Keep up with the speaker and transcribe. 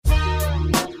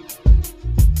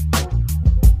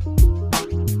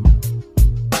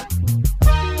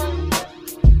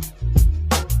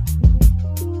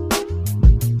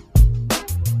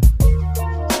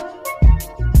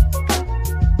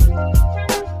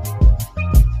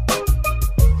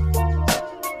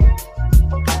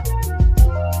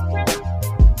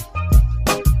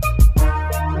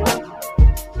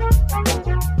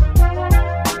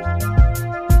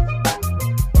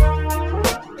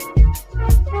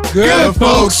Good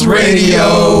Folks Radio.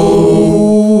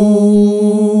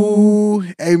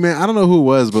 Hey man, I don't know who it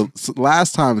was, but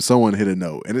last time someone hit a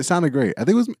note and it sounded great. I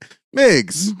think it was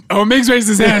Migs. Oh, Migs raised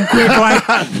his hand quick. Like,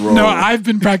 no, I've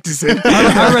been practicing.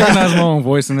 I recognize my own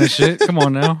voice in this shit. Come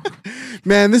on now.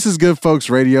 Man, this is Good Folks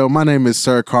Radio. My name is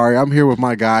Sir Kari. I'm here with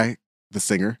my guy, the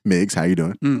singer, Migs. How you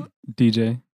doing?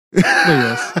 DJ. But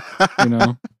yes, you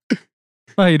know.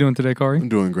 How you doing today, Kari? I'm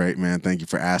doing great, man. Thank you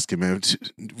for asking, man.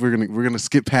 We're gonna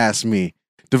skip past me.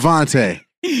 Devontae.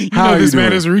 You know this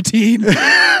man is routine.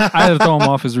 I had to throw him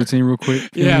off his routine real quick.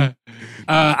 Yeah.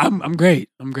 I'm great.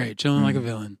 I'm great. Chilling like a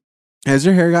villain. Has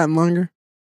your hair gotten longer?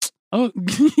 Oh,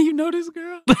 you know this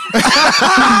girl? Let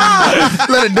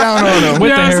it down on him.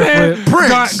 With the hair flip.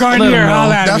 Prince. Garnier,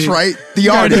 holla at That's me. right. The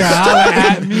Garnier, artist. holla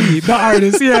at me. The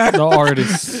artist, yeah. The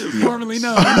artist. Formerly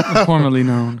known. Formerly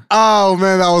known. Oh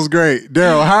man, that was great.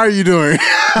 Daryl, how are you doing?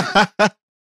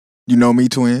 You know me,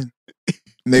 twin.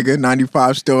 Nigga,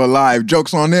 95 still alive.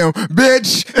 Jokes on them.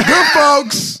 Bitch. Good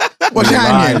folks. What's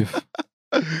happening?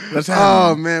 Let's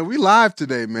Oh man, we live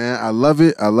today, man. I love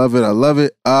it. I love it. I love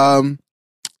it.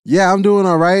 Yeah, I'm doing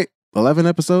all right. 11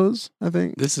 episodes, I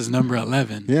think. This is number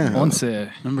 11. Yeah. One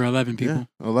set. Number 11, people.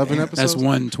 Yeah, 11 episodes. That's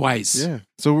one twice. Yeah.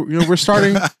 So, we're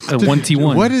starting. A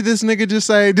 1T1. What did this nigga just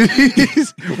say?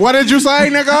 What did you say,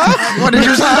 nigga? What did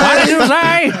you say? What did you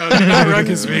say? Not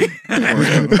ruckus me.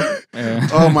 Yeah.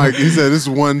 Oh my, he said this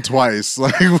one twice.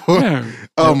 Like, what? Yeah.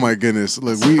 Oh my goodness.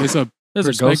 Look, It's a There's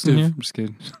a ghost in perspective. here. I'm just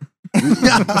kidding.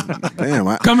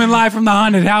 damn. Coming live from the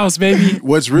haunted house, baby.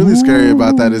 What's really scary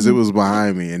about that is it was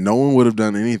behind me and no one would have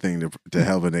done anything to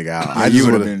help a nigga out. I you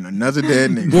would have been another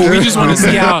dead nigga. Well, we just want to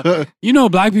see how,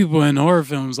 black people in horror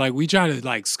films, like, we try to,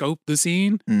 like, scope the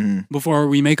scene Mhm. before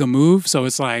we make a move. So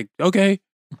it's like, okay,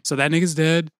 so that nigga's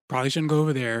dead. Probably shouldn't go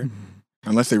over there.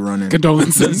 Unless they run in.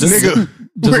 Condolences. Nigga,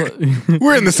 Just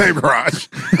we're in the same garage.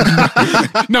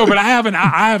 No, but I have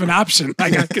an option.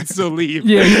 Like, I can still leave.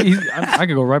 yeah, I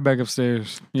could go right back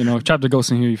upstairs. You know, trap the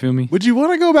ghost in here. You feel me? Would you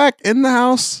want to go back in the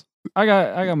house? I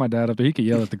got my dad up there. He could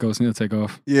yell at the ghost and he'll take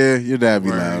off. Yeah, your dad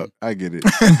be Word. loud. I get it.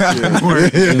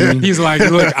 Word. Yeah. He's like,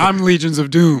 look, I'm Legions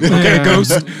of Doom. Okay, Yeah.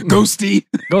 Ghosty.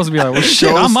 Ghost will be like, well, shit,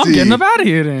 I'm Ghosty. getting up out of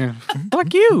here then.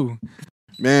 Fuck you.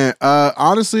 Man,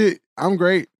 honestly, I'm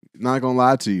great. Not gonna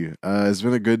lie to you. It's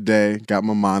been a good day. Got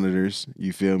my monitors.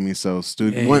 You feel me? So,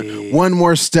 Hey. one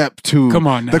more step to Come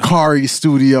on now. the Kari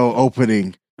studio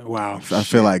opening. Wow. I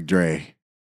feel like Dre.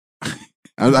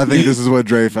 I think this is what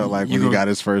Dre felt like You when he go- got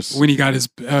his first. When he got his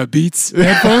Beats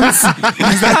headphones.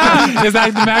 is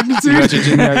that the magnitude? You got your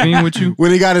Jimmy Iovine with you?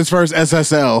 When he got his first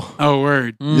SSL. Oh,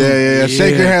 word. Yeah.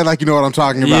 Shake your Yeah. head like you know what I'm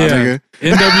talking about, Yeah.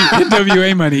 nigga.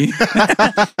 NWA money.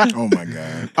 Oh my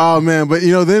God. Oh man, but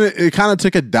then it kind of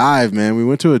took a dive, man. We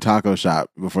went to a taco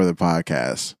shop before the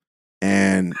podcast,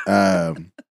 and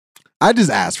I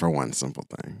just asked for one simple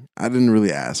thing. I didn't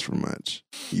really ask for much.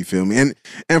 You feel me?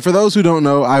 And for those who don't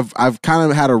know, I've kind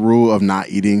of had a rule of not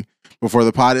eating before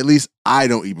the pod. At least I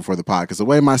don't eat before the pod because the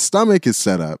way my stomach is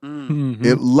set up, Mhm.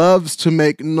 it loves to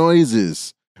make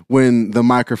noises when the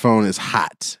microphone is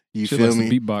hot. You Shit feel likes to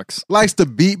me? beatbox. Likes to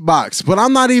beatbox, but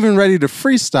I'm not even ready to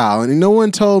freestyle. And no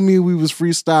one told me we was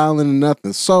freestyling and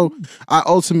nothing. So I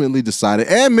ultimately decided,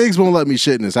 and Migs won't let me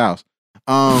shit in his house.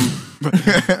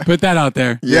 Put that out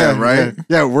there. Yeah, right.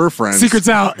 Yeah, we're friends. Secrets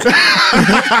out.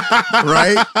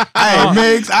 Right? Hey,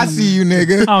 Migs, I see you,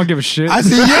 nigga. I don't give a shit. I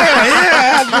see. Yeah,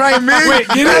 that's right, Migs. Wait,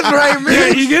 get it? That's right, Yeah,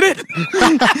 Migs. you get it?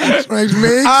 That's right,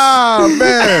 Migs. Oh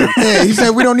man. Yeah, he said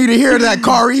we don't need to hear that,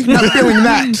 Kari. Not feeling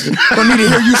that. Don't need to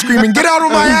hear you screaming, get out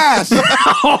of my ass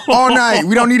all night.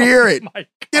 We don't need to hear it.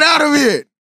 Get out of it.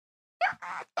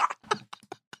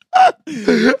 What?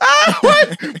 Why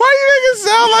you make it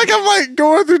sound like I'm like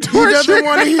going through He torture? doesn't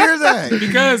want to hear that.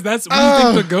 Because that's what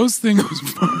you think the ghost thing was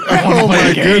for. Oh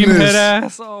my Game goodness. head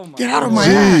ass. Oh my Get out of God. my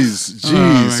ass. Jeez.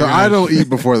 Oh, my So I gosh. don't eat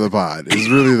before the pod. Is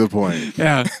really the point.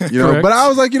 Yeah. You know, Correct. but I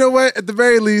was like, you know what? At the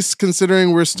very least,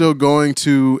 considering we're still going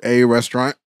to a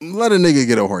restaurant, let a nigga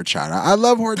get a horchata. I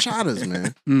love horchatas,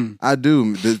 man. Mm. I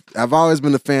do. I've always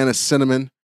been a fan of cinnamon.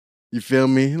 You feel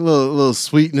me? A little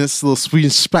sweetness, a little sweet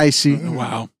and spicy.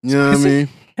 Wow. You know what I mean?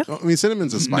 I mean,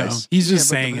 cinnamon's a No, spice. he's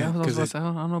just Yeah, saying but it I because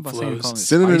don't know about saying flows. call it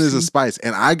Cinnamon is a spicy. spice,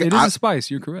 and It is a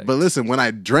spice. You're correct. But listen, when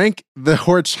I drank the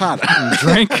horchata,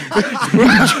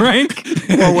 drink,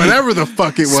 or whatever the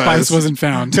fuck it was, spice wasn't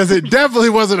found. because it definitely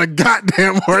wasn't a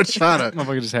goddamn horchata.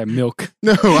 Motherfucker just had milk.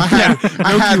 No,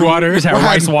 I had water. Just had I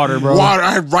rice water, bro. Water.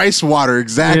 I had rice water,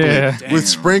 exactly, Yeah. with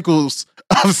sprinkles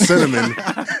of cinnamon.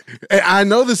 And I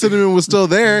know the cinnamon was still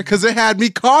there because it had me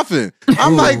coughing.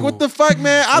 I'm like, what the fuck,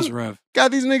 man? That's I rough.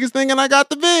 got these niggas thinking I got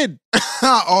the vid.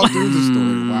 All through the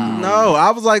story. Wow. No,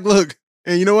 I was like, look,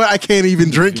 And you know what? I can't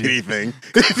even drink anything.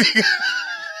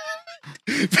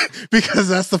 Because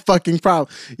that's the fucking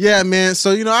problem. Yeah, man.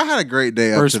 So, I had a great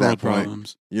day up First to that world point.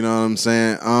 problems. You know what I'm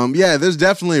saying? Yeah, there's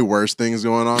definitely worse things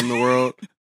going on in the world.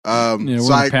 Yeah, so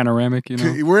we're in a panoramic,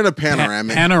 we're in a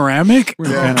panoramic. Panoramic? We're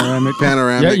in a Yeah. panoramic.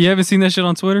 Panoramic. Yeah, you haven't seen that shit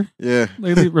on Twitter Yeah.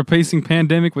 lately? Replacing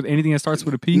pandemic with anything that starts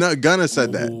with a P. No, Gunna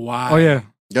said that. Wow. Oh yeah.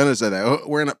 Gunna said that. Oh,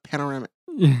 we're in a panoramic.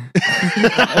 Yeah.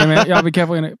 Hey man, y'all be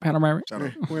careful in a panoramic.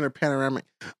 We're in a panoramic.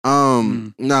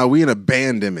 No, we in a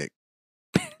bandemic.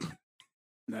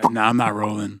 No, I'm not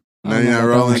rolling. No, you're not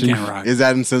rolling. I can't rock. Is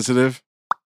that insensitive?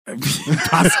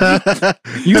 Possibly.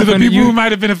 You To the offended- people you- who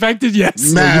might have been affected,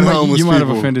 yes. Mad you homeless might have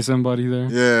people. offended somebody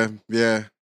there. Yeah.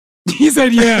 He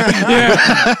said,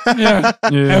 yeah. Yeah.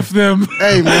 F them.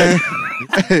 Hey, man.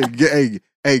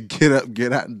 Hey, get up,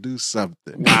 get out, and do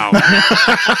something. Wow.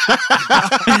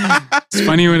 It's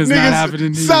funny when it's not Niggas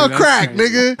happening to you. sell That's crack,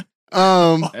 crazy.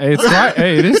 nigga.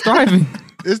 Hey, it is thriving.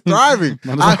 It's thriving.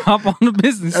 Might as well hop on the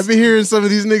business. I've been hearing some of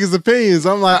these niggas' opinions.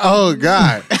 I'm like, oh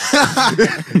God.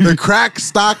 The crack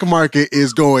stock market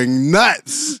is going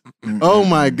nuts. Oh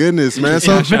my goodness, man.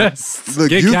 So Invest. look,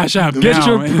 Get Cash App Get now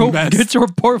your and invest. get your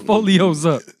portfolios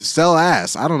up. sell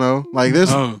ass. I don't know. Like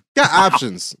there's Oh, got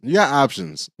options. You got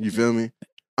options. You feel me?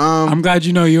 I'm glad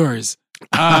you know yours.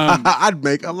 I'd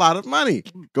make a lot of money.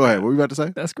 Go ahead. What were you about to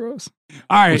say? That's gross.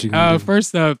 All What you right. gonna do?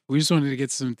 First up, we just wanted to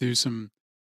get through some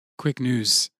quick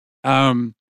news.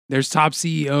 There's top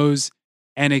CEOs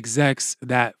and execs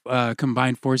that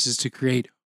combine forces to create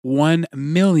 1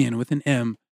 million with an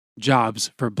M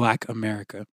jobs for Black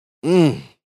America. Mm.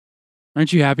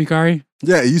 Aren't you happy, Kari?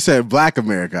 Yeah, you said Black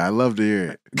America. I love to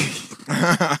hear it.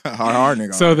 hard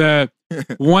nigga. So the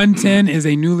 110 is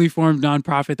a newly formed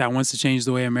nonprofit that wants to change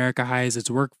the way America hires its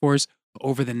workforce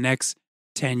over the next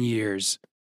 10 years.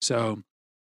 So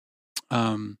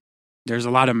there's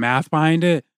a lot of math behind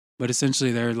it, but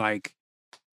essentially they're like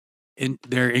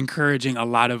they're encouraging a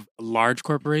lot of large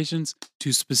corporations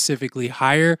to specifically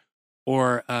hire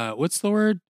or what's the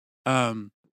word?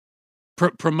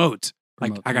 Promote.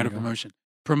 Like Promote, I got there a you go. promotion.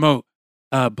 Promote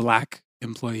Black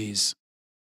employees.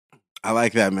 I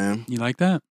like that, man. You like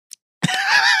that?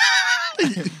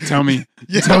 Tell me.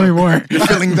 Yeah. Tell me more. You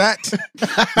feeling that?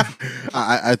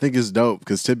 I think it's dope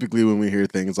because typically when we hear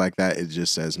things like that, it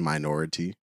just says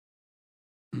minority.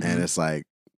 And it's like,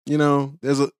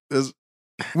 there's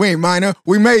We ain't minor,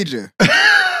 we major.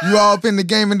 You all up in the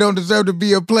game and don't deserve to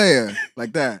be a player.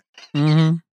 Like that.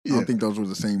 Mm-hmm. I don't think those were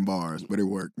the same bars, but it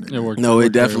worked. nigga. It worked. no, it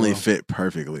worked very definitely well. fit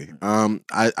perfectly.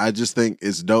 I just think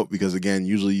it's dope because again,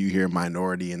 usually you hear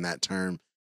minority in that term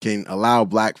can allow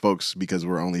Black folks, because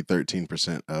we're only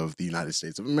 13% of the United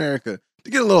States of America,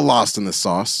 to get a little lost in the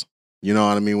sauce. You know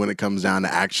what I mean? When it comes down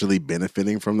to actually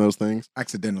benefiting from those things.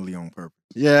 Accidentally on purpose.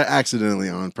 Yeah, accidentally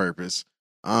on purpose.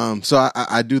 So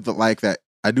I do like that.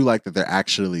 I do like that they're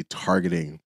actually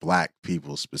targeting Black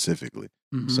people specifically.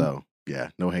 Mhm. So yeah,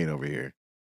 no hate over here.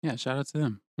 Yeah, shout out to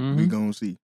them. Mhm. We gonna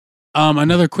see.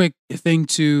 Another quick thing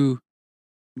to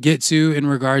get to in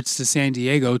regards to San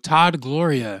Diego, Todd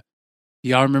Gloria.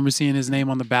 Y'all remember seeing his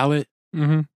name on the ballot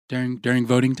Mhm. during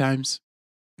voting times?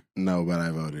 No, but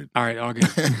I voted. All right, all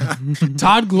good.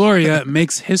 Todd Gloria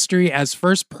makes history as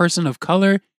first person of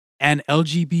color and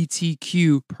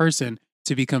LGBTQ person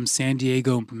to become San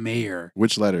Diego mayor.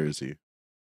 Which letter is he?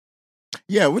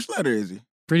 Yeah, which letter is he?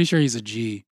 Pretty sure he's a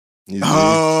G. He's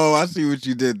Oh, I see what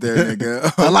you did there,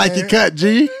 nigga. I like your cut,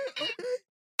 G.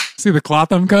 See the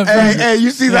cloth I'm cut from? Hey, you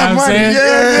see You know that what I'm money? saying? Yeah,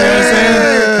 You know what I'm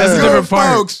saying? That's a Good different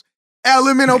part. folks.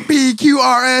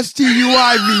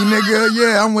 LMNOPQRSTUIV, nigga.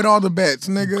 Yeah, I'm with all the bets,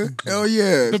 nigga. Hell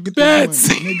yeah. The Get bets.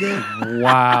 money, nigga.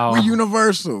 Wow. We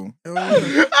universal. Hell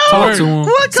yeah. Talk to him.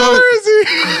 What So- color is he?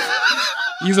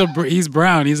 He's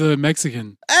brown. He's a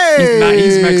Mexican. Hey,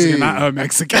 He's Mexican, not a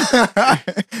Mexican.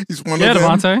 He's one Yeah, of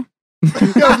them. Devontae. Yo,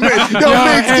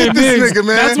 Miggs, get this Miggs, nigga,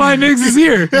 man. That's why Miggs is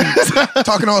here.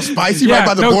 Talking all spicy right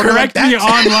by the border like correct me that.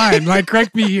 online. Like,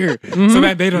 correct me here so Mhm.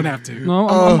 that they don't have to. No,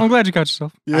 I'm glad you caught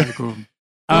yourself. Yeah. All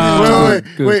right,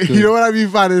 cool. Wait. Good, You know what I be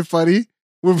finding funny?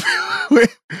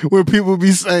 When people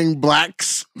be saying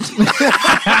blacks. They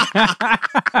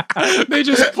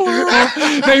just pluralize.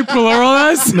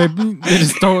 they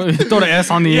just throw the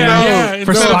S on the Yeah, end yeah.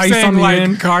 for Instead of spice saying, on the like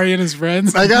end. Kari and his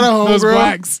friends. I got a Those homegirl.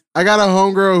 blacks. I got a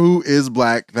homegirl who is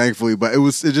Black, thankfully, but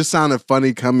it just sounded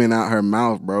funny coming out her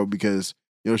mouth, bro, because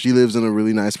she lives in a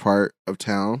really nice part of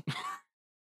town.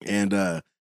 And I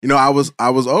was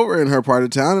over in her part of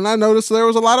town and I noticed there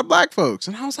was a lot of Black folks.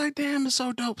 And I was like, damn, it's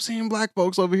so dope seeing Black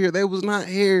folks over here. They was not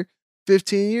here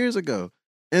 15 years ago.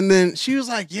 And then she was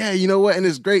like, yeah, you know what? And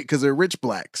it's great because they're rich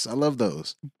Blacks. I love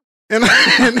those. And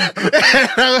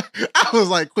I was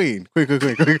like, Queen. They're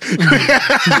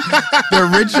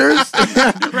Richards?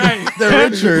 Right. They're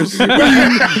Richards.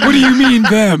 What do you mean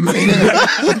them?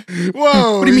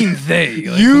 Whoa. What do you mean they? Like,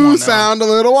 come on You now. sound a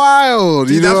little wild.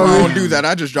 See, You that's know why what I I don't mean? do that.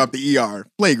 I just drop the ER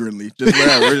flagrantly. Just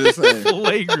whatever. We're just saying.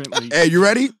 Flagrantly. Hey, you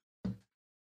ready?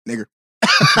 Nigger.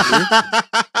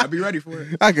 I'll be ready for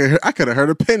it. I could have heard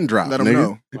a pin drop. Let them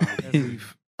nigga.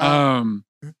 know.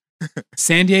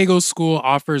 San Diego school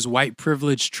offers white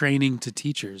privilege training to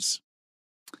teachers.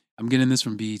 I'm getting this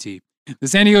from BET. The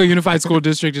San Diego Unified School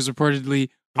District is reportedly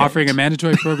offering a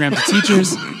mandatory program to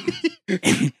teachers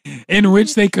in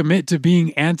which they commit to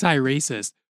being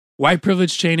anti-racist. White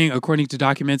privilege training, according to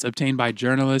documents obtained by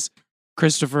journalist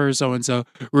Christopher so-and-so,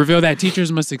 reveal that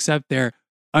teachers must accept their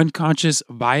unconscious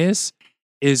bias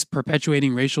is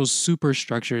perpetuating racial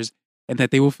superstructures and that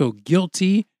they will feel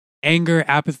guilty, anger,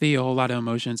 apathy, a whole lot of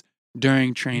emotions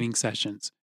during training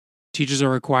sessions. Teachers are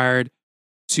required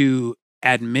to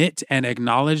admit and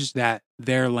acknowledge that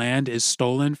their land is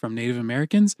stolen from Native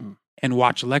Americans and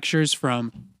watch lectures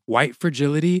from White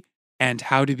Fragility and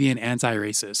How to Be an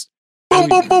Anti-Racist. Boom,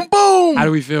 boom, boom, boom. How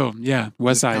do we feel? Yeah,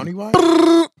 West Side.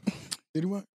 Countywide?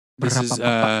 Citywide? This is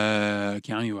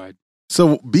countywide.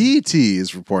 So BET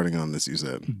is reporting on this, you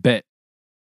said. Bet.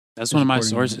 That's one of my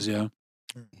Reporting on sources, yeah.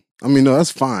 I mean, no,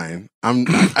 that's fine.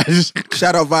 I just,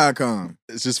 Shout out Viacom.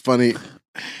 it's just funny.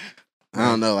 I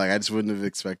don't know. Like, I just wouldn't have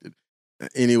expected.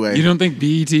 Anyway, You don't think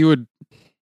BET would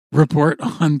report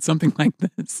on something like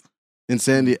this? in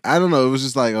San Diego, I don't know. It was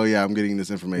just like, oh yeah, I'm getting this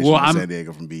information Well, from I'm- San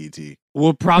Diego from BET.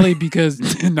 Well, probably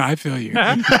because no, I feel you. No,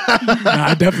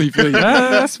 I definitely feel you.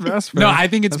 That's fair. No, I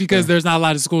think it's That's because fair. there's not a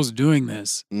lot of schools doing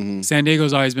this. Mhm. San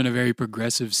Diego's always been a very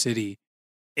progressive city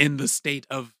in the state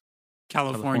of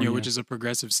California, which is a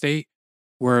progressive state.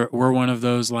 We're one of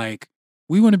those like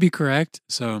we want to be correct,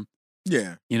 so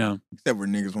Yeah. you know, Except where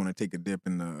niggas want to take a dip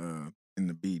in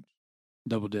the beach.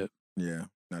 double dip. Yeah.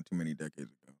 Not too many decades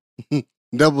ago.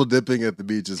 Double dipping at the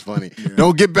beach is funny. Yeah.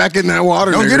 Don't get back in that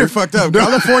water. Don't nigga. get it fucked up.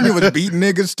 California was beating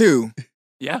niggas too.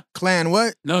 Yeah. Clan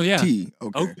what? No, yeah. T.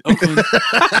 Okay. Oakland.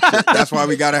 That's why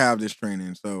we gotta have this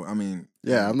training. So I mean,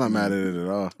 Yeah, I'm not mad at it at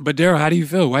all. But Daryl, how do you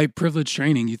feel? White privilege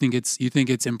training. You think it's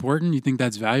important? You think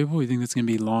that's valuable? You think that's gonna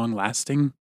be long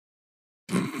lasting?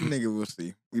 nigga, we'll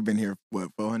see. We've been here what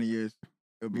 400 years.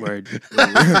 It'll be, Word.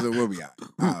 we'll be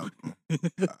out.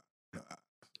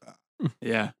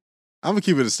 Yeah. I'm gonna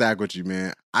keep it a stack with you,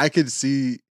 man. I could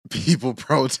see people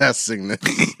protesting this. Who,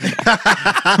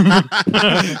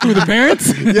 the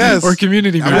parents? Yes. Or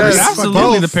community Yes. members? Absolutely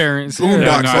both. the parents. Boondocks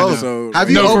no, I know. episode. Have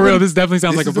you No, for opened- real. This definitely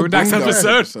sounds like a This is Boondocks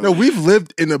episode. No, we've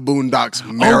lived in a Boondocks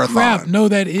marathon. Oh crap! No,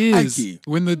 that is Ike.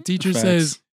 when the teacher Facts.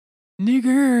 says,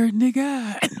 "Nigga."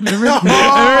 Remember Oh,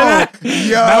 that? yo.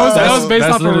 That was based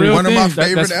That's off a literally real one of my thing.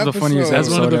 favorite That's the funniest That's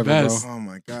one of episode the ever, best. bro. Oh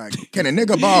my god! Can a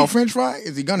nigga borrow a French fry?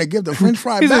 Is he gonna give the French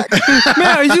fry He's back? like,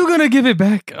 man, are you gonna give it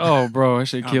back? Oh, bro, that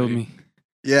shit killed me.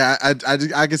 Yeah,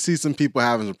 I could see some people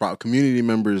having some problem. Community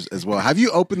members as well. Have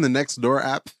you opened the Nextdoor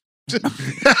app?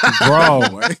 Bro.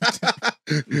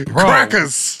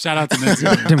 Crackers. Shout out to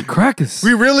Nextdoor. Them crackers.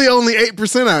 We really only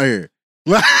 8% out here.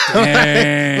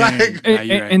 Dang. and, Yeah,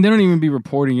 you're right. and they don't even be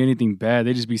reporting anything bad.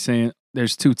 They just be saying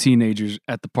there's two teenagers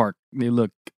at the park. They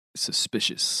look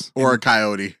suspicious. or a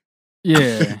coyote.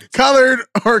 Yeah. Colored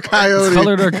or coyote.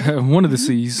 Colored or one of the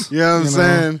C's. You know what I'm you know?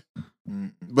 saying?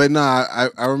 Mm. But nah,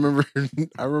 I remember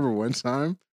I remember one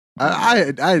time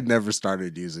I had never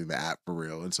started using the app for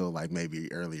real until like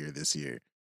maybe earlier this year.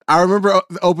 I remember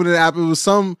opening the app. It was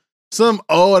some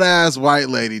old ass white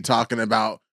lady talking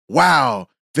about, wow,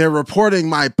 they're reporting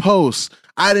my posts.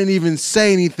 I didn't even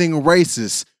say anything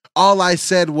racist. All I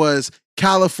said was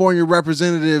California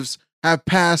representatives have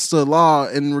passed a law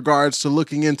in regards to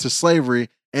looking into slavery.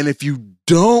 And if you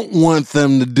don't want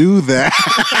them to do that,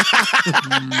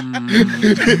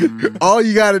 all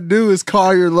you got to do is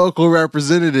call your local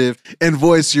representative and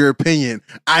voice your opinion.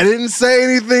 I didn't say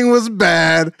anything was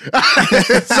bad.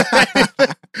 I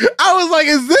was like,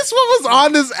 is this what was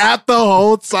on this app the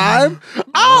whole time?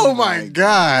 Oh my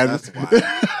God. That's wild.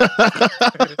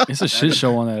 It's a shit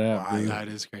show on that app. Oh, dude. that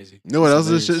is crazy. You know what else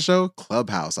is a hilarious. shit show?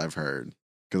 Clubhouse, I've heard.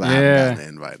 Because I Yeah. haven't gotten an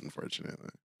invite, unfortunately.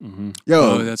 Mhm. Yo,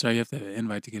 Oh, that's right. You have to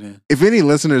invite to get in. if any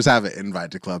listeners have an invite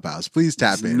to Clubhouse, please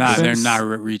tap in. Nah, they're Since- not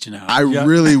reaching out. I Yeah.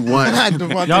 really want.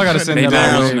 Y'all gotta send They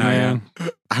that don't our way, know, man.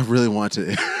 I really want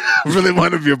to. I really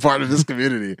want to be a part of this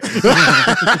community.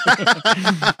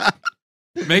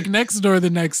 Make Nextdoor the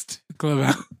next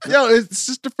clubhouse. Yo, it's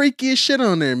just the freakiest shit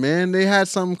on there, man. They had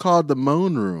something called the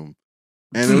moan room,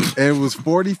 and it was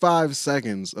 45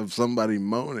 seconds of somebody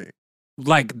moaning.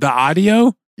 Like the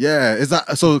audio? Yeah, it's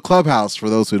so Clubhouse, for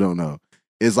those who don't know,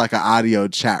 is like an audio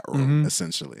chat room, Mhm.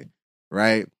 essentially,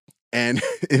 right? And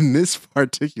in this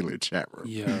particular chat room,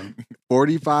 Yeah.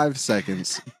 45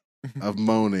 seconds of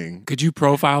moaning. Could you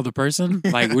profile the person?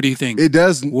 Like, what do you think? It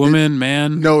does. Woman,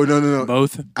 man, No.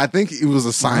 both? I think it was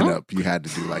a sign up you had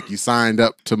to do. Like you signed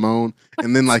up to moan,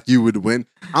 and then like you would win.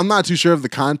 I'm not too sure of the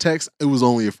context. It was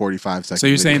only a 45 second. So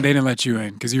you're saying video. they didn't let you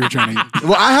in because you were trying to.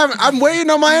 Well, I'm waiting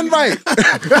on my invite.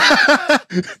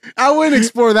 I wouldn't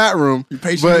explore that room, You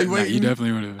patiently but Nah, waiting. you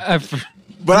definitely would have.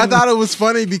 I thought it was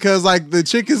funny because like the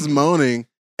chick is moaning,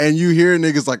 and you hear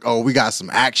niggas like, "Oh, we got some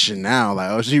action now." Like,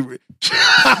 "Oh, she."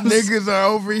 Niggas are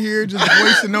over here just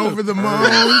voicing over the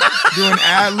moan, doing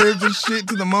ad libs and shit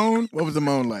to the moan. What was the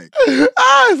moan like?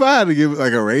 If I had to give it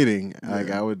like a rating, like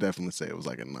I would definitely say it was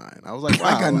like a 9. I was like,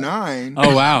 wow, Like a 9.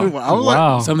 Oh, wow. I was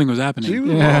Wow. Something was like,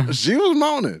 happening. she was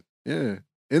moaning, yeah,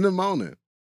 in the moaning.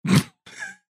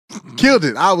 Killed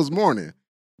it. I was mourning.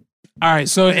 All right.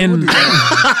 So, in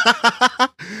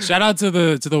Shout shout out to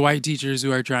the white teachers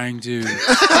who are trying to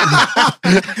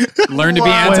learn to be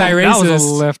Wow. Wait, that was a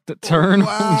anti-racist. left turn.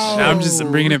 Wow. I'm just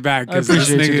bringing it back I because this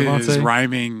appreciate you, nigga is Devontae.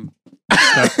 rhyming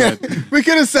stuff that We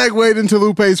could have segued into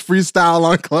Lupe's freestyle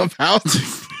on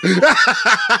Clubhouse.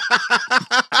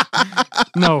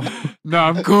 No, No,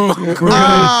 I'm cool.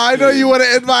 I know you want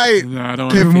to invite. No, I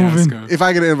don't Keep want to moving. fiasco. If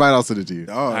I get an invite, I'll send it to you.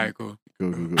 All Dog. right, cool.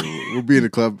 Cool. We'll be in the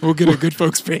club. We'll get a good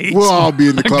folks page. We'll all be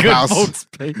in the Good clubhouse folks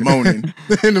page. Moaning.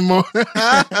 in the morning.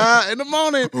 In the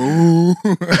morning.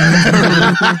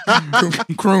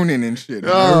 Ooh. Crooning and shit.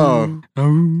 Oh,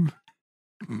 Oh.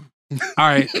 All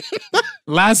right.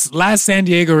 Last San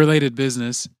Diego related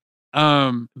business.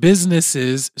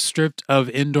 Businesses stripped of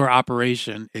indoor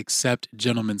operation except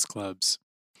gentlemen's clubs.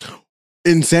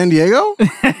 in San Diego?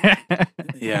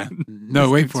 Yeah.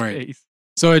 No, wait for it.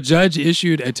 So a judge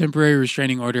issued a temporary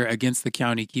restraining order against the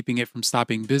county, keeping it from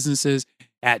stopping businesses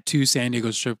at 2 San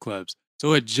Diego strip clubs.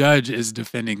 So a judge is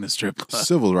defending the strip club.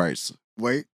 Civil rights.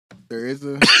 Wait, there's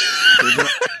a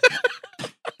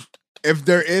if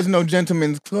there is no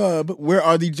gentleman's club, where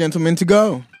are the gentlemen to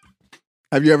go?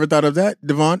 Have you ever thought of that,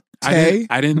 Devon? I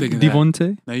didn't think of that.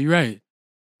 Devontae? No, you're right.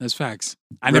 That's facts.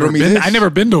 I Riddle me this. never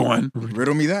been to one.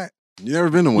 Riddle me that. You never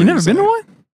been to one? You never been to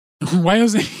one? Why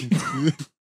was it?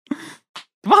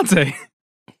 Devontae.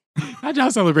 How'd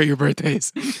y'all celebrate your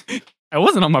birthdays? I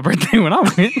wasn't on my birthday when I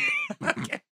went.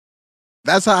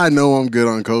 That's how I know I'm good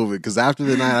on COVID. Because after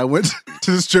the night I went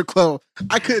to the strip club,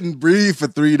 I couldn't breathe for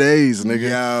 3 days, nigga.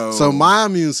 Yo. So my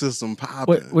immune system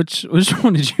popping. Which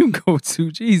one did you go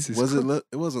to? Jesus. Was it?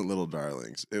 It wasn't Little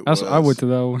Darlings. It I went to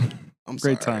that one. I'm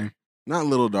Great sorry. time. Not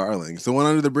Little Darlings. The one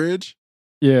under the bridge.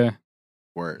 Yeah.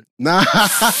 Word. Nah.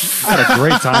 I had a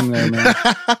great time there, man.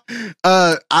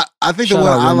 I think Shout the one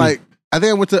out I Remy. like. I think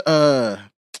I went to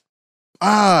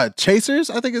Chasers.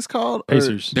 I think it's called Or-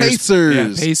 Pacers. Pacers.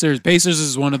 Yeah, Pacers. Pacers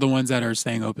is one of the ones that are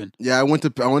staying open. Yeah, I went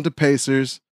to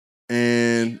Pacers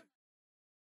and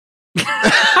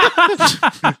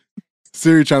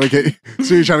Siri trying to get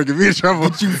me in trouble.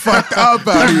 You fucked up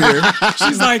out here.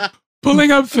 She's like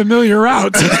pulling up familiar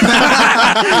routes.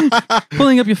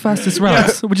 Pulling up your fastest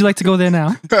routes. Would you like to go there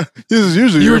now? This is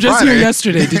usually You your were just here Friday.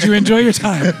 yesterday. Did you enjoy your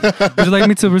time? Would you like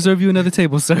me to reserve you another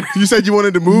table, sir? You said you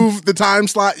wanted to move the time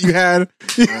slot you had.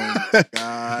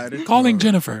 God. Calling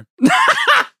Jennifer.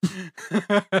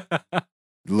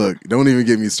 Look, don't even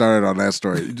get me started on that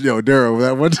story. Yo, Daryl,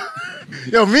 that one.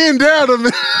 Yo, me and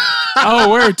Daryl,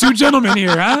 Oh, we're 2 gentlemen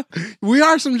here, huh? we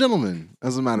are some gentlemen.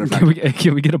 As a matter of fact,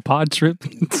 Can we get a pod trip?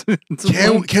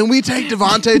 can we take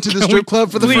Devontae to the strip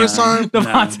club for the please? first time?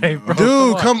 Devontae, bro.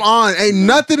 Dude, come on. Ain't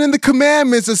nothing in the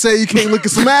commandments that say you can't look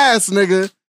at some ass,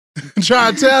 nigga. I'm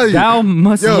trying to tell you. Thou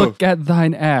must Yo. look at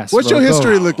thine ass. What's bro. your Go.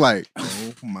 history look like?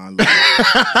 Oh my lord.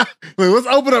 Wait, let's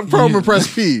open up Chrome and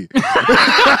press P.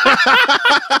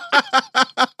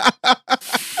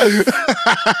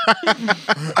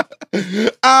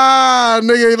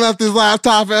 Nigga, he left his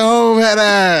laptop at home, head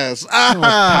ass. Oh,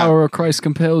 power of Christ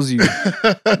compels you.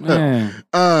 Man,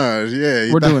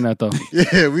 Yeah. we're doing that though.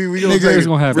 Yeah, we gonna Nigga, take it's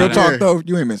gonna happen. Real Yeah. talk though,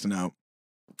 you ain't missing out.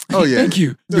 Oh yeah. Thank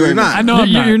you. No, you're not. I know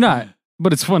I'm not. You're not,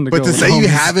 but it's fun to But go. to with say you homies.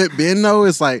 haven't been though,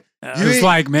 it's like you It's ain't-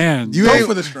 like, man. you Go ain't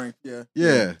for the strength. Yeah.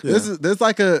 yeah. There's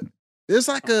like a here's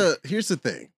the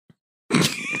thing.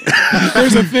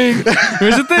 There's a thing.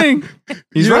 Here's the thing.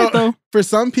 He's You know- right though. For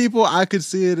some people, I could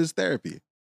see it as therapy.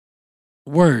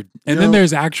 Word. And Yo. then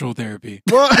there's actual therapy.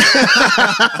 Well,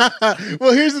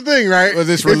 well, here's the thing, right? Was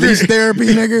this If you're- release therapy,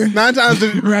 nigga? Nine times,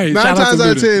 Right. nine Shout out times to out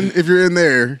of Buddha. 10, if you're in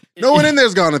there, no one in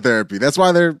there's gone to therapy. That's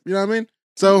why they're, you know what I mean?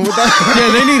 So with that,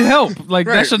 Yeah, they need help. Like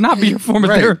Right. that should not be a form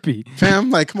of Right. therapy. fam,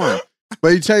 like, come on. But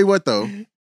you tell you what though,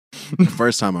 The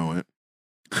first time I went.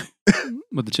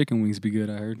 But the chicken wings be good,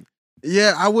 I heard.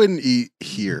 Yeah, I wouldn't eat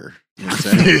here. You know what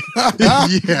I'm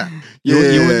saying? Yeah. You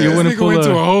This wouldn't nigga pull went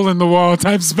to a a... hole in the wall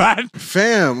type spot.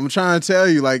 Fam, I'm trying to tell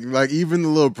you, like even the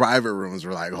little private rooms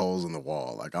were like holes in the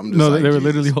wall. Like I'm just No, like, they were Jesus.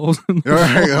 literally holes in the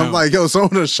Right, wall. I'm like, yo,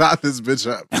 someone has shot this bitch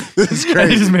up. This is They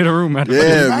crazy. just made a room out of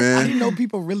Yeah, it. I man. didn't know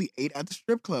people really ate at the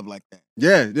strip club like that.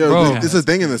 Yeah, yo, Bro. it's a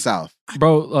thing in the South.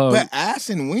 Bro, But ass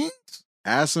and wings?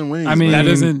 Ass and wings. I mean-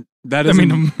 man. That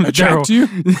doesn't attract you.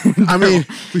 I mean,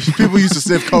 people used to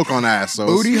sniff coke on ass. So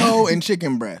Booty hole and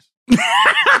chicken breast. You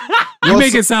Well,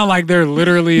 make so- it sound like they're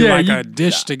literally Yeah, like you- a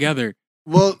dish together.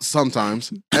 well,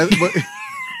 sometimes. But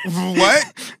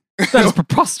What? that is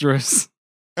preposterous.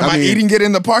 Am I I, mean- eating it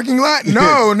in the parking lot?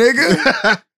 No,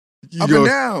 nigga. you Up go, and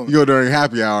down. you go during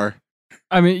happy hour.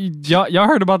 I mean, y'all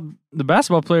heard about the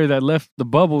basketball player that left the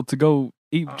bubble to go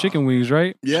eat chicken wings,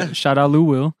 right? Yeah. Shout out Lou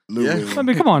Will. Yeah. I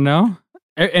mean, come on now.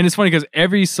 And it's funny because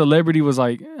every celebrity was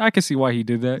like, I can see why he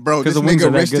did that. Bro, because this the wings are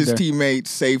nigga that risked good his there. teammates'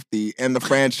 safety and the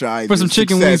franchise For some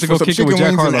chicken wings to go kick it with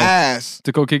Jack Harlow. ass.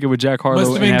 To go kick it with Jack Harlow.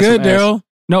 Must have and been good, some ass. Daryl.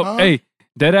 No, Huh? hey,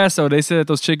 dead ass though. They said that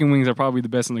those chicken wings are probably the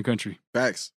best in the country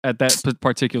Facts. at that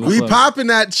particular We club. popping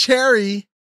that cherry.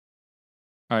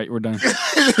 All right, we're done.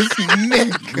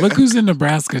 Nick. Look who's in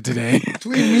Nebraska today.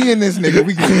 Between me and this nigga,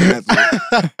 we can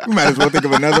we might as well think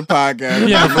of another podcast.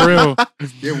 Yeah, for real.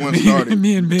 Get one started.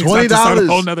 Me and Biggs have to start a $20.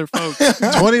 whole nother folks.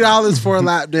 $20 for a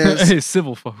lap dance. Hey,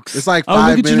 civil folks. It's like Oh,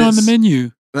 5 look at minutes. you on the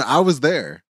menu, I was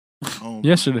there. Oh,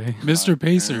 Yesterday. Mr.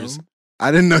 Pacers.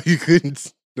 I didn't know you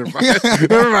couldn't. Never mind.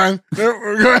 Never mind.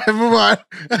 Go ahead, move on.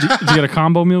 Did you get a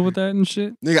combo meal with that and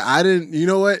shit? Nigga, I didn't. You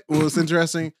know what? What's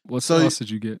interesting? What So- sauce did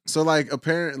you get? So, like,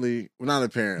 apparently, well, not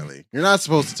apparently, you're not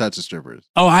supposed to touch the strippers.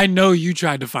 Oh, I know you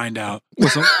tried to find out.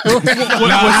 What's up?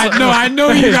 I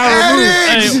know you got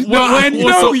removed. Hey, No, I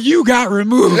what's know up? you got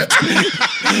removed.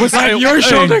 Like your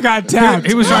shoulder got tapped.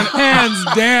 He was trying- hands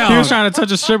down. He was trying to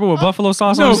touch a stripper with buffalo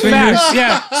sauce on No his fingers. facts.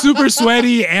 Yeah, super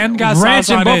sweaty and got Ranch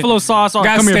sauce and on buffalo it. sauce on.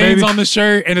 Got Come here, stains baby. on the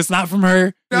shirt, and it's not from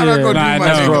her. Y'all not Yeah. gonna No, do I my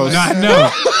know. nigga gross. like No, I that.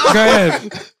 know. Go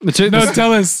ahead. The chick- No,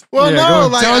 tell us. Well, Yeah, no, go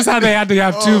like, Tell us how they had to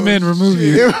have two Oh, men remove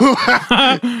you.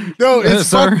 no, it's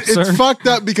Sir, fucked, it's sir. fucked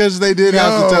up because they did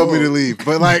have to tell me to leave.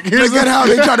 But like, here's Look at the, how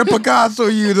they try to Picasso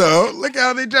you, though. Look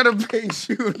how they try to paint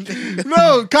you. nigga.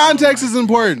 no context is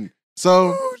important.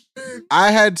 So Oh, shit.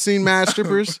 I had seen mad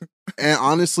strippers, and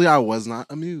honestly, I was not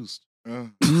amused.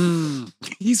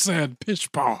 He said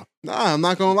pish paw. Nah, I'm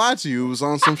not gonna lie to you. It was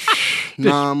on some.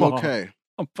 Nah, I'm Fishball. okay.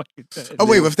 I'm fucking dead. Oh,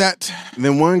 wait, with that, And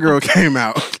then one girl came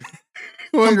out.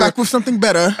 One come girl- back with something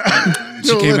better.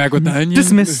 She came back with the onion.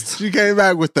 Dismissed. She came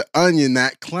back with the onion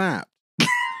that clapped.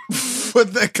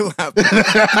 With the clap.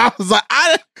 I was like,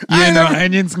 I You ain't know never,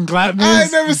 onions and clap I ain't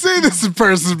moves? never seen this in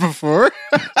person before.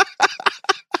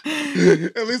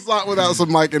 At least not without some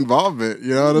like involvement.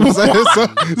 You know what I'm saying?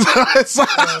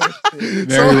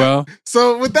 Very well.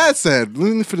 So with that said,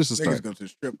 let me finish the story. Niggas go to the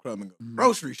strip club and go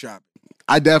grocery shopping.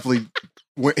 I definitely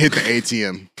hit the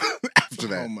ATM after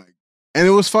that. Oh my. And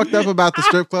it was fucked up about the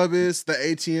strip club is the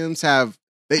ATMs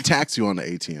they tax you on the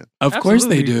ATM. Of course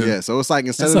they Absolutely. do. Yeah, so it's like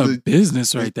instead That's of a the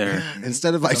business right there.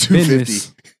 instead of like A $2.50,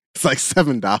 business. it's like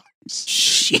 $7.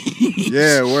 Shit.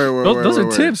 Yeah, where Those are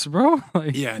tips, bro.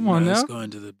 Like, Yeah, come on it's now. going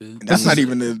to the business. That's not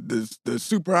even the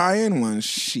super high end one.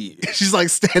 Shit. She's like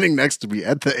standing next to me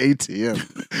at the ATM.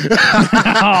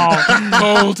 Oh,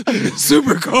 cold,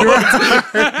 super cold.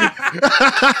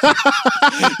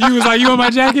 You was like, "You want my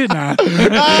jacket?" Nah.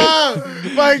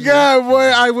 Oh my God, boy!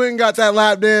 I went and got that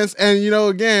lap dance, and you know,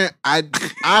 again, I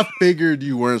figured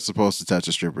you weren't supposed to touch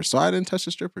a stripper, so I didn't touch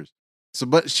the strippers. So,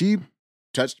 but she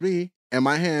touched me and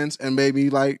my hands and made me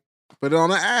like put it on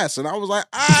her ass, and I was like,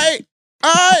 all right,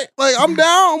 like I'm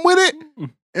down, I'm with it.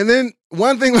 And then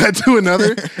one thing led to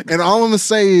another, and all I'm gonna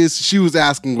say is she was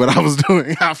asking what I was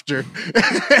doing after,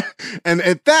 and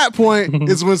at that point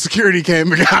is when security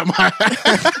came and got my.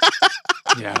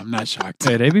 Yeah, I'm not shocked.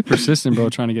 hey, they be persistent, bro,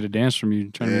 trying to get a dance from you,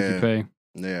 trying to make Yeah. you pay.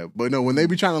 Yeah, but no, when they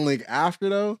be trying to link after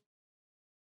though,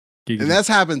 Giggity. and that's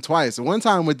happened twice. And one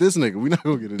time with this nigga, we're not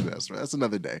gonna get into that. So that's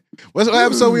another day. What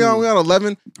episode we on? We on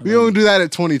 11. We gonna do that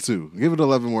at 22. Give it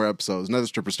 11 more episodes. Another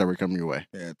stripper story coming your way.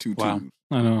 Yeah, two Wow. twos.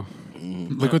 I know.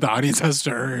 Look what the audience has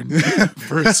to earn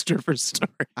for a stripper story.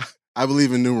 I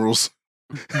believe in numerals.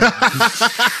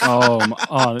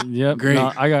 Yep. Great.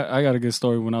 No, I got a good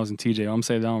story when I was in TJ. I'm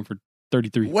saving that one for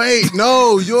 33. Wait,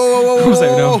 no, I'm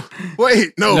saying no.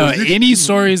 Wait, no. No, you- any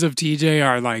stories of TJ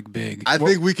are like big. I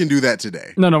think we can do that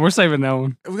today. No, we're saving that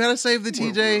one. We gotta save the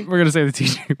TJ. We're gonna save the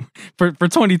TJ for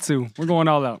 22. We're going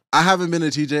all out. I haven't been to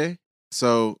TJ,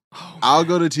 so I'll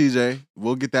go to TJ.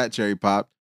 We'll get that cherry pop.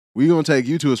 We gonna take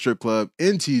you to a strip club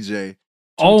in TJ.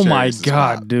 Oh my Cherries is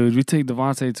God, wild. dude. We take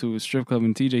Devontae to a strip club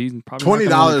in TJ. He's probably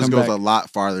 $20 come goes back. a lot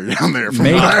farther down there. From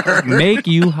her. Make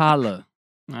you holla.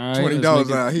 All right, $20 let's make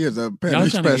it- out. Here's a Y'all Panda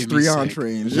trying to Express get me 3 sick.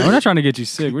 entrees. No, we're not trying to get you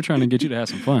sick. We're trying to get you to have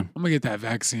some fun. I'm gonna get that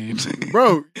vaccine.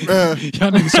 Bro. Y'all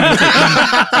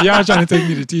niggas y'all trying to take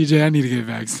me to TJ. I need to get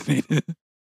vaccinated.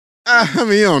 I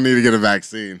mean, you don't need to get a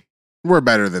vaccine. We're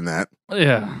better than that.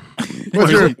 Yeah.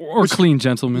 What's your- or clean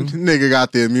gentlemen. Nigga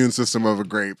got the immune system of a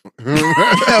grape. grape?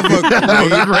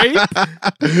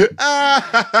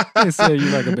 I They say you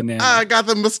like a banana. got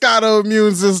the Moscato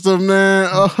immune system, man.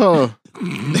 Oh,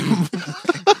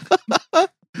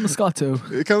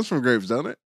 Moscato. it comes from grapes, don't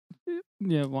it?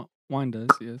 Yeah, wine does,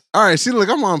 yes. All right, see, look,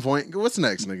 I'm on point. What's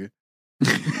next, nigga?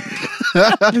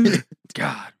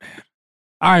 God, man.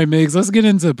 All right, Migs, let's get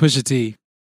into Pusha T.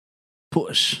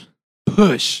 Push.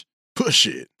 Push. Push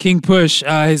it. King Push,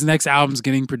 his next album's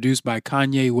getting produced by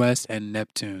Kanye West and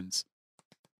Neptunes.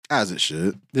 As it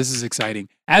should. This is exciting.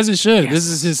 As it should. Yes. This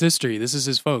is his history. This is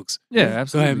his folks. Yeah, Go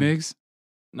absolutely. ahead, Migs.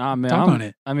 Nah, man. Talk on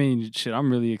it. I mean, shit,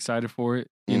 I'm really excited for it.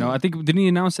 You know, Mm. I think, didn't he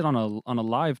announce it on a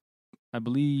live, I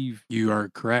believe, You are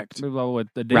correct. maybe about what,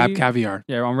 the day? Rap Caviar.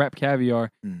 Yeah, on Rap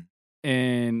Caviar. Mm.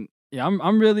 And yeah,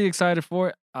 I'm really excited for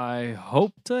it. I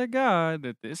hope to God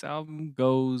that this album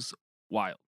goes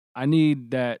wild. I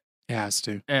need that. It has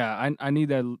to. Yeah, I need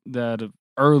that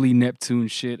early Neptune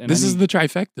shit. And This is the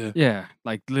trifecta. yeah,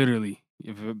 like literally,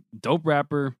 if a dope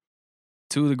rapper,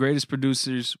 two of the greatest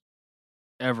producers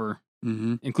ever,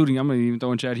 Mm-hmm. including I'm gonna even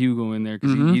throw in Chad Hugo in there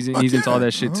because Mhm. he's Fuck into all yeah.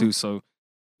 that shit Uh-huh. too. So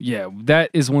yeah, that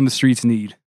is one the streets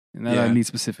need, and that I Yeah. need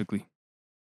specifically.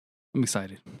 I'm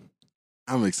excited.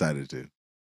 I'm excited too.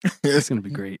 It's gonna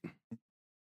be great.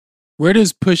 Where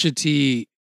does Pusha T,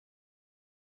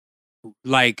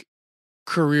 like,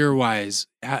 career-wise,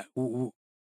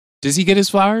 does he get his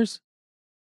flowers?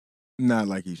 Not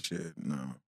like he should.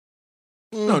 No.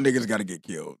 No, niggas got to get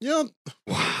killed. Yeah.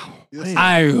 Wow. Yes.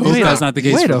 I hope Wait that's a- not the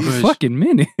case Wait for a Push. fucking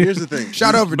minute. Here's the thing.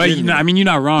 Shout out But Virginia. I mean, you're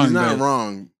not wrong. He's not but-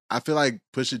 wrong. I feel like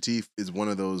Pusha T is one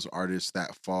of those artists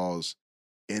that falls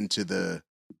into the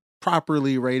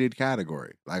properly rated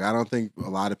category. Like, I don't think a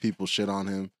lot of people shit on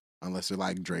him unless they're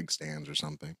like Drake stans or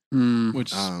something. Mm.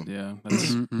 Which yeah,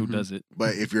 that's Mhm, who mhm. does it.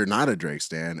 But if you're not a Drake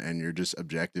stan and you're just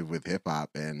objective with hip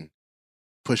hop and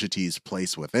Pusha T's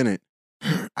place within it,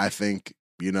 I think,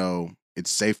 you know, it's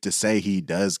safe to say he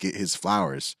does get his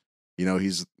flowers. You know,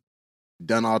 he's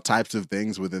done all types of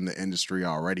things within the industry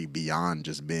already beyond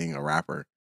just being a rapper,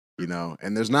 you know,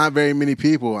 and there's not very many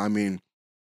people. I mean,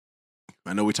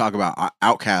 I know we talk about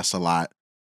Outkast a lot,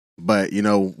 but, you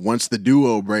know, once the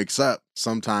duo breaks up,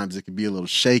 sometimes it can be a little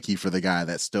shaky for the guy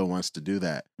that still wants to do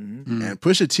that. Mhm. Mm. And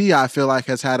Pusha T, I feel like,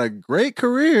 has had a great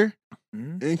career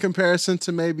Mhm. in comparison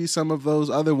to maybe some of those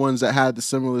other ones that had the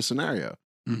similar scenario.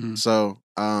 Mhm. So,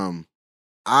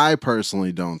 I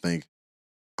personally don't think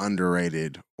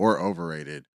underrated or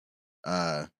overrated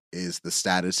is the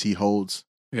status he holds,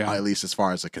 Yeah. at least as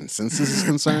far as a consensus is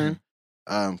concerned.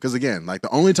 Because again, like the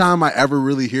only time I ever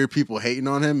really hear people hating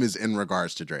on him is in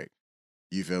regards to Drake.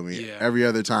 You feel me? Yeah. Every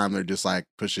other time they're just like,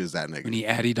 Pusha is that nigga. When he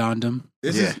Addy donned him.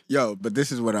 But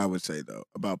this is what I would say though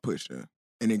about Pusha,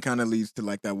 and it kind of leads to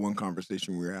like that one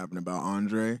conversation we were having about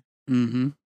Andre. Mm-hmm.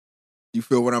 You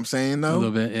feel what I'm saying A though?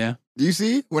 little bit, yeah. Do you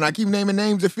see? When I keep naming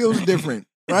names, it feels different,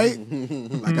 right?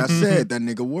 Like I said, that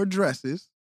nigga wore dresses,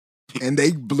 and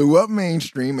they blew up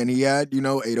mainstream, and he had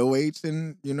 808s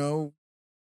and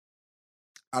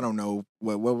I don't know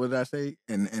what would I say,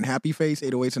 and Happy Face,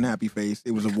 808s and Happy Face.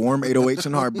 It was a warm 808s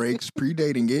and Heartbreaks,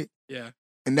 predating it. Yeah.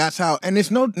 And that's how, and it's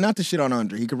not to shit on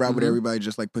Andre. He could rap with Mhm. everybody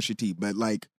just like Pusha T, but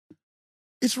like,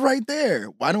 it's right there.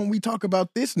 Why don't we talk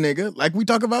about this nigga like we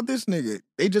talk about this nigga?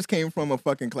 They just came from a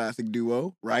fucking classic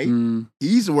duo, right? Mm.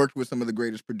 He's worked with some of the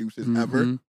greatest producers ever.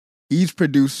 Mhm. He's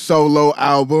produced solo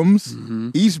albums.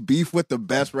 Mhm. He's beef with the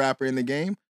best rapper in the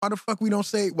game. Why the fuck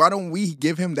why don't we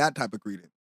give him that type of credence?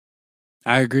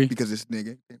 I agree. Because this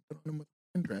nigga can put on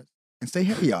a motherfucking dress and say,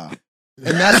 hey, y'all.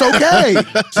 And that's okay.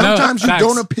 Sometimes you facts.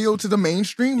 don't appeal to the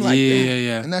mainstream like that.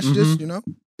 Yeah. And that's just,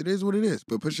 it is what it is.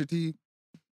 But Pusha T,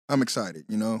 I'm excited,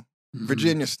 Mhm.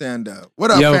 Virginia, stand up. What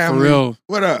up, Yo, family? for real.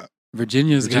 What up?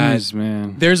 Virginia's Virginia's, got.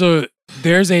 man. There's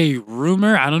a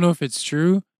rumor. I don't know if it's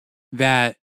true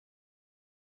that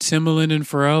Timbaland and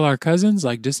Pharrell are cousins,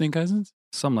 like distant cousins.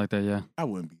 Something like that, yeah. I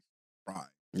wouldn't be surprised.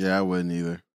 Yeah, I wouldn't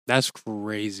either. That's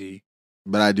crazy.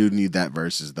 But I do need that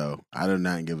verses though. I do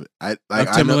not give it. Of I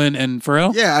know, Timbaland and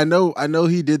Pharrell. yeah, I know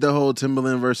he did the whole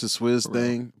Timbaland versus Swizz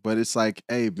thing, but it's like,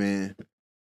 hey man,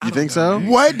 I you don't think know, so? man.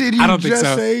 What did you I don't think just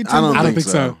so. say? I don't I don't think think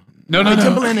so. No.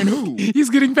 Timbaland and who? He's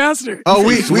getting faster. Oh,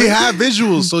 we have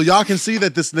visuals, so y'all can see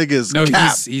that this nigga is No,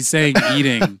 cap. he's saying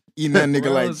eating. Eating that nigga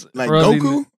Pharrell's- like Pharrell's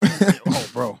Goku. Oh,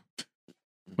 bro.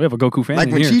 We have a Goku fan Like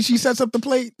in when here. Chi-Chi sets up the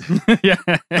plate, Yeah.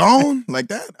 gone like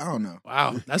that. I don't know.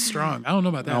 Wow, that's strong. I don't know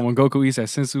about that. When Goku eats that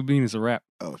sensu bean, it's a wrap.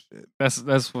 Oh shit.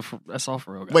 That's all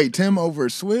for real. Wait, Tim over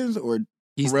Swizz or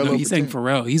he's Pharrell he's over saying Tim?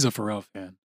 Pharrell. He's a Pharrell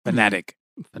fan. Fanatic.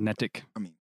 Fanatic. I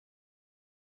mean,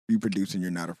 you producing, you're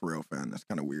not a Pharrell fan. That's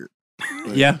kind of weird.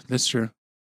 But Yeah, that's true.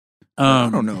 I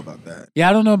don't know about that. Yeah,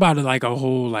 I don't know about it. Like a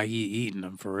whole like he eating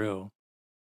them for real.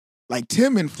 Like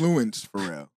Tim influenced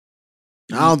Pharrell.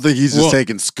 I don't think he's just Well-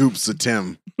 taking scoops of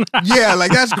Tim. Yeah,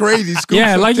 like that's crazy. Scoops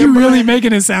Yeah, of like you Timbaland, really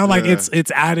making it sound like Yeah.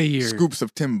 it's out of here. scoops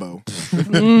of Timbo.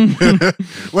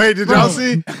 Wait, did y'all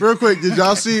see? Real quick, did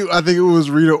y'all see? I think it was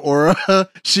Rita Ora.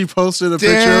 She posted a picture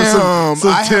of Damn,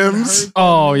 some I haven't Tims. heard-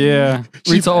 Oh yeah,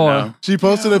 She- Rita Ora, She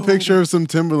posted a picture of some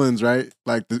Timberlands, right?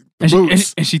 Like the and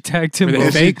boots. she tagged Were they Timbo.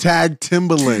 And she fake? tagged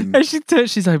Timberland. And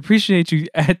she's like, appreciate you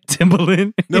at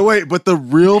Timberland. No, wait, but the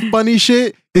real funny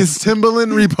shit is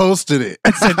Timberland reposted it.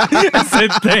 I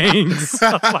said thanks.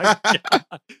 Oh my God.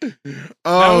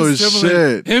 Oh, That was Timbaland.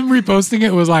 shit. Him reposting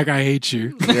it was like I hate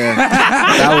you. Yeah.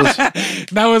 That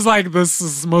that was like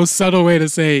the most subtle way to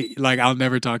say like I'll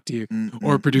never talk to you Mm-mm.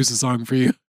 or produce a song for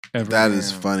you. Ever. That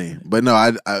is Damn. funny. But no,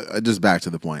 I just back to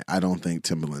the point. I don't think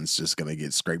Timberland's just gonna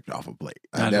get scraped off a plate.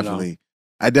 Not at all.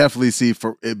 I definitely see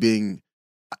for it being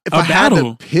if A I had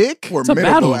battle. to pick, For It's a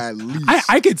middle battle. at least.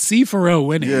 I could see Pharrell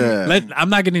winning. Yeah. I'm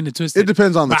not getting it twisted. it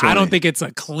depends on the but I 20. don't think it's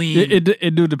a clean.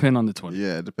 It do depend on the 20.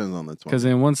 Yeah, it depends on the 20. Because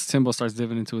then once Timbo starts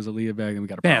dipping into his Aaliyah bag, then we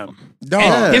got a Bam. problem. Dog.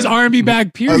 And his R&B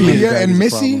bag period. Aaliyah Bag and is a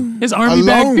Missy. problem. His R&B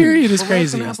bag alone. period is Pharrell's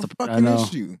crazy. gonna have That's a the- I fucking know.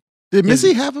 issue. Did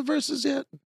Missy have a versus yet?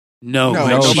 No, No, but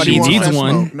nobody she wants needs that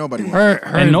one. smoke. Nobody wants Her, that.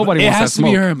 her, And nobody it wants has that to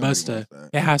be smoke. her and Nobody Busta. wants that.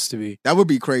 It has to be. That would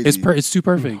be crazy. It's too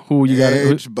perfect. Who you got?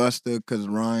 Edge, Busta, because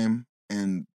rhyme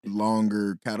and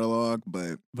longer catalog,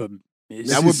 but But that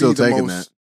Missy's would still be the taking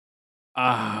most.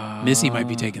 Missy might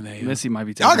be taking that, yeah. Missy might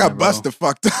be taking Y'all got that, bro. Busta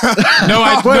fucked up. No,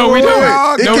 we Wait,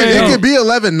 don't. It, No, could, we it don't. could be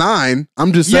 11-9.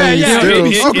 I'm just saying. Yeah, still.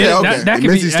 okay. That could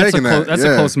Missy's be, that's taking a that. That's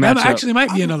yeah. a close That matchup. actually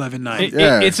might be an 11-9.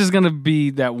 Yeah. It's just gonna be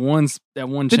that one The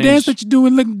change. dance that you're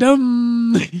doing look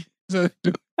dumb. So-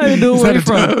 How you doing? Is Where that you a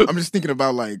from? dub? I'm just thinking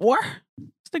about like, What?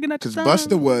 Sticking at because the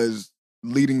Busta was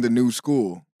leading the new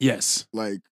school. Yes.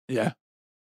 Like, Yeah.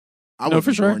 I No, wasn't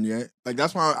for sure. born yet. Like,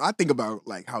 that's why I think about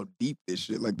like how deep this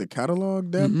shit, like the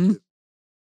catalog depth. Mhm.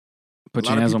 Put A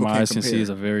Your lot of Hands on people My can't Eyes and See compare. is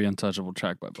a very untouchable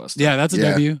track by Busta. Yeah, that's a Yeah,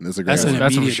 W. That's a great That's one. an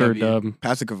That's a for immediate sure W. dub.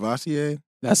 Pastor Cavassier,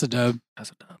 That's a dub. That's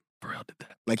a dub. Pharrell did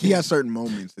that. like he has certain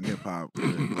moments in hip hop.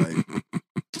 Like,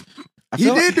 I he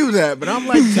feel did do that, but I'm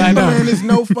like, I know. Timbaland is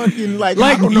no fucking like. I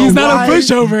Like, don't know he's not why. a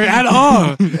pushover at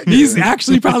all. He's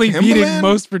actually probably beating Timbaland?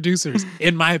 most producers,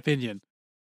 in my opinion.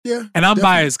 Yeah, And I'm definitely.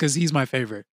 biased because he's my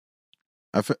favorite.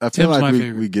 I feel Tim's my like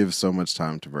favorite. we give so much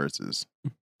time to verses.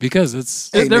 Because it's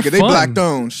Hey, They're nigga, they fun. black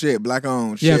owned shit, black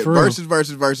owned Yeah, shit. for real.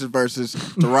 Versus.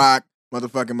 The Rock,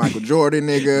 motherfucking Michael Jordan,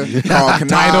 nigga. Carl Kanai,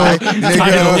 Title, nigga.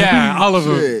 Title, yeah, all of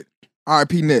them. Shit.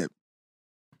 R.I.P. Nip.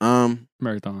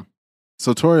 Marathon.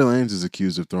 So Tory Lanez is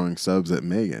accused of throwing subs at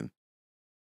Megan,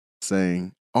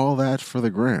 saying all that for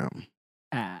the gram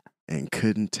and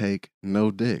couldn't take no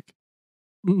dick.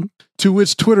 Mhm. To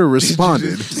which Twitter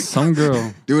responded. Some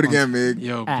girl. Do it again, Mig.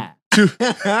 Yo,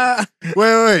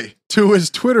 Wait. To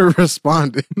which Twitter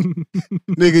responded,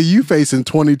 nigga, you facing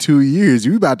 22 years.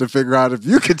 You about to figure out if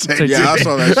you could take Take Yeah, I dick.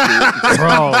 saw that shit.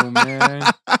 Bro,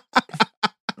 man.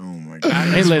 Oh my That god.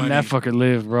 Ain't is letting funny. that fucker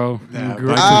live, bro. Yeah, You grew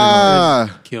but- up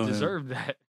Ah, kill to him. deserve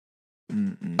that.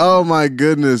 Mm-mm. oh my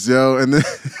goodness, yo. And then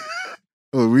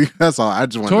that's all. I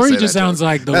just want to Tori say just that sounds joke.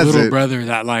 like the That's little it. brother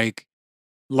that like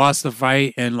lost the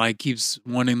fight and like keeps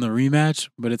wanting the rematch,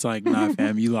 but it's like, nah,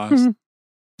 fam, you lost.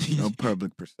 No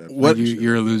public perception. What-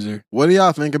 You're a loser. What do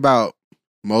y'all think about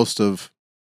most of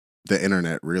the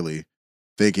internet really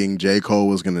thinking J. Cole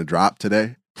was going to drop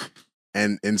today?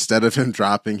 And instead of him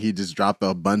dropping, he just dropped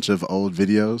a bunch of old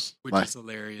videos. Which Like, is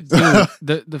hilarious.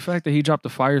 Dude, the fact that he dropped the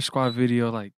Fire Squad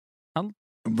video, like,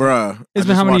 Bruh. it's I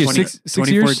been how just many watched years? it. 6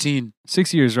 years? 2014.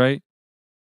 6 years, right?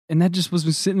 And that just was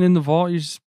been sitting in the vault. You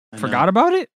just I know. forgot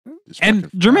about it? just And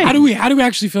fucking- Jermaine. How do we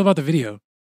actually feel about the video?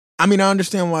 I mean, I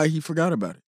understand why he forgot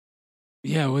about it.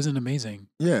 Yeah, it wasn't amazing.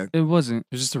 Yeah. It wasn't.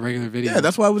 It was just a regular video. Yeah,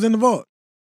 that's why it was in the vault.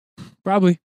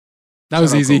 probably. That Shout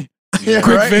was out easy. Yeah,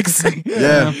 Quick right? fix.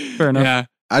 Yeah. Fair enough. Yeah.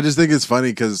 I just think it's funny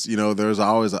because, you know, there's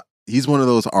always, he's one of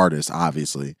those artists,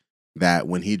 obviously, that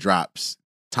when he drops,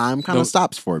 time kind No. of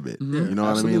stops for a bit. Mhm. You know what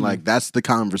I absolutely. mean? Like, that's the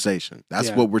conversation. That's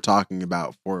Yeah. what we're talking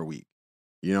about for a week.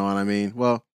 You know what I mean?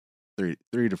 Well, 3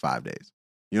 to 5 days.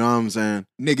 You know what I'm saying?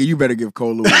 Nigga, you better give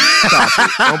Cole a week. Stop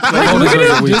it. Don't play Cole with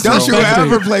deserves a week, Don't you bro.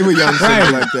 ever play with young Right.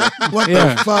 Simba like that. What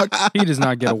Yeah. the fuck? He does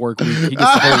not get a work week. He gets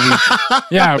the whole week.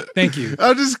 Yeah, thank you.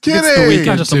 I'm just Gets the kidding. weekend.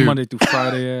 Not just a too. Monday through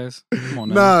Friday ass. Come on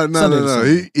now. No.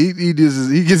 Sunday to He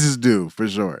gets his due for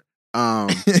sure. He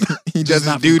does Just his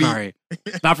not duty. from Kari.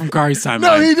 Not from Kari's timeline.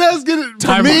 No, he does get it.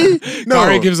 For me, no.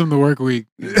 Kari gives him the work week.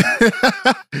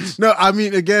 No, I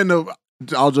mean, again, no,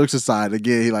 all jokes aside,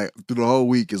 again, he like through the whole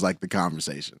week is like the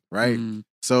conversation, right? Mm.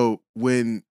 So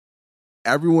when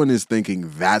everyone is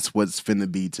thinking that's what's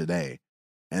finna be today,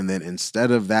 and then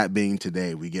instead of that being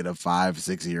today, we get a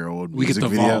 5-6-year-old We get music the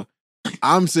video. vault.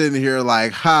 I'm sitting here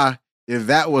like, if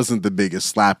that wasn't the biggest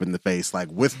slap in the face, like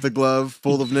with the glove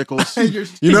full of nickels, you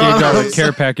He know, gave what y'all I'm a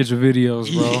care package of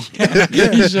videos, bro.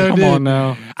 Yeah, he sure Come did. on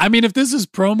now. I mean, if this is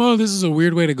promo, this is a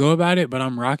weird way to go about it, but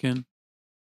I'm rocking.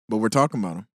 But we're talking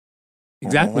about him.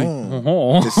 Exactly.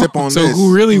 Oh. Just sip on So this.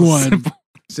 who really won?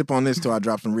 Sip on this till I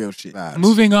drop some real shit.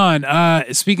 Moving on.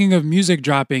 Speaking of music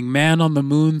dropping, Man on the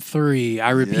Moon 3.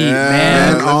 I repeat, Yeah,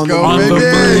 Man let's on go, on the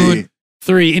baby. Moon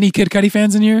 3. Any Kid Cudi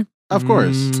fans in here? Of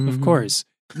course. Of course.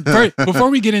 First, before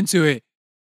we get into it,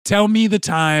 tell me the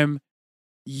time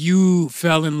you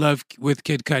fell in love with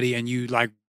Kid Cudi and you like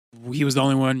he was the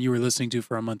only one you were listening to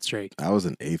for a month straight. I was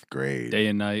in 8th grade. Day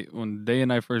and Night. When Day and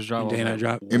Night first dropped. Day and Night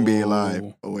dropped. NBA whoa.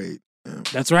 Live. Oh wait. Yeah.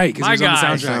 That's right, because My it was on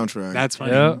guy. the soundtrack. Soundtrack. That's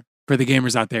funny. Yeah. For the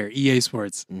gamers out there, EA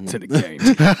Sports. To the game.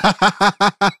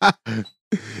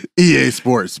 EA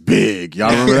Sports, big. Y'all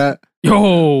remember that?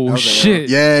 Yo, That was shit.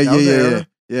 Yeah, That was the yeah. era.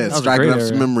 Yeah, That was a striking great up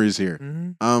some era. memories here.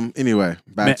 Mhm. Anyway,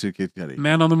 back Ma- to Kid Cudi.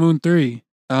 Man on the Moon 3.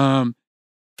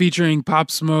 Featuring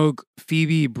Pop Smoke,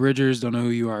 Phoebe Bridgers, don't know who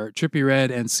you are, Trippie Redd,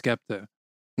 and Skepta.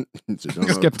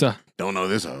 Skepta. Don't know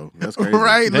this hoe. That's crazy.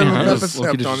 Right, Damn, little I pepper just look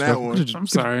stepped at on you, that Skepta. one. I'm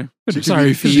sorry. She could Sorry,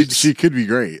 be, Phoebes. she could be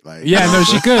great. Like, Yeah, no,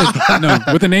 she could. No,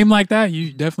 with a name like that,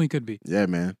 you definitely could be. Yeah,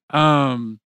 man.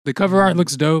 The cover art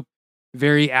looks dope.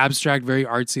 Very abstract, very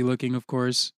artsy looking, of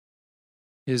course.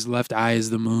 His left eye is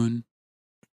the moon.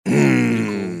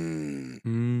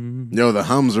 Mm-hmm. Yo, the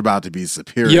hums are about to be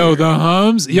superior. Yo, the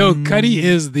hums. Yo, Mm. Cudi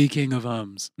is the king of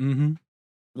hums. Mm-hmm.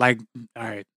 Like, all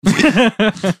right. All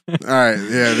right,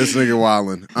 yeah, this nigga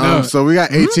wildin'. No. So we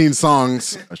got 18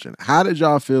 songs. How did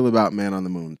y'all feel about Man on the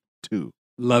Moon 2?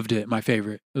 Loved it. My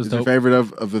favorite. It was Is your dope. favorite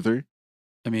of the three?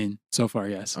 I mean, so far,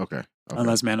 yes. Okay.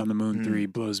 Unless Man on the Moon Mm. 3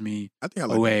 blows me I think I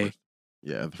like away. the first,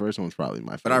 Yeah, the first one's probably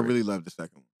my favorite. but I really love the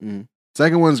second one.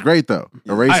 Second one's great though.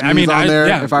 Erase I Me's mean, on there,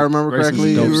 yeah. if I remember Erase correctly.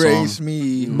 Me's dope You song. raise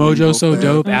me. Mojo So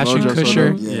Dope, Ashton Mojo So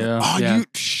Kutcher. Dope. Yeah. Oh, Yeah. you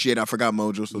shit! I forgot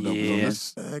Mojo So Dope was on Yeah. the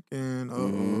second.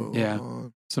 Mhm. Yeah.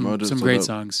 Some Mojo some So great Dope.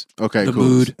 songs. Okay, The cool.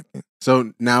 Mood.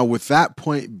 So now with that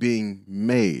point being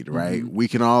made, right, we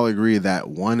can all agree that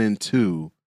 1 and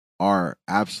 2 are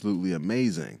absolutely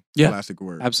amazing. Yeah. Classic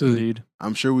word. Absolutely. Indeed.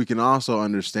 I'm sure we can also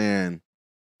understand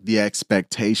the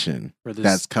expectation For this.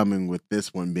 that's coming with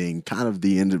this one being kind of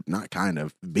the end of, not kind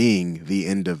of, being the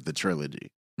end of the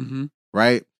trilogy, Mhm.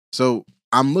 right? So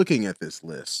I'm looking at this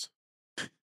list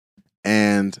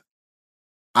and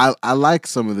I like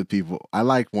some of the people. I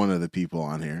like one of the people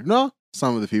on here. No,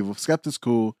 some of the people. Skepta's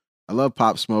cool. I love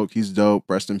Pop Smoke. He's dope.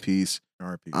 Rest in peace.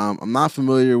 RP. I'm not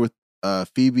familiar with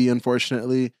Phoebe,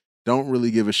 unfortunately. Don't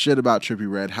really give a shit about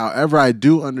Trippie Redd. However, I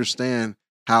do understand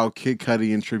how Kid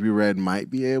Cudi and Trippie Redd might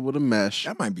be able to mesh.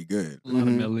 That might be good. A lot of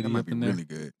Mhm. melody That might up be in there. really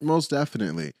good. Most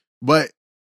definitely. But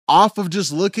off of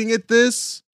just looking at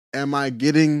this, am I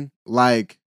getting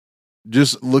like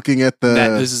just looking at the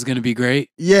that this is going to be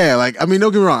great. yeah, like I mean,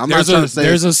 don't get me wrong. I'm There's not trying a to say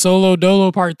there's a solo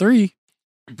dolo part 3.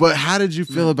 but how did you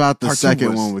feel about the Part two second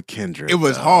was- one with Kendrick? It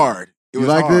was though? hard. It You was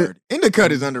liked hard. Indicut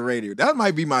is underrated. That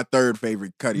might be my third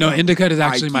favorite Cudi. No, album. Indica is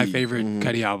actually my IQ. favorite Mhm.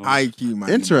 Cudi album. IQ might be my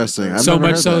Interesting. third. I've so never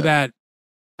much heard so that. that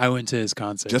I went to his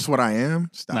concert. Just what I am.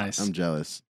 Stop. Nice. I'm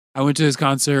jealous. I went to his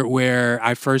concert where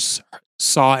I first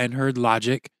saw and heard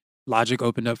Logic. Logic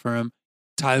opened up for him.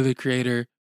 Tyler the Creator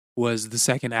was the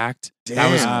second act.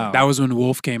 Damn. That was when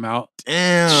Wolf came out.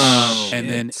 Damn.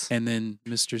 And then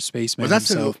Mr. Spaceman was that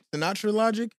himself. Sinatra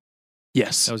Logic?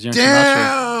 Yes. That was Young Sinatra.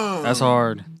 Damn. That's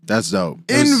hard. That's dope.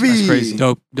 Envy. That's crazy.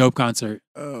 Dope concert.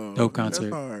 Oh, Dope that's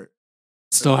concert. hard.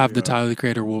 Still have the Yeah. Tyler the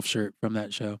Creator Wolf shirt from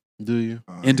that show. Do you?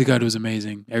 Oh, Indica was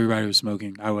amazing. Everybody was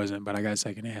smoking. I wasn't, but I got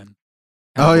secondhand.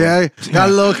 Oh yeah, got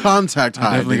a little contact I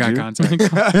high. definitely did got you?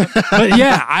 contact. But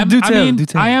yeah, I Do tell, mean, do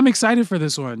tell. I am excited for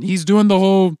this one. He's doing the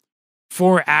whole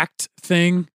 4-act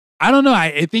thing. I don't know.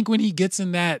 I think when he gets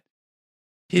in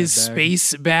his That bag.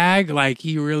 space bag, like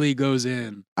he really goes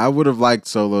in. I would have liked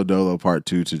Solo Dolo Part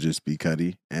 2 to just be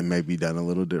Cudi and maybe done a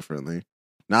little differently.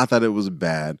 Not that it was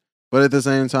bad, but at the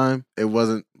same time, it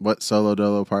wasn't what Solo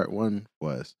Dolo Part 1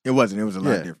 was. It wasn't. It was a lot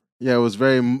Yeah. different. Yeah, it was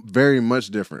very much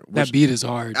different. That beat is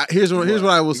hard. Here's what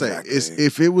I will say: Exactly. is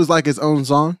if it was like its own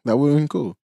song, that would have been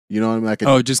cool. You know what I mean?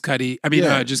 Like Just Cudi. I mean,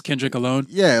 Yeah. just Kendrick alone.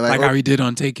 yeah, Like how he did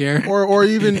on Take Care. or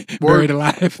even Buried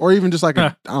Alive. or even just like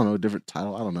a I don't know, a different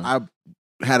title. I don't know. I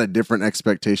had a different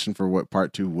expectation for what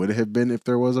part 2 would have been if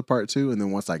there was a part 2, and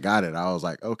then once I got it, I was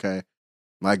like, okay,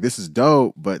 like this is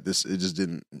dope, but it just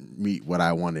didn't meet what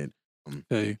I wanted.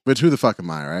 Hey. But who the fuck am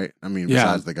I, right? I mean, Yeah.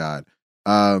 besides the God.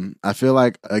 I feel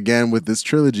like again with this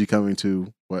trilogy coming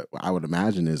to what I would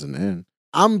imagine is an end.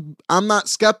 I'm not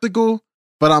skeptical,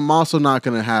 but I'm also not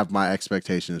gonna have my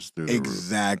expectations through the roof.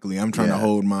 Exactly. I'm trying Yeah. to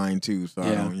hold mine too, so I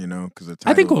Yeah. don't, because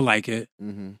I think we'll like it.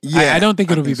 Mm-hmm. I don't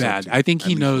think it'll be so, bad. too. I think At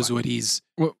he least knows like what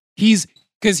it.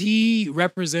 because he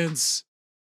represents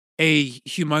a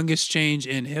humongous change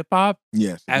in hip hop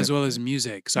Yes, as well as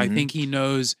music. So I Mhm. think he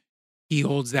knows he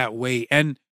holds that weight.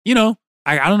 And you know,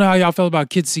 I don't know how y'all felt about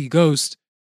Kids See Ghost,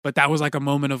 but that was like a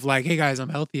moment of like, hey guys, I'm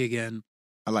healthy again,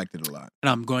 I liked it a lot. and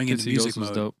I'm going into Kid See music Ghost was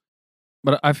mode. dope.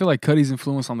 But I feel like Cudi's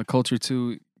influence on the culture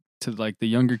too, to like the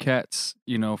younger cats,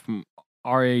 from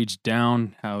our age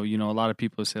down. How a lot of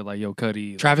people say like, "Yo,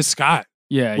 Cudi," Travis Scott,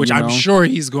 yeah, which I'm know, sure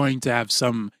he's going to have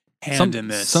some hand in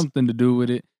this. something to do with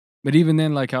it. But even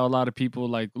then, like how a lot of people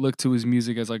like look to his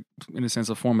music as like in a sense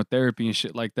a form of therapy and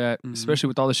shit like that. Mhm. Especially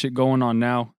with all the shit going on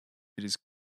now, it is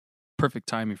perfect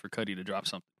timing for Cudi to drop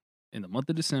something in the month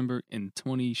of December in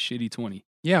 2020.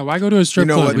 Yeah, why go to a strip You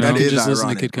know club what? when That you can is just listen to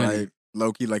ironic, Kid Cudi? right?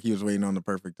 Low-key, like he was waiting on the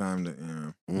perfect time to,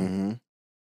 Mm-hmm.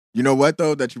 You know what,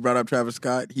 though, that you brought up Travis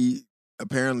Scott? He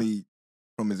apparently,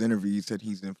 from his interview, he said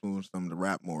he's influenced him to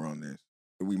rap more on this.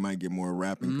 So we might get more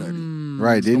rapping Cudi. Mm.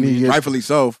 Right? Didn't he get Rightfully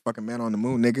so. Fucking man on the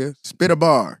moon, nigga. Spit a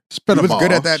bar. spit He a was ball?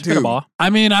 good at that, Spit a too. ball. I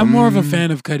mean, I'm more of a Mm.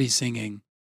 fan of Cudi singing.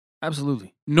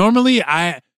 Absolutely. Normally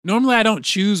I don't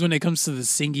choose when it comes to the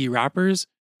singy rappers,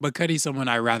 but Cudi's someone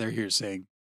I rather hear sing.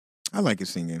 I like his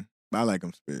singing. I like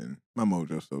him spitting. My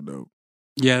mojo's so dope.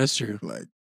 Yeah, that's true. Like,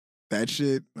 that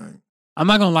shit, like, I'm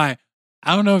not gonna lie.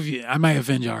 I don't know if I might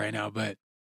offend y'all right now, but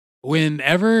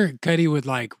whenever Cudi would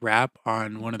like rap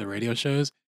on one of the radio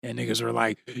shows and niggas were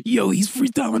like, yo, he's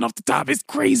freestyling off the top, it's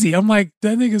crazy. I'm like,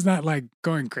 that nigga's not like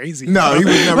going crazy. No, bro. he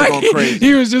was never Like, going crazy.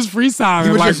 He was just freestyling. he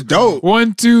was like, just dope.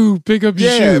 1, 2, pick up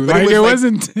your Yeah, shoe. but Like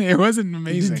it it wasn't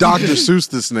amazing. Dr. Seuss,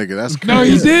 this nigga. That's crazy. No,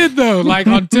 he did though. Like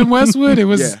on Tim Westwood, it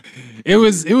was Yeah. it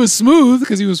was smooth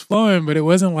because he was flowing, but it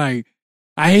wasn't like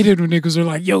I hated when niggas were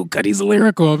like, "Yo, Cudi's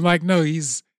lyrical." I'm like, no,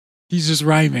 he's just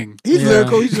rhyming. He's Yeah.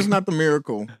 lyrical. He's just not the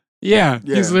miracle. Yeah,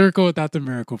 Yeah. he's lyrical without the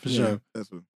miracle for Yeah, sure. That's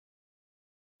what.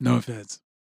 No offense.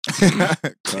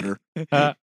 Cutter.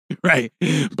 Right,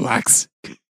 blacks.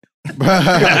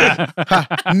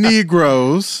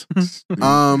 Negroes.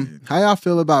 How y'all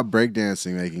feel about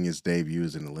breakdancing making its debut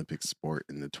as an Olympic sport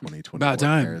in the 2024 About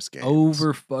time. Paris Games?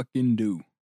 Over fucking due.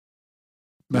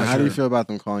 Now, Not how do you sure. feel about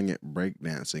them calling it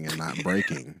breakdancing and not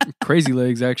breaking? Crazy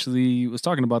Legs actually was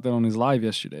talking about that on his live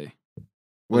yesterday.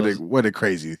 What did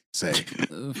Crazy say?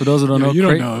 For those who don't Yo, know, you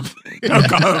don't know him. Don't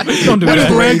call him. Don't do what that.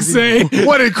 did Legs say?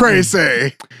 What did Crazy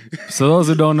say? So those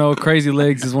who don't know, Crazy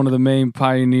Legs is one of the main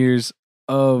pioneers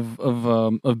of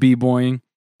b-boying.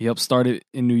 He helped start it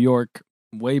in New York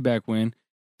way back when.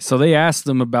 So they asked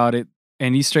him about it,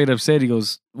 and he straight up said, he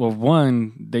goes, well,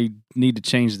 one, they need to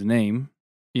change the name.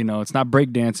 It's not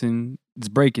breakdancing, it's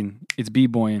breaking, it's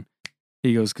b-boying.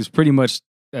 He goes, because pretty much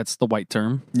that's the white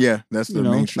term. Yeah, that's the You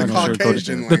know, mainstream. the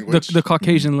Caucasian language. language. The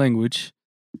Caucasian language.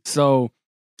 So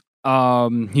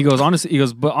he goes,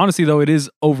 honestly though, it is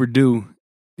overdue,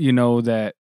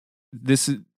 that this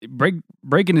is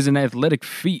breaking is an athletic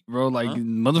feat, bro. Like Huh?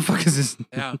 motherfuckers is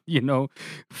Yeah.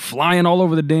 flying all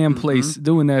over the damn Mhm. place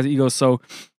doing that. He goes, so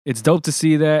it's dope to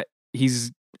see that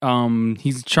he's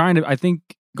trying to, I think,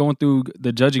 going through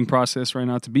the judging process right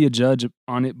now to be a judge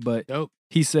on it. But Dope.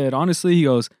 he said, honestly, he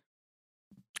goes,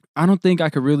 I don't think I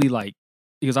could really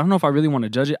he goes, I don't know if I really want to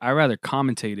judge it. I'd rather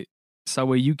commentate it. So that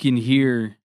way you can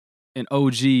hear an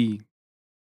OG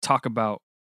talk about,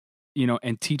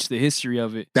 and teach the history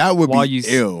of it. That would While be you-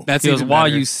 ill. That's He goes, even while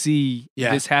better. you see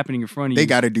Yeah. this happening in front of They you.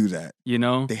 got to do that. They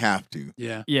They have to.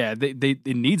 Yeah, Yeah, it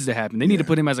needs to happen. They need to Yeah.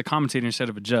 put him as a commentator instead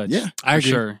of a judge. Yeah. I for agree.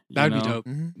 sure. That'd you be know? dope.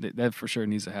 Mm-hmm. That for sure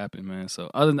needs to happen, man.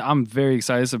 So other than I'm very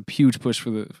excited. It's a huge push for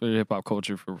the hip hop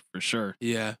culture for sure.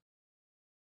 Yeah.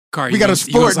 Kari, We got a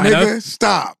sport, sign nigga. Up?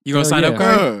 Stop. You gonna Hell sign yeah. up,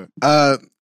 Kari?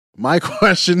 My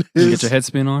question You is, get your head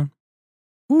spin on.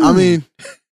 I mean,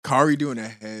 Kari doing a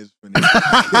head spin.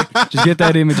 Just get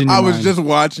that image in your I was mind. just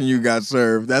watching you got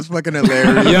served. That's fucking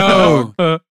hilarious.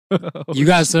 Yo, you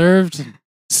got served.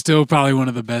 Still probably one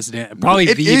of the best dance. Probably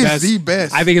It the is best. the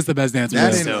best. I think it's the best dance That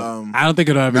move and, still. I don't think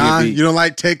it'll ever nah, get beat. you don't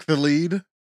like Take the Lead?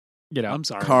 Get out. I'm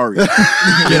sorry. Kari.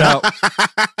 Get out.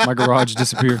 My garage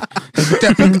disappeared.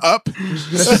 Stepping up.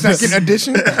 The second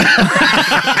edition.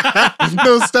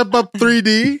 No, Step Up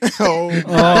 3D. Oh, Step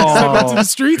up to Oh, the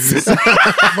streets.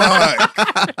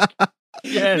 fuck.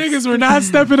 yes. Niggas were not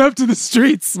stepping up to the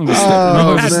streets. Oh,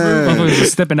 Motherfuckers man.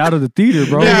 just stepping out of the theater,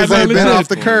 bro. Yeah, Niggas no, ain't been legit. off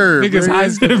the curb. Niggas nigga. high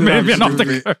school. Maybe off the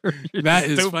Stupid. curb. That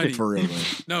is Stupid. funny. For real, though.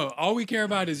 No, all we care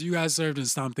about is you guys served and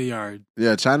stomped the yard.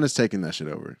 Yeah, China's taking that shit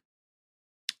over.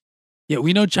 Yeah,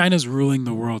 we know China's ruling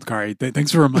the world, Kari.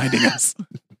 Thanks for reminding us.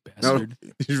 Bastard.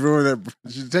 She's ruining that.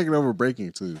 She's taking over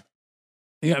breaking too.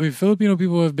 Yeah, I mean, Filipino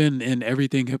people have been in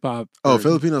everything hip hop. Oh, for-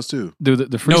 Filipinos too.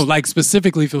 Dude, the free No, like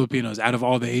specifically Filipinos out of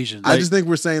all the Asians. I just think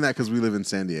we're saying that because we live in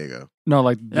San Diego. no,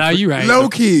 like Nah, you right. Low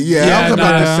key, yeah. Yeah, I was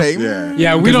about nah. to say, Yeah.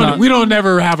 Yeah, we Because don't not- we don't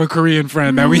never have a Korean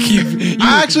friend that we keep.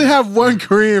 I actually have one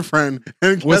Korean friend.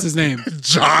 And What's his name?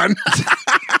 John.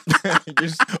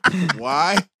 Just-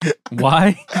 why?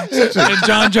 why? And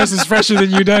John dresses fresher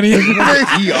than you, Dunny. ER.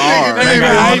 That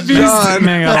nigga hype beast. John.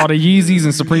 Man got all the Yeezys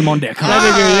and Supreme on deck. That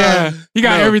nigga, yeah, he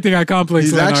got No. everything I complex.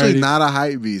 He's on actually already. not a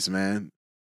hype beast, man.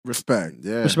 Respect.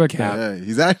 Yeah. Respect Cap. Yeah,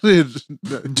 he's actually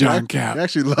John Cap. He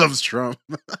actually loves Trump.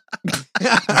 All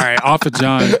right, off of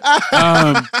John.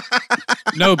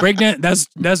 No, breakdance.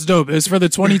 That's dope. It's for the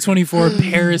 2024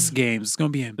 Paris Games. It's gonna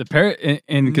be in The parrot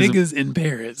and cause niggas in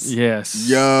Paris. yes,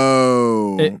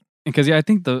 Yo. because yeah, I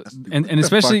think and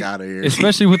especially out of here.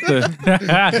 especially with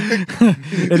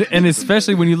the and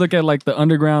especially when you look at like the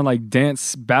underground like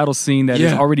dance battle scene that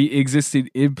has Yeah. already existed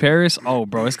in Paris. Oh,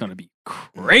 bro, it's gonna be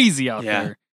crazy out Yeah.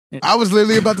 there. I was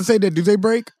literally about to say that. Do they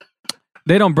break?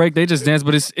 They don't break; they just dance.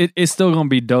 But it's still gonna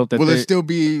be dope. That Will they, it still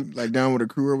be like down with a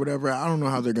crew or whatever? I don't know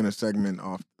how they're gonna segment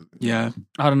off. Yeah,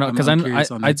 I don't know I'm because I curious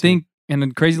on I that too. think and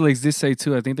then Crazy Legs did say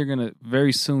too. I think they're gonna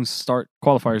very soon start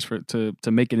qualifiers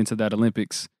to make it into that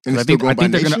Olympics. And it's I think still going by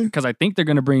they're gonna nation? because I think they're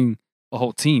gonna bring a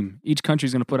whole team. Each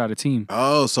country's gonna put out a team.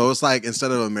 Oh, so it's like instead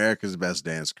of America's Best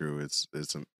Dance Crew, it's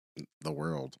the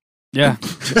world. Yeah,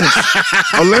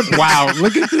 Olympics. wow.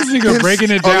 Look at this nigga breaking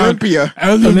it down. Olympia.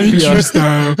 Elementary Olympia.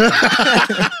 style.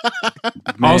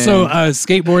 Also, Man.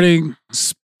 skateboarding,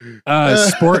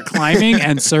 sport climbing,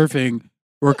 and surfing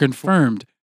were confirmed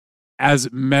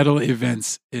as medal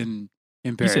events in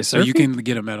said Paris. So you surfing? can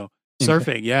get a medal. In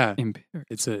Surfing, yeah. In Paris.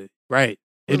 It's a right.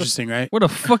 Interesting, right? Where the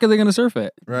fuck are they gonna surf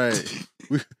at? Right.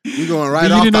 We going You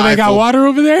right off didn't know the they got Eiffel. water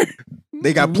over there?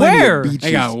 They got plenty Where? of beaches.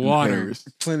 They got in water. Paris.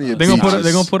 Plenty of They gonna put beaches.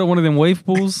 they gonna put one of them wave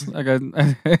pools like at They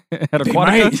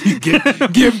Aquatica.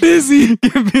 might. Get busy.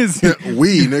 Get busy.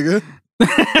 We, nigga.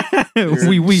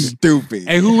 we. Stupid.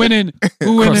 Hey, who went in?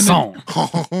 Who went in? Croissant.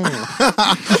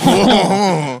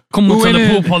 Oh, Comment Who le in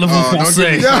pool it? parlez-vous don't get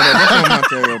français? me started.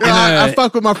 That's what I'm saying. I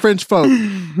fuck with my French folk.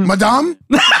 Madame?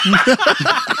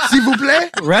 S'il vous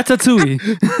plaît? Ratatouille.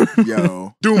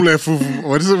 Yo. Double foufou.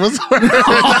 What is it? What's the word?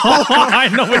 I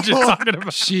know what you're talking about.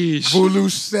 Sheesh.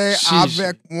 Voulez Sheesh.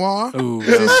 avec moi Ooh.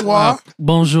 ce soir?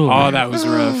 Bonjour. Oh, that was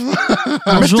rough.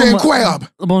 Bonjour. Mr. Incroyable.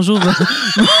 Bonjour.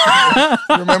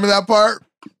 Remember that part?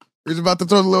 He was about to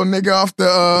throw the little nigga off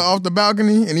the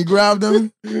balcony and he grabbed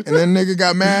him and then nigga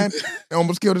got mad and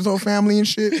almost killed his whole family and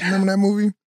shit. Remember that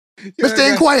movie?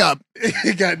 Mr. Incroyable.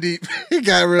 It got deep. It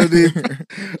got real deep.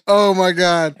 Oh my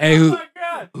God. Hey,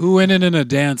 who went in a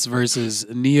dance versus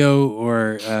Neo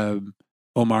or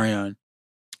Omarion?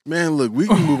 Man, look, we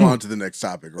can move on to the next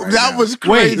topic right That now. was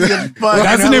crazy. Wait, as fuck.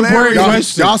 that's an important Y'all,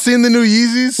 question. y'all seen the new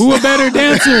Yeezys? Who a better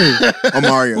dancer?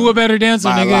 Omarion. Who a better dancer,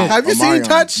 By a nigga? lot. Have you seen Omarion.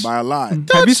 Touch? By a lot.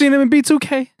 Have you seen him in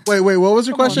B2K? Wait, what was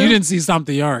your question? You didn't see Stomp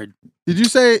the Yard. Did you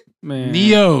say? Man.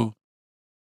 Neo.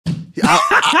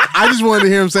 I just wanted to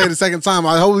hear him say it the second time.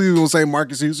 I hope he was gonna say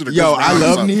Marcus Houston. Or Yo, Chris I Brown or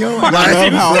love something. Neo. I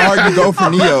love how hard you go for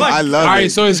Neo. I love All it.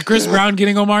 right, so is Chris Brown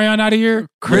getting Omarion out of here?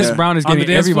 Chris Yeah. Brown is On the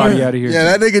getting dance everybody floor? out of here. Yeah,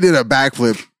 that nigga did a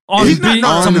backflip. On He's the not- beat no,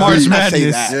 to on the March beat, I say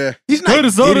Madness. that. Yeah, He's Put not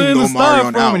a soda getting in the Omarion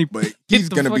styrofoam out, and he but hit he's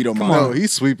the gonna beat fuck- come Omarion. no,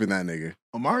 he's sweeping that nigga.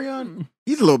 Omarion?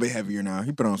 He's a little bit heavier now.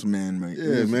 He put on some man.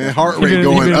 Yeah, man, heart He rate been in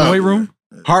going the up. weight room.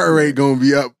 Heart rate gonna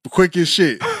be up quick as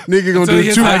shit. Nigga gonna Until he do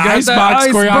hits two. that icebox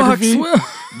choreography.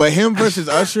 But him versus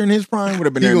Usher in his prime would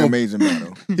have been He an gonna- amazing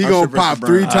battle. He Usher gonna versus pop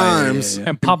Brown. 3 yeah, times. yeah.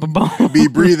 And pop a bone. Be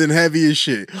breathing heavy as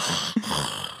shit.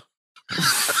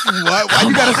 Why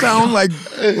you gotta sound like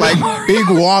Big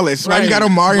Wallace? Why you got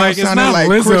Omarion Like, it's sounding not like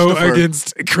Lizzo Christopher?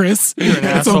 against Chris. You're an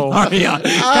It's asshole. Omarion.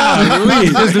 This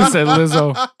Golly. dude said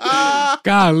Lizzo.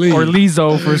 Golly. Or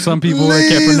Lizzo for some people that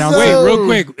can't pronounce Wait, it. Lizzo. real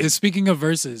quick. Speaking of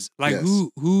verses, like Yes.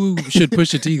 who should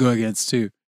Pusha T go against too?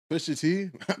 Pusha T.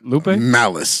 Lupe?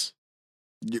 Malice.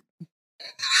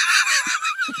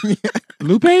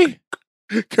 Lupe?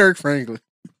 Kirk Franklin.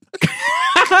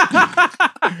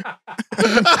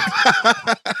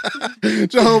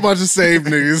 It's a whole bunch of saved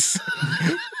niggas.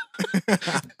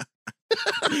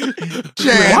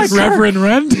 Chance. Reverend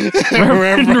Run.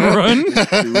 Reverend Run.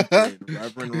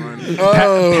 Reverend Run.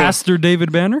 Oh. Pastor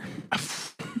David Banner.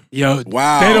 Yo,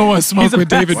 Wow. they don't want to smoke He's a with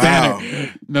David pastor.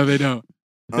 Banner. No, they don't.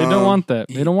 They don't want that.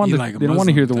 They don't want he the, like a They don't want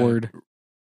to hear the Muslim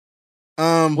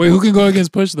word. Wait, who can go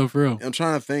against Push though, for real? I'm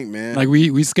trying to think, man. Like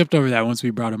we skipped over that once we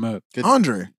brought him up.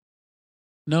 Andre.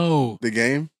 No, the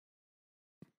game.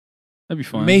 That'd be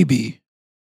fun. maybe.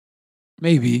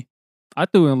 I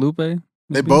threw in Lupe.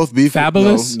 They both beef.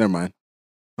 Fabulous? No, never mind.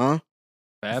 Huh?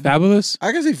 Fab. Fabulous.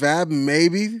 I can see Fab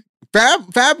maybe.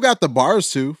 Fab got the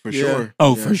bars too for Yeah. sure.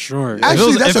 Oh, Yeah. for sure.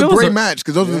 Actually, that's if a it was great a- match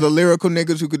because those Yeah. are the lyrical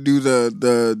niggas who could do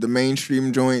the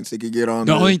mainstream joints. They could get on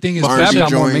The only thing is R&B Fab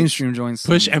got more joints. mainstream joints.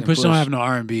 Push than Push don't have no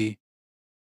R&B.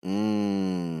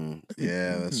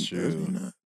 Yeah, that's true.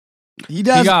 He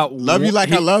does. He got Love You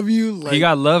Like I Love You. Like, He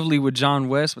got Lovely with John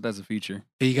West, but that's a feature.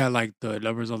 He got like the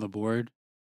numbers on the board.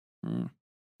 Mm.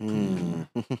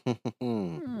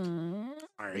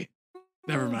 Sorry,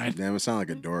 never mind. Damn, it sounded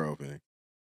like a door opening.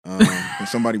 and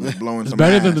somebody was blowing It's some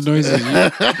better ass. than the noises.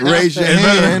 Raise your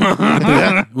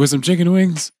hand. With some chicken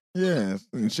wings. Yeah,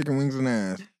 and chicken wings and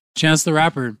ass. Chance the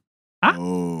Rapper.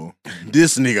 Oh,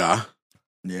 This nigga.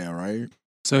 yeah, right.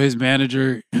 So his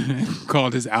manager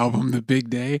called his album The Big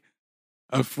Day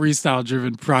a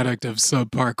freestyle-driven product of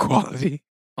subpar quality.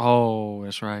 Oh,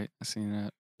 that's right. I seen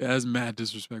that. That's mad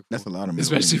disrespectful. That's a lot of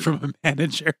Especially from a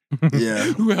manager Yeah.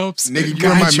 who helps Nigga, you were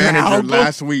guide my your manager album.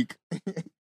 last week.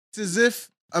 It's as if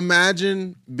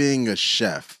imagine being a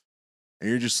chef and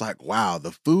you're just like, wow,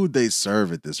 the food they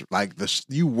serve at this, like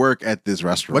you work at this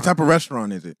restaurant. What type of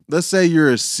restaurant is it? Let's say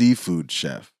you're a seafood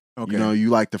chef. Okay. You know, you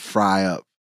like to fry up.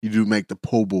 You do make the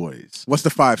po' boys. What's the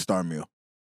 5-star meal?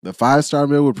 The 5-star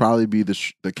meal would probably be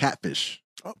the catfish.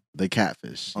 Oh. The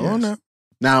catfish. Oh, yes. no.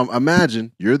 Now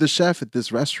imagine you're the chef at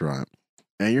this restaurant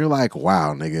and you're like,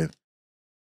 wow, nigga,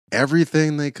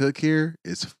 everything they cook here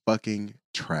is fucking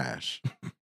trash.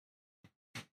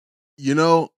 You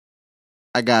know,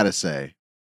 I gotta say,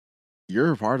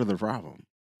 you're a part of the problem.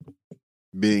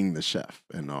 Being the chef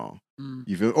and all. Mm.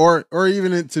 You feel or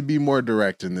even to be more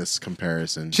direct in this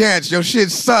comparison. Chance, your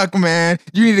shit suck, man.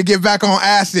 You need to get back on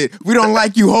acid. We don't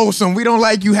like you wholesome. We don't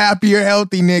like you happy or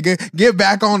healthy, nigga. Get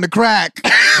back on the crack.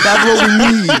 That's what we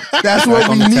need. That's what Back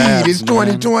we on the need. tabs, It's man.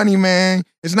 2020, man.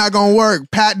 It's not gonna work.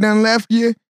 Pat done left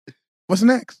you. What's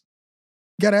next?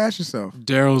 You gotta ask yourself.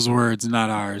 Daryl's words, not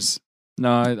ours.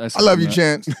 No, I I love you,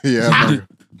 Chance. Chance. Yeah.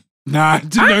 Nah,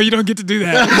 no, you don't get to do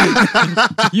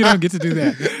that. You don't get to do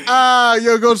that.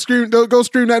 Yo, go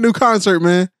stream that new concert,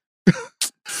 man.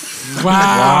 Wow.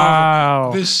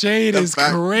 Wow. The shade The is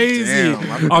fact- crazy Damn,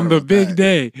 I forgot on the about big that.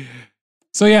 day.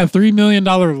 So yeah, $3 million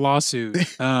lawsuit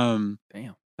Damn.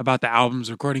 about the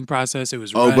album's recording process. It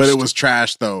was Oh, but rushed. it was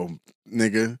trash though,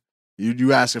 nigga.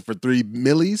 You asking for 3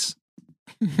 millies?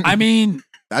 I mean,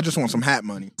 I just want some hat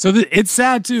money. so it's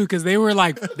sad too because they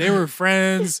were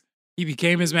friends. He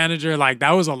became his manager. Like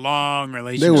that was a long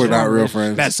relationship. They were not real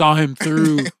friends. That saw him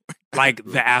through like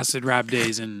the acid rap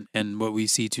days and what we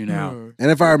see to now.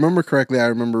 And if I remember correctly, I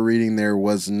remember reading there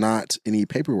was not any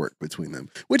paperwork between them,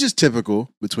 which is typical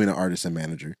between an artist and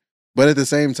manager. But at the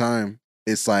same time,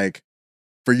 it's like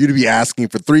for you to be asking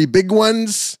for 3 big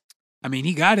ones. I mean,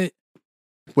 he got it.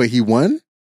 Wait, he won?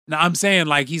 No, I'm saying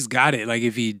like he's got it. Like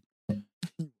if he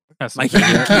That's like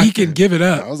he can give it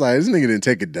I up. was like, this nigga didn't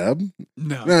take a dub.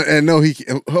 No.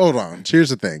 Hold on. Here's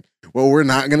the thing. What we're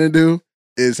not gonna do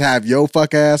is have yo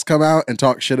fuck ass come out and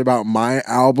talk shit about my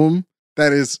album.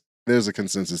 There's a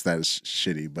consensus that is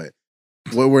shitty, but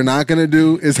what we're not gonna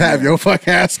do is have yo fuck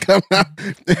ass come out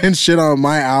and shit on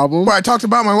my album. But I talked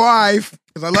about my wife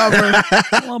because I love her.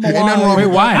 Ain't nothing wrong Wait,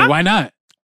 with why? Why not?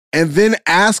 And then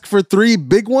ask for 3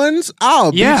 big ones?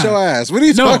 I'll Yeah. beat your ass. What are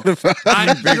you No. talking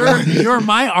about? You're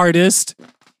my artist.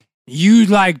 You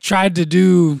like tried to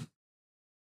do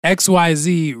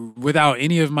XYZ without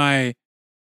any of my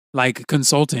like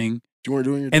consulting, You weren't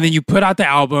doing your and then you put out the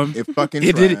album. It fucking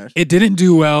It trash. didn't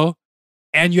do well,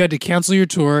 and you had to cancel your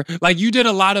tour. Like you did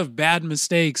a lot of bad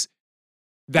mistakes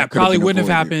that could've probably been wouldn't have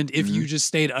avoided. happened if you Mhm. just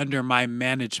stayed under my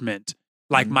management,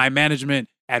 like Mhm. my management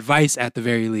advice at the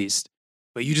very least.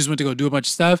 But you just went to go do a bunch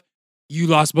of stuff. You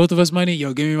lost both of us money.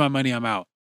 Yo, give me my money. I'm out.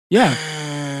 Yeah,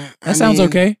 that sounds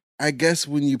okay. I guess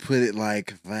when you put it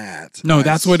like that. No,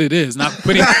 that's what it is. Not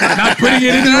putting it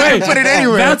anyway. Put it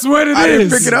anywhere. That's what it is. I didn't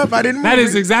pick it up. I didn't. That move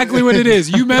is it. exactly what it is.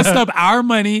 You messed up our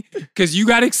money because you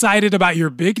got excited about your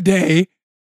big day,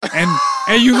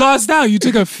 and you lost out. You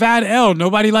took a fat L.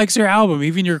 Nobody likes your album.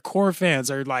 Even your core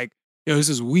fans are like, "Yo, this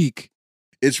is weak."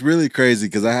 It's really crazy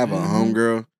because I have a Mhm.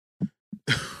 homegirl.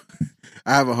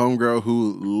 I have a homegirl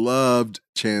who loved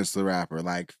Chance the Rapper,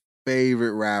 like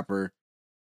favorite rapper,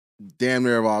 damn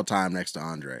near of all time, next to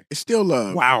Andre. It's still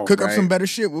love. Wow. Cook up some Right. better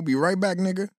shit. We'll be right back,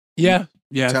 nigga. Yeah.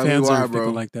 Tell me Fans why, are fickle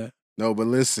bro. like that. No, but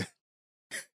listen,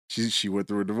 she went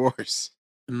through a divorce.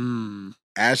 Mm.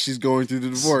 As she's going through the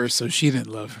divorce, So she didn't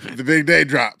love her. the big day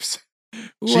drops.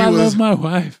 Ooh, She I was- love my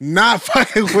wife. Not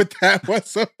fucking with that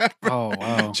whatsoever. Oh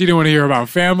wow. She didn't want to hear about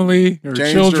family or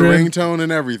Changed children. her ringtone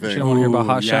and everything. She don't want to hear about Ooh,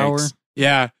 hot shower. yikes.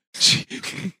 Yeah.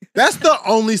 That's the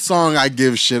only song I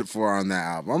give shit for on that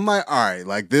album. I'm like, all right,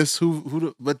 like this,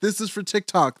 but this is for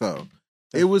TikTok though.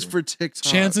 It was for TikTok.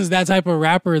 Chance is that type of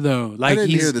rapper though. Like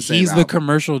didn't hear the same he's the album.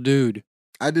 commercial dude.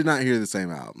 I did not hear the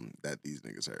same album that these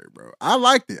niggas heard, bro. I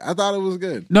liked it. I thought it was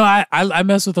good. No, I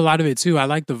mess with a lot of it too. I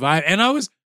like the vibe. And I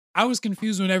was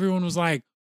confused when everyone was like,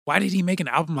 why did he make an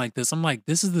album like this? I'm like,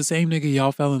 this is the same nigga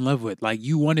y'all fell in love with. Like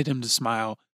you wanted him to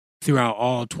smile throughout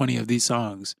all 20 of these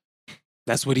songs.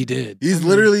 That's what he did. He's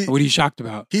literally What are you shocked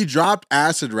about? he dropped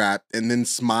acid rap and then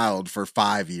smiled for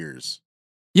 5 years.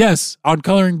 Yes, on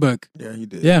Coloring Book. Yeah, he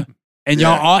did. Yeah. And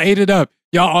Yeah. y'all all ate it up.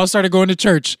 Y'all all started going to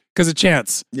church because of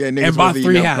Chance Yeah, niggas and bought was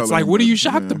 3 eating up hats. Coloring Like, what are you Book.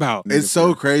 shocked Yeah. about? Niggas It's so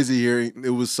were- crazy hearing. It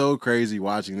was so crazy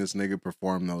watching this nigga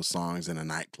perform those songs in a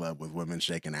nightclub with women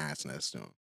shaking ass next to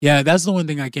him. Yeah, that's the one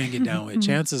thing I can't get down with.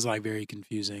 Chance is like very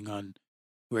confusing on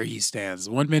where he stands.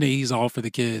 One minute he's all for the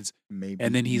kids, Maybe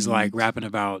and then he's like rapping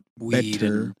about weed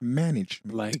better and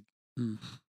management. like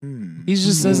Hmm. he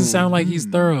just doesn't sound like he's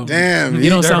thorough. Damn, He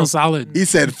don't thorough. sound solid. He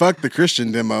said, "Fuck the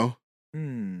Christian demo."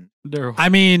 Hmm. Daryl. I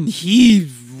mean, he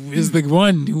is the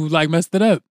one who like messed it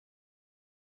up.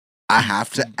 I have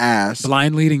to ask: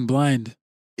 Blind leading blind.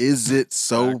 is it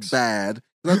so Facts. bad?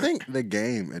 'Cause I think the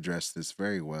game addressed this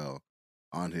very well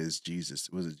on his Jesus.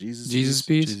 Was it Jesus? Jesus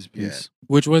Piece? Piece, Jesus Yeah. piece.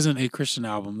 which wasn't a Christian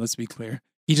album. Let's be clear.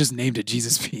 He just named it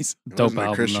Jesus Piece. It Dope wasn't a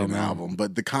album, Christian though, man. album,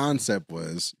 but the concept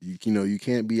was, you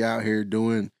can't be out here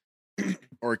doing,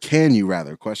 or can you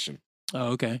rather? Question: Oh,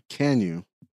 okay. Can you?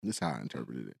 This is how I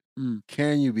interpreted it. Mm.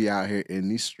 Can you be out here in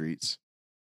these streets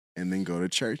and then go to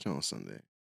church on Sunday?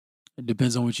 It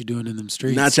depends on what you're doing in them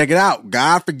streets. Now check it out.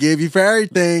 God forgive you for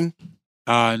everything.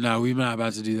 No, we're not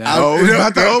about to do that. Oh, we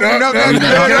about to open up that no,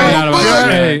 no, no,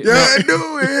 door. Hey, Yeah,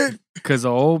 do it. Because the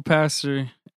old pastor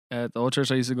at the old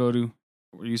church I used to go to,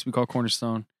 it used to be called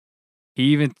Cornerstone.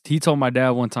 He told my dad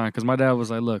one time, because my dad was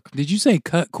like, "Look, Did you say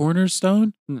cut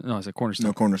cornerstone? no, I said Cornerstone.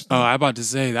 No cornerstone. Oh, I about to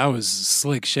say that was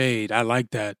slick shade. I like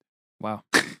that. Wow,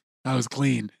 That was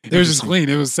clean. It was just clean.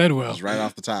 It was said It well. was right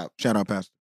off the top. Shout out,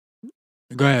 Pastor.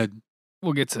 Go ahead.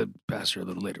 we'll get to pastor a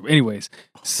little later. But anyways,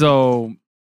 so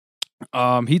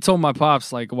he told my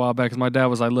pops like a while back, because my dad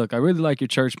was like, "Look, I really like your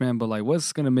church, man, but like,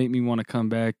 what's gonna make me want to come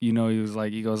back?" You know,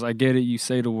 he goes, "I get it. You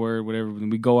say the word, whatever.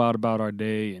 And we go out about our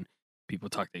day and." People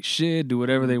talk they shit, do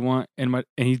whatever they want, and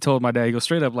he told my dad, he goes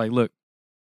straight up like, "Look,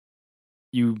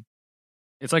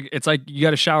 it's like you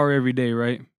got to shower every day,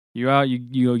 right? You're out,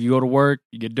 you go to work,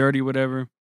 you get dirty, whatever,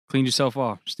 clean yourself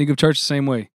off. Just think of church the same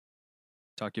way.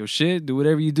 Talk your shit, do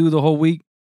whatever you do the whole week,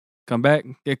 come back,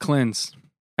 get cleansed,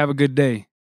 have a good day.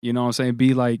 You know what I'm saying?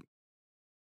 Be like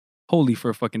holy for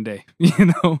a fucking day,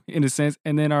 you know, in a sense.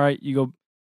 And then all right, you go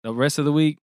the rest of the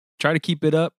week, try to keep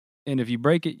it up, and if you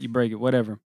break it,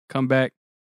 whatever." Come back,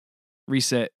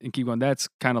 reset, and keep going. That's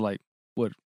kind of like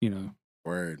what,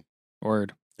 Word.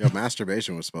 word. Yo,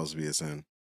 masturbation was supposed to be a sin.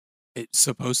 It's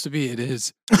supposed to be. It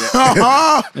is.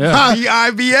 Yeah.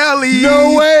 B-I-B-L-E.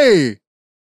 No way.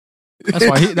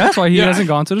 That's why he Yeah. hasn't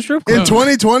gone to the strip In club.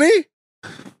 2020?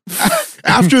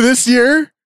 After this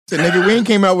year? Said, nigga, we ain't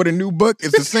came out with a new book.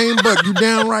 It's the same book. You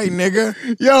damn right, nigga.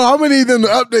 Yo, I'm gonna need them to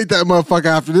update that motherfucker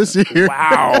after this year.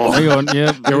 Wow. There you go.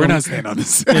 Yeah, Yeah, we're not staying on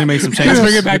this. Need to make some Let's changes.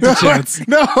 bring it back to Chance.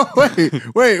 No, wait.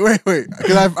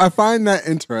 Because I find that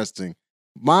interesting.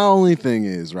 My only thing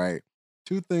is, right,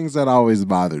 two things that always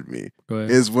bothered me Go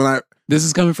ahead. is when This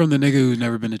is coming from the nigga who's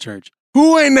never been to church.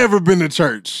 who ain't never been to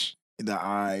church? The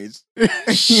eyes.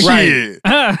 Shit.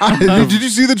 Did you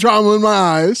see the trauma in my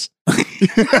eyes?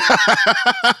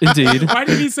 Indeed. Why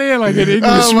did he say it like an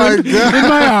Oh my Englishman? God. In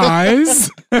my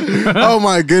eyes. Oh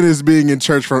my goodness, being in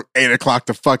church from 8 o'clock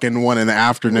to fucking 1 in the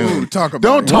afternoon. Ooh, talk about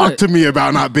Don't it. talk What? to me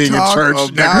about not being Talk in church,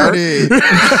 about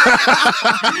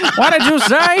nigga. What did you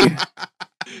say?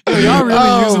 Yo, y'all really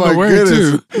Oh using my the word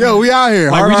goodness. too. Yo, we out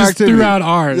here. Like Hard we just activity. threw out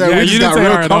R. Yeah, Yeah, we you just didn't got say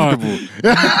real R at all. comfortable.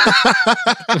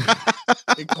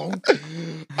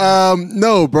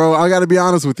 No, bro, I got to be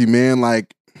honest with you, man.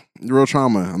 Like, real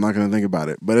trauma. I'm not gonna think about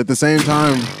it, but at the same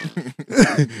time,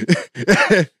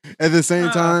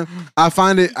 I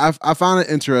find it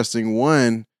interesting.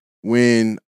 One,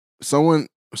 when someone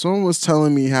someone was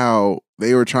telling me how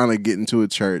they were trying to get into a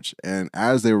church, and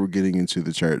as they were getting into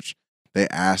the church, they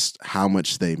asked how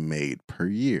much they made per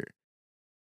year.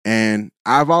 And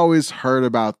I've always heard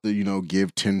about the,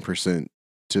 give 10%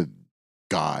 to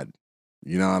God.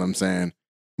 You know what I'm saying?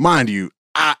 Mind you,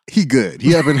 he good.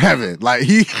 He up in heaven. Like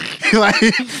he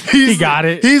He got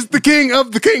it. He's the king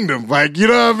of the kingdom. Like, you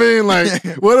know what I mean? Like,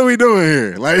 what are we doing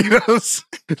here? Like,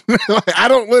 like, I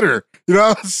don't litter. You know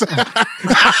what I'm saying? Look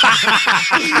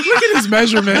at his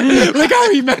measurement. Look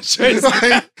how he measures.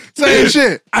 Like, same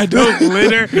shit. I don't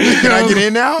litter. Can I get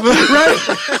in now?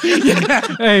 Right? Yeah.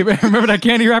 Hey, remember that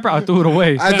candy wrapper? I threw it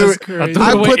away. I That's do it. crazy. threw it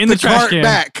I away put in the the trash cart can.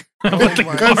 back.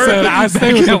 I said, I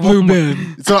stay with the blue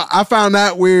bin. So I found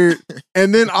that weird.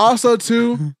 And then also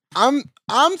too, I'm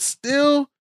still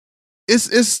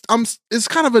it's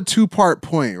kind of a 2-part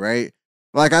point, right?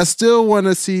 Like I still want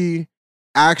to see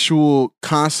actual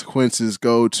consequences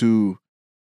go to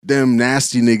them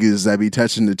nasty niggas that be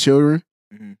touching the children.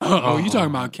 Oh, you talking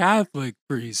about Catholic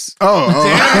priests?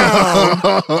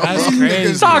 Oh, That's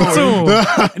crazy. Talk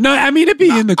to him. No, I mean it'd be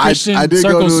in the Christian I did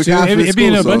go to circles a too. Catholic It'd be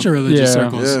in a school, bunch so- of religious Yeah.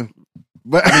 circles. Yeah.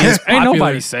 But Ain't popular.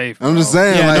 nobody safe. I'm just bro.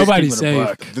 saying, Yeah, like, nobody's keep it a safe.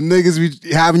 buck. the niggas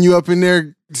be having you up in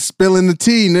there spilling the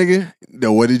tea, nigga.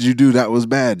 No, what did you do? That was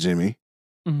bad, Jimmy.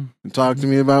 Mhm. Talk to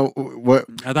me about what.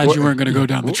 I thought What- you weren't going to go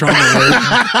down the trauma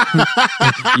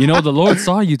road. You know, the Lord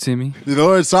saw you, Timmy. The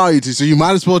Lord saw you, too, so you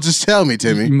might as well just tell me, You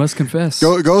Timmy. must confess.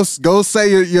 Go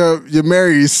say your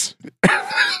Marys.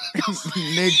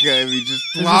 Nigga, we just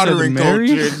said slaughtering Mary?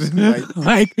 culture.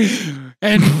 Like,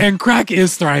 and crack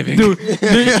is thriving. Dude,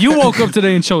 you woke up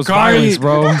today and chose violence,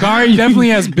 bro. Gary definitely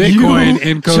has Bitcoin You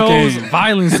and cocaine. chose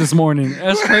violence this morning.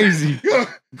 That's crazy.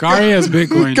 Gary has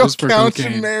Bitcoin Go just for count your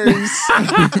cocaine. Marys.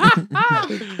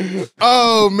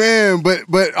 Oh man,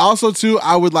 but also too,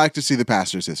 I would like to see the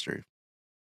pastor's history.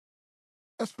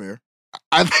 That's fair.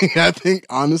 I think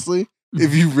honestly,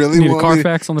 if you really Need a want me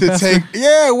Carfax on the to pastor?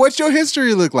 take, what's your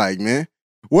history look like, man?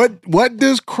 What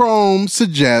does Chrome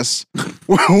suggest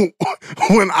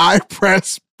when I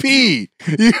press P?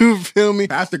 You feel me?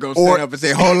 Pastor go stand up and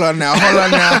say, hold on now.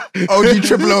 OG,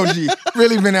 triple OG.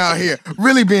 Really been out here.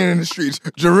 Really been in the streets.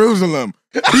 Jerusalem.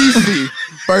 BC.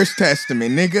 First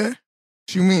Testament, nigga.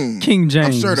 What you mean? King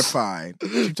James. I'm certified.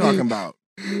 What you talking about?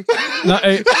 No,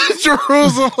 hey,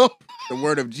 Jerusalem. The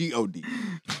word of G-O-D.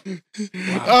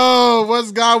 Oh,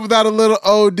 what's God without a little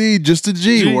OD? Just a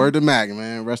G. G. Word to Mac,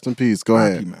 man. Rest in peace. Go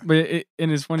ahead. Man. but and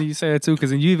it's funny you say that too, because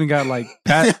then you even got like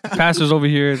pastors over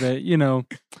here that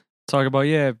talk about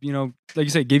like you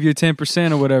say, give you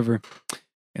 10% or whatever.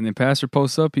 And then pastor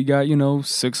posts up, he got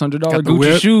 $600 Got the Gucci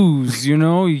whip. shoes.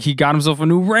 He got himself a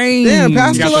new range. Damn,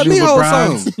 Pastor, got let the me new hold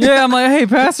LeBrons. some. Yeah, I'm like, hey,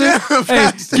 pastor, Yeah, hey,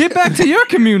 Pastor. get back to your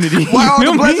community. Why all You the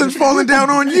feel me? blessings falling down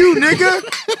on you,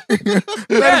 nigga?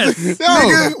 Yes.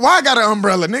 Nigga, why I got an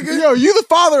umbrella, nigga? Yo, you the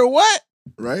father of what?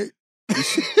 Right?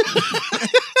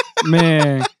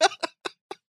 Man,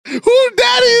 Who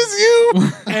daddy is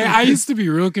you? Hey, I used to be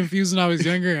real confused when I was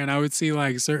younger, and I would see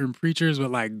like certain preachers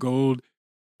with like gold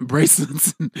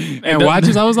bracelets and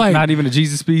watches. I was like, not even a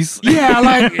Jesus piece. yeah,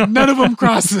 like none of them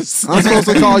crosses. I'm supposed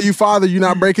to call you father. You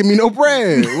not breaking me no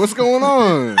bread. What's going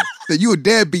on? That you a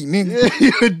deadbeat, nigga. Yeah,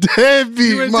 you a deadbeat,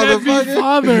 You a deadbeat motherfucker.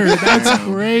 father. That's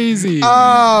crazy.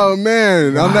 Oh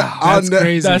man, I'm Wow, not. that's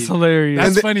crazy. That's hilarious.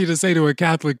 That's And funny to say to a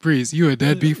Catholic priest. You a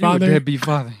deadbeat You a father? deadbeat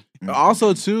father.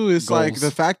 Also, too, it's like Goals.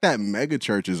 the fact that mega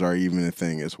churches are even a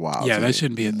thing is wild. Yeah, to that me.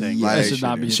 shouldn't be a thing. Like, That should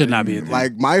not be. Should not be a thing.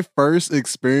 Like my first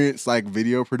experience, like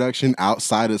video production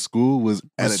outside of school, was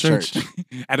at a church.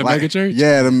 At a Like, mega church?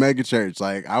 Yeah, at a mega church.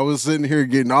 Like I was sitting here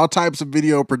getting all types of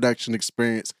video production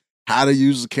experience, how to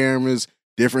use the cameras,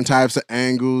 different types of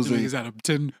angles, Niggas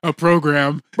and at a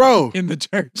program bro in the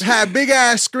church. had big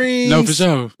ass screens. No, for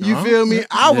sure. You Huh? feel me?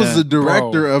 I was Yeah, the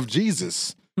director bro. of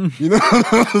Jesus. You know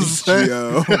what I'm saying?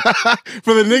 Yo.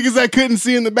 For the niggas that couldn't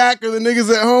see in the back or the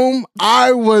niggas at home,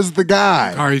 I was the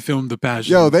guy. Kari filmed the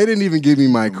passion. Yo, they didn't even give me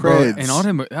my Bro, creds.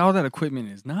 and all that equipment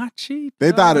is not cheap.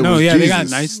 They thought it no, was yeah, Jesus. they got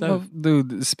nice stuff. Dude,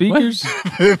 the speakers.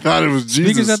 They thought it was Jesus.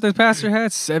 Speakers that the pastor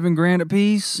had $7,000 a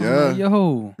piece. I'm Yeah. like,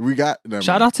 yo, We got never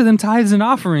shout mind. out to them tithes and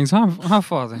offerings, huh,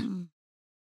 Father?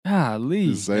 Golly,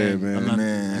 Just saying, Yeah, I'm man. not-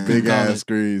 Man. Big call ass it.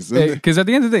 screens. because at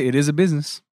the end of the day, it is a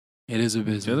business. It is a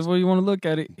Whichever business. way you want to look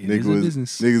at it, it is a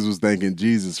business. Niggas was thanking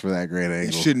Jesus for that great It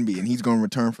angle. shouldn't be, and he's gonna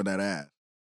return for that ass.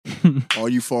 All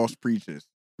you false preachers,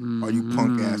 all you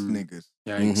punk ass niggas,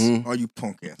 Yikes. Mhm. all you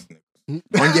punk ass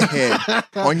niggas.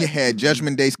 On your head,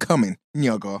 Judgment Day's coming,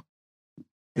 nigga.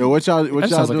 Yo, what y'all That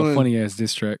sounds like doing? a funny ass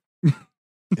diss track.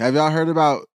 Have y'all heard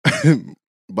about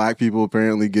black people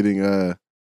apparently getting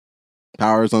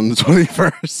powers on the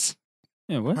 21st?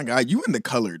 Yeah, Oh what? my God, you in the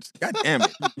colors. God damn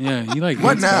it. Yeah, he like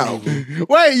What hates that now? movie.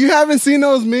 Wait, you haven't seen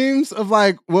those memes of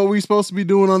like what we supposed to be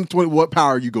doing on the 20? What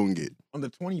power you gonna get On the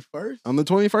 21st? on the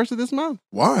 21st of this month?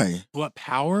 Why? What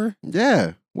power?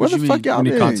 Yeah. Where What the you fuck mean? y'all We need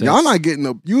been? context. Y'all not getting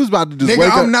up. You was about to just Nigga, wake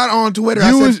up. I'm not on Twitter. You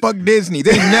I said was- fuck Disney.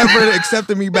 They never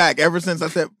accepted me back ever since I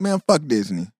said, man, fuck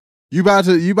Disney. You about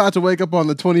to wake up on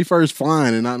the 21st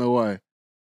flying and not know why.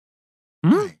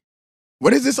 Hmm?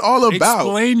 What is this all about?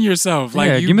 Explain yourself. Like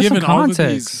yeah, you give me some giving all of these.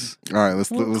 context. All right, let's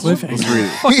cliffhanger. read it.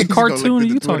 Fucking He's gonna cartoon look are at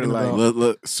you the talking Twitter like, about?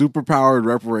 Look, superpowered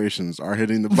reparations are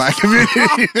hitting the black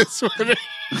community. this morning.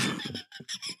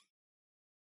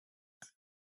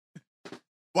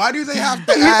 Why do they have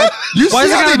to add? You Why see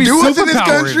is it how gotta they be do us in this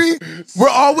superpowered? country? We're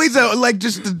always like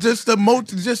just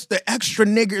the extra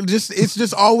nigger. It's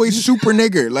just always super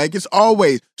nigger. Like it's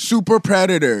always super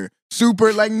predator,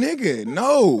 super like nigga.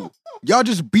 No, y'all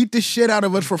just beat the shit out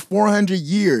of us for 400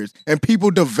 years, and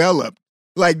people developed.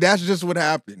 Like that's just what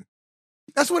happened.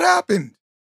 That's what happened.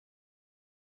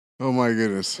 Oh my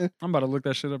goodness. I'm about to look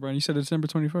that shit up, Brian. You said December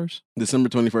 21st? December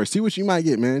 21st. See what you might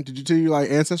get, man. Did you tell you like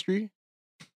ancestry?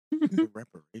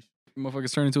 Reparation.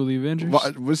 Motherfuckers turn into the Avengers.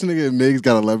 What's nigga Miggs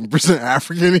got 11%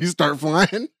 African? He start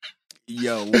flying.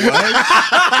 Yo, what?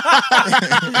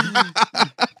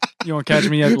 You won't catch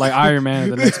me at like Iron Man in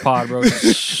the next pod, bro.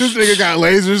 this nigga got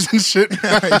lasers and shit.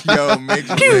 Yo, make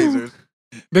some lasers.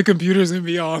 The computer's gonna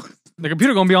be all. The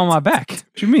computer gonna be on my back.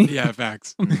 What you mean? Yeah,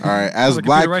 facts. All right, There's as a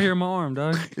black, computer right here in my arm,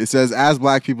 dog. it says as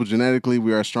black people genetically,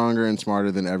 we are stronger and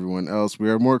smarter than everyone else. We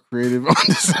are more creative on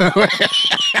this.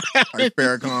 Like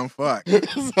Farrakhan, fuck.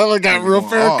 Someone got real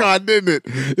Going off. Farrakhan, didn't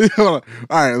it? Hold on.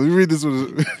 All right, let me read this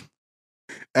one.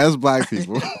 As black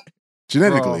people,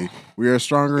 genetically, we are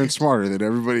stronger and smarter than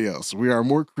everybody else. We are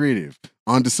more creative.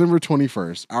 On December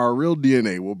 21st, our real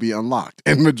DNA will be unlocked,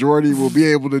 and majority will be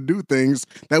able to do things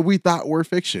that we thought were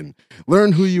fiction.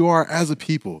 Learn who you are as a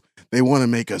people. They want to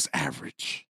make us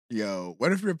average. Yo,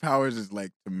 what if your powers is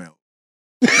like to melt?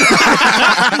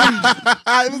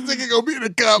 I was thinking gonna be in the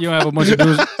cup. You don't have a bunch of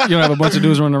dudes. You don't have a bunch of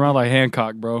dudes running around like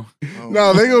Hancock, bro. Oh,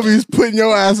 No, they gonna be putting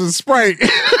your ass in Sprite.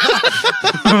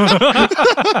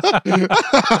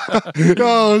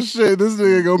 Oh shit, this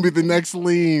nigga gonna be the next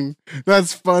lean.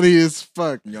 That's funny as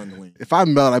fuck. Young Lean. If I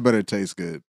melt, I better taste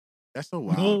good. That's so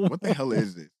wild. What the hell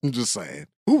is this? I'm just saying.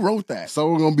 Who wrote that?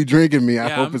 Someone gonna be drinking me. I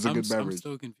Yeah, hope it's a I'm good beverage.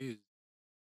 still confused.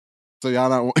 So y'all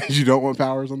not you don't want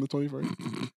powers on the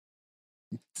 21st?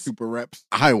 Super reps.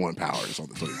 I want powers on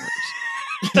the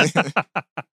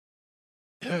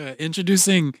 21st.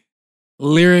 Introducing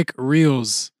Lyric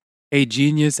Reels, a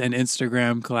Genius and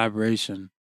Instagram collaboration.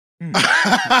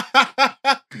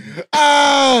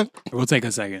 Ah! We'll take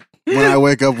a second. When I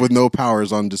wake up with no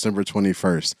powers on December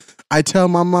 21st, I tell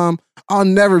my mom I'll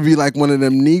never be like one of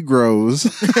them Negroes.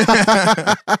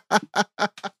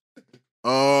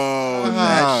 Oh,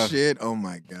 that shit. Oh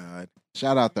my God.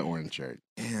 Shout out the orange shirt.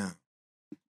 Damn.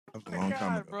 That was a long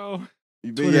time ago. bro.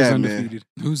 But Twitter's yeah, man. undefeated.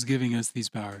 Who's giving us these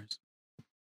powers?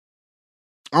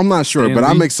 I'm not sure, Stan but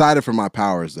I'm Lee. excited for my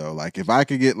powers though. Like if I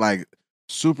could get like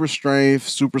super strength,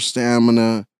 super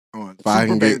stamina, Oh, If I super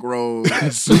can get- bankroll.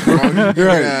 super,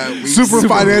 Yeah, we- super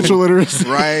financial literacy,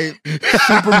 Right.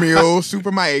 Super meal, super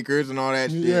my acres and all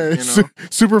that shit. Yeah, You know?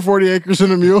 super 40 acres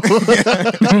and a mule.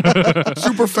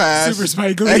 Super fast. Super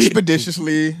Spike Lee.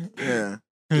 Expeditiously. Yeah.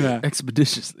 Yeah.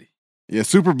 Expeditiously. Yeah,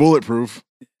 super bulletproof.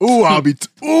 Ooh, I'll be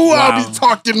I'll Wow. be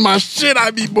talking my shit.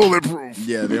 I be bulletproof.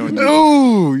 Yeah, they don't do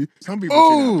Ooh, Some people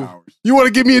should Ooh. have powers. you want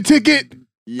to give me a ticket?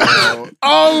 Yo.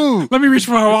 Oh, Let me reach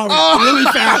for my wallet Oh. really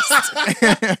fast.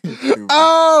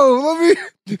 oh, let me.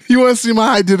 You want to see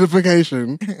my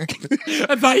identification?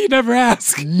 I thought you'd never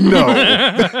ask. No,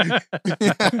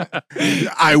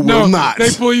 I will No, not.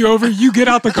 They pull you over. You get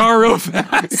out the car real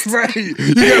fast. Right. You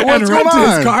get, what's and going run to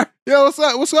his on? car. Yo, what's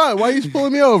up? What's up? Why you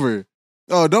pulling me over?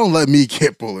 Oh, don't let me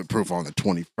get bulletproof on the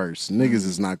 21st. Niggas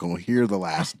is not gonna hear the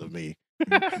last of me.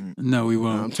 No, we I'm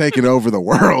won't. taking over the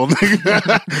world.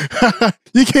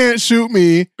 You can't shoot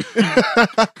me.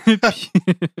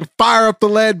 Fire up the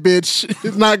lead, bitch.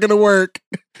 It's not gonna work.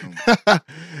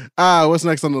 What's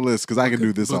next on the list? Because I can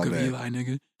do this Book all of day. Eli,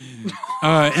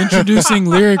 nigga. Introducing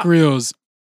Lyric Reels,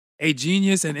 a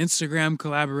Genius and Instagram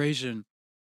collaboration.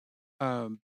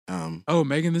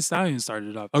 Megan Thee Stallion started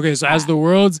it off. Okay, so as the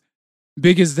world's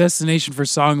biggest destination for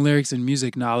song lyrics and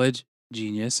music knowledge,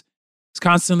 Genius is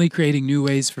constantly creating new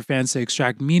ways for fans to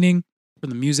extract meaning from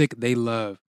the music they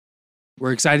love.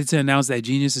 We're excited to announce that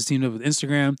Genius has teamed up with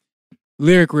Instagram.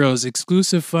 Lyric Reels,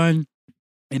 exclusive, fun,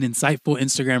 and insightful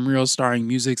Instagram Reels starring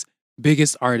music's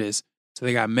biggest artists. So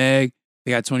they got Meg,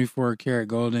 they got 24 Karat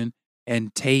Golden,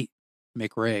 and Tate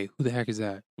McRae. Who the heck is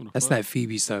that? That's that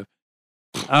Phoebe stuff.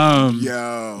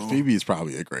 Yo. Phoebe's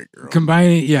probably a great girl.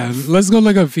 Combining, yeah. Let's go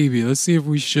look up Phoebe. Let's see if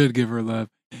we should give her love.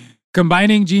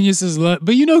 Combining geniuses love,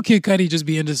 but you know, Kid Cudi just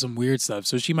be into some weird stuff,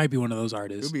 so she might be one of those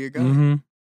artists. Could be a guy. Mm-hmm.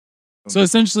 So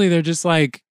essentially, they're just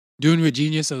like doing what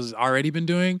Genius has already been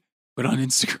doing, but on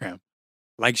Instagram,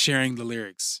 like sharing the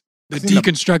lyrics, the I seen the-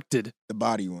 deconstructed The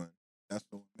body one. That's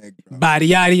the one Meg dropped. body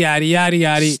yaddy yaddy yaddy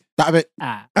yaddy. Stop it.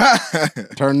 Ah.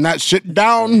 Turn that shit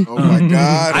down. Oh my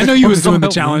God. I know you was doing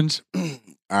the Someone help challenge,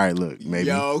 All right, look, maybe.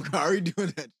 Yo, Kari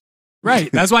doing that.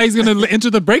 right? That's why he's gonna enter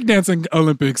the breakdancing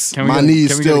Olympics. Can My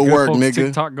knees can we still get a good work, folks nigga.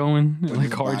 TikTok going. Put Like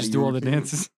his Kari body just do all the European.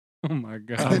 dances. Oh my I'm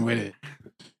god. with it.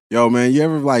 Yo, man, you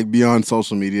ever like be on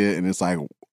social media and it's like,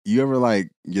 you ever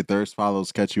like your thirst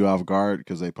follows catch you off guard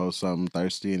because they post something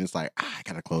thirsty and it's like, I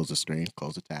gotta close the screen,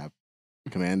 close the tab.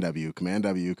 Command W, Command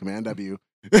W, Command W.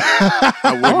 I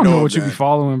don't know know what you be that.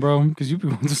 following, bro. Because you be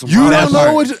going to some. You wild That don't shit. know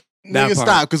part. what you, That nigga, part.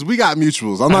 stop, because we got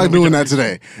mutuals. I'm I know not we doing got that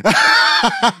today.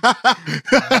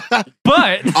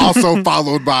 But Also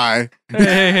followed by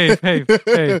hey.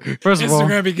 First of all,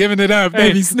 Instagram be giving it up, Hey,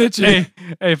 baby snitching.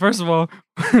 hey. First of all,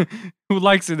 who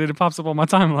likes it? And it pops up on my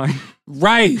timeline.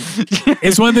 Right.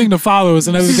 It's one thing to follow, it's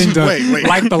another thing to Wait.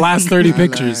 like the last 30 Nah,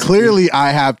 pictures. nah. clearly I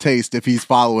have taste if he's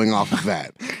following off of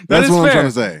that. That's is what fair. I'm trying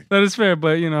to say. That is fair,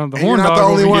 but you know the And horn you're not dog the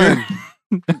only over one. here.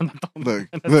 Look,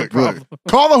 That's the look. problem.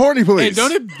 Call the horny Hey, police.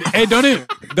 don't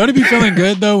it be feeling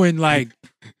good though when like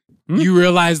Hmm? you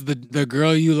realize the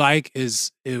girl you like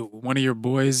is one of your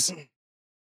boys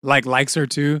likes her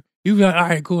too? You be like, all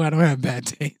right, cool, I don't have bad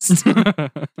taste.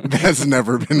 That's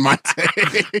never been my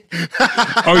take.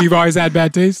 Oh, you've always had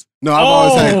bad taste? No, I've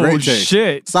always had Oh, great taste.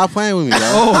 shit. Stop playing with me, bro.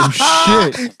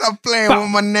 Oh shit. Stop playing with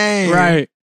my name. Right.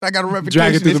 I got a reputation.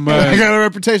 Drag it through the I mud. got a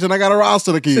reputation. I got a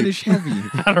roster to keep. Finish heavy.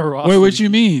 Not a roster. Wait, what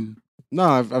you mean? No,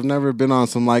 I've never been on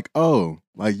some like, oh,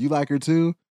 like you like her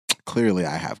too? Clearly,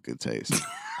 I have good taste.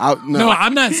 No,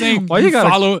 I'm not saying Why you gotta-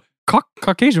 follow.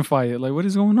 Caucasian fight? Like what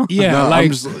is going on? Yeah, No, like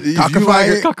I'm just, if you Cockafy like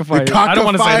it. her- Cockafy. The I don't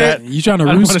want to say cockafy that. you trying to I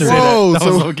don't want to rooster. say Whoa, that. That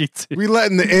so was low-key too. we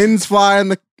letting the ends fly in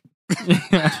the.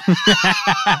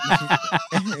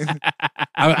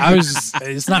 I was just,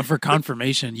 it's not for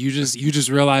confirmation. You just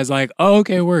realize like, oh,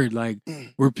 okay, word. Like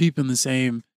we're peeping the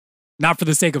same, not for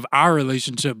the sake of our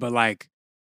relationship, but like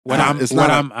what Nah, I'm it's what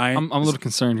not I'm a little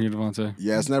concerned here, Devontae.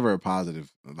 Yeah, it's never a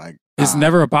positive. Like it's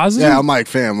never a positive. Yeah, I'm like,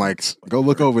 fam, like go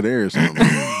look over there or something.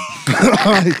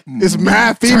 Like, it's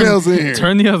mad females in here.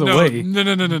 Turn the other no, way. no.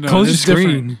 Close your It's different.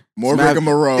 screen. More Matt,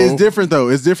 rigmarole. It's different though.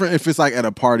 It's different if it's like at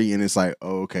a party and it's like,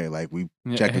 oh, okay, like we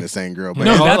Yeah. checking the same girl. But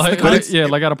No, Oh, that's like, the but kind- it's, yeah,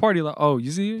 like at a party, like, oh,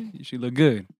 you see her? She look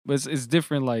good. But it's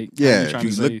different, like, how Yeah, you trying to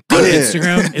you say. look On good.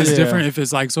 Instagram, it's Yeah. different if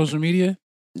it's like social media.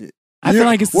 Yeah. I feel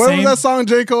like it's the what same. was that song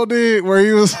J. Cole did where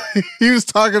he was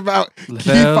talking about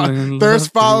Fell in thirst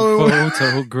love following.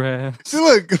 through photographs. See,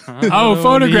 look, Oh,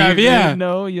 photograph, yeah.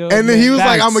 No, yo, and then he was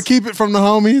like, Facts. "I'm gonna keep it from the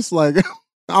homies." Like,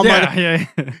 I'm yeah, like, yeah.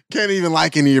 can't even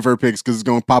like any of her pics because it's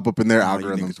gonna pop up in their Oh, you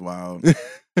algorithm. niggas wild.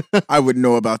 I would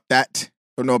know about that.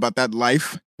 Don't know about that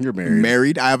life. You're Married.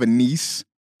 married. I have a niece.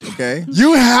 Okay.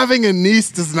 You having a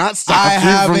niece does not stop I you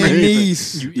have from a anything.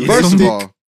 niece. You First of idiot.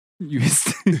 all, You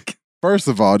stick.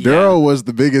 Daryl was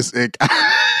the biggest ick.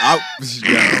 Yeah.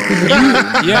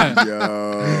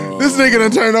 Yo. This nigga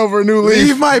done turned over a new leaf.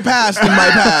 Leave my past in my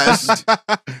past.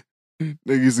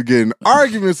 Niggas are getting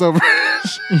arguments over.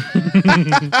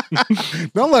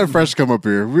 Don't let Fresh come up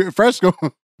here. Me and Fresh go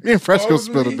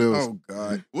spill the bills. Oh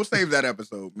God. We'll save that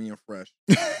episode. Me and Fresh.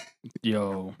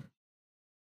 Yo.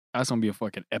 That's gonna be a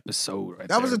fucking episode right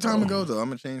That was there, a time bro. ago, though.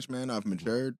 I'm a changed man. I've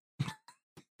matured.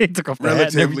 He took off the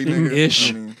hat and Relatively, everything. nigga. Ish.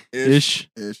 I mean, Ish.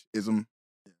 Ism.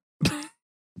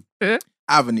 I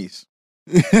have a niece.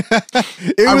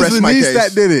 It I was rest the my niece case.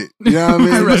 that did it. You know what I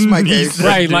mean? I rest my case.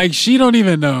 Right, like she don't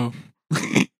even know.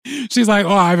 She's like,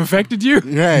 "Oh, I've affected you."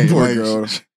 Hey, Poor like, girl.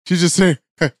 she's just saying,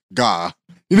 "Gah."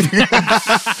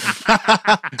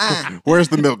 Where's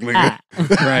the milk, nigga?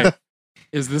 Right.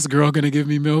 Is this girl gonna give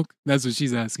me milk? That's what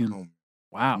she's asking. Oh,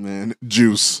 Wow. Man,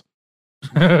 juice.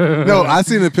 No, I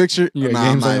seen the picture. You got Nah,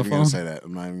 I'm games on not your even gonna phone? say that.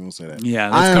 I'm not even gonna say that. Yeah,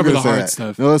 I let's am cover gonna the say hard that.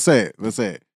 stuff. No, let's say it. Let's say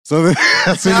it. So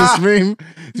I seen this meme.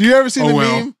 Do you ever see Oh, the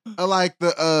well. meme of like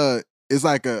the it's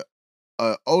like a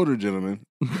older gentleman,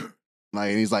 like,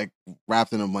 and he's like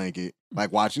wrapped in a blanket,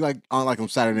 like watching like on like some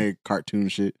Saturday cartoon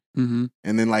shit, Mm-hmm.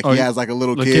 and then like Oh, he has like a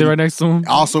little Look kid, kid right next to him.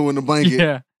 also in the blanket,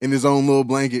 Yeah. in his own little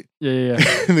blanket, Yeah.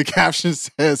 and the caption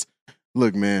says,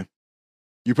 "Look, man,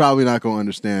 you're probably not gonna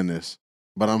understand this,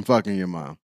 but I'm fucking your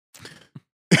mom."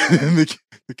 And the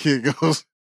kid goes,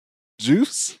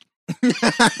 "Juice." right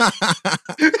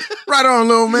on,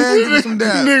 little man. Give me some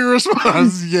dab. Nigga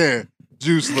responds, "Yeah,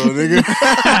 juice, little nigga."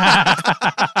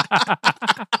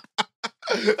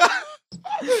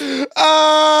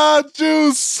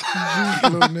 Juice.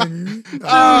 Little nigga.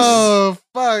 Oh,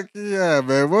 fuck yeah,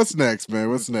 man. What's next, man?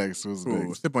 What's next? What's Cool.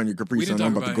 next? Sip on your Capri We Sun. didn't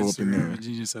I'm talk about to about go up in there. Instagram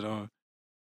Genius at all.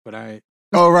 But I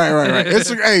Oh, right.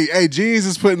 Hey, Genius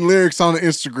is putting lyrics on the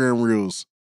Instagram reels.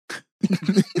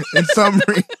 In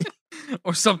summary,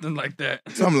 or something like that.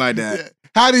 something like that.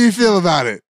 How do you feel about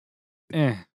it?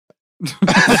 Eh.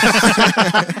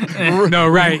 no,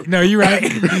 right. No, you're right.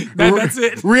 That's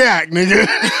it. React, nigga.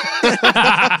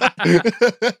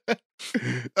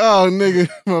 Oh, nigga.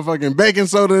 Motherfucking baking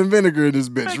soda and vinegar in this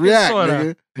bitch. Baking React,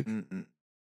 soda. nigga. Mm-mm.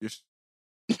 Just-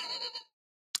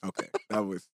 okay, that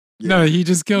was No, he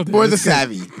just killed it. for the It's good.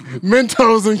 savvy.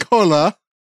 Mentos and cola.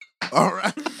 All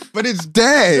right, but it's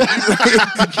dead.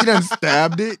 He done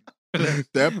stabbed it.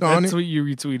 Stepped on That it. tweet you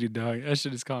retweeted, dog. That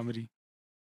shit is comedy.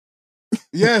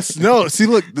 Yes. No. See,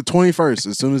 look, the 21st.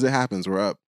 As soon as it happens, we're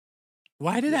up.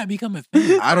 Why did that become a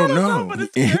thing? I don't know. but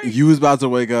it's great. You was about to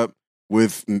wake up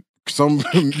with some.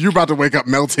 You're about to wake up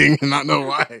melting and not know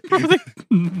why.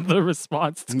 The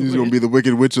response to He's it. gonna be the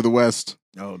Wicked Witch of the West.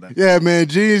 Oh, that's Yeah, man.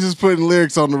 Genius is putting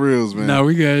lyrics on the reels, man. No,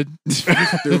 we good.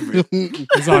 stupid.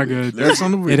 It's all good. Lyrics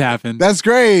on the wheel. It happened. That's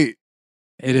great.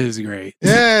 It is great.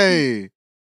 Yay.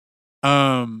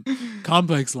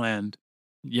 Complex Land.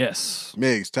 Yes.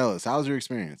 Migs, tell us, how's your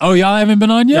experience? Oh, y'all haven't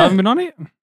been on You yet? haven't been on it?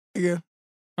 Yeah.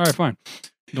 All right, fine.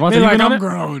 Devontae, They're you like, been on I'm it?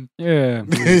 grown. Yeah.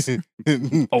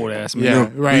 You Old ass man. Yeah,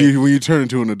 know, right. When you turn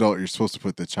into an adult, you're supposed to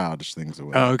put the childish things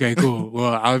away. Oh, okay, cool.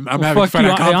 Well, I'm Well, having fuck fun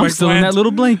you. at Hey, I'm Complex still in Land. that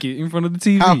little blanket in front of the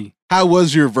TV. How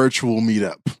was your virtual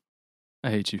meetup?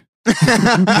 I hate you. Did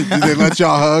they let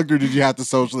y'all hug, or did you have to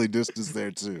socially distance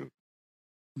there too?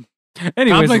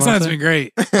 Anyways, Complex Land's Devontae. been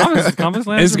great. Complex Land's It's been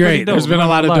pretty great. dope, There's been a I'm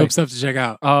lot not of gonna dope stuff to check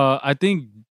out. lie. I think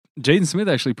Jaden Smith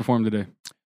actually performed today.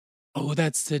 Oh,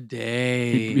 that's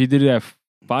today. He did it at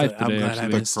 5 I'm today, glad I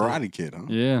actually. The missed it. Karate Kid, huh?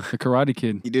 Yeah, the Karate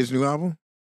Kid. He did his new album.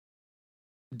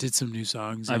 Did some new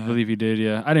songs. I yeah. believe he did.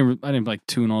 Yeah, I didn't like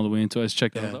tune all the way into it. I just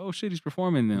checked it. I was Yeah. like, oh shit, he's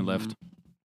performing, and then left.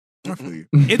 I feel you.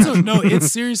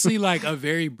 It's seriously like a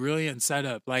very brilliant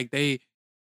setup. Like if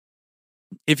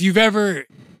you've ever,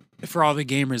 for all the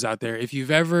gamers out there, if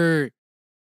you've ever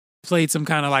played some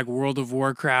kind of like World of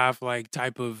Warcraft, like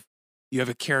type of, you have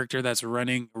a character that's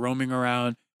roaming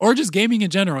around, or just gaming in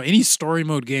general, any story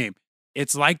mode game,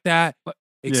 it's like that,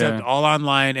 except Yeah. all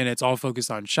online, and it's all focused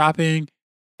on shopping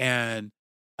and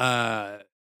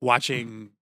watching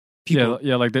people.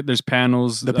 Yeah, like there's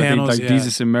panels. The I think, panels, like yeah.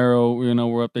 Jesus and Mero,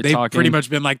 were up there They've talking. pretty much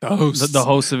been like the hosts. the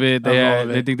host of it. They of all had,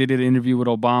 of they it. think they did an interview with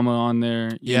Obama on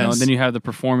there. You know, Yes. and then you have the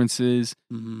performances.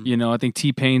 Mhm. You know, I think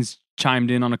T-Pain's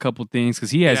chimed in on a couple things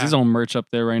because he has Yeah. his own merch up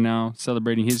there right now,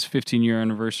 celebrating his 15-year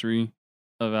anniversary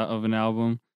of an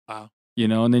album. Wow. You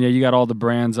know, and then you got all the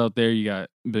brands out there. You got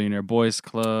Billionaire Boys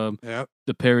Club, Yep.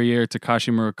 the Perrier,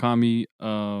 Takashi Murakami,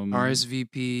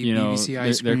 RSVP, you know, BBC their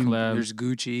Ice Cream. collab. There's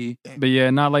Gucci. But yeah,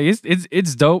 not like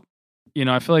it's dope. You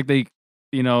know, I feel like they,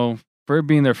 you know, for it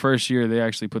being their first year, they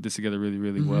actually put this together really,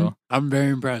 really Mhm. well. I'm very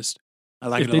impressed. I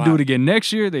like If it. they a do lot. it again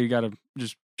next year, they gotta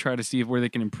just try to see where they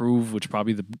can improve, which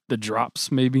probably the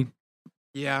drops maybe.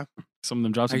 Yeah. Some of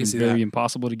them drops I have can been see very that.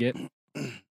 impossible to get.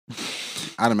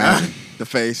 I'd imagine. The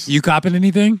face. You copping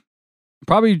anything?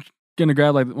 Probably gonna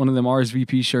grab like one of them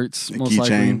RSVP shirts, A most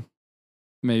likely. keychain.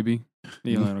 Maybe.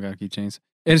 You know, I don't got keychains.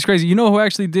 And it's crazy. You know who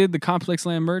actually did the Complex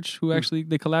Land merch? Who actually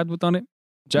they collabed with on it?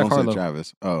 Jack Won't say Harlow.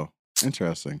 Travis. Oh,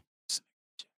 interesting.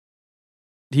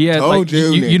 He had like Told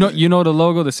you, you know nigga. the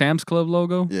logo, the Sam's Club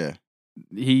logo. Yeah.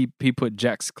 He put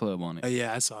Jack's Club on it.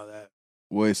 Yeah, I saw that.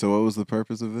 Wait, so what was the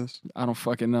purpose of this? I don't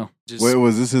fucking know. Just, Wait,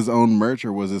 was this his own merch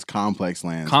or was this Complex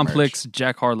Land? Complex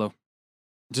Jack Harlow.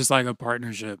 just like a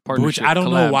partnership. Which Partnership, I don't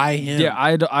collab. know why him. Yeah,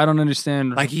 I don't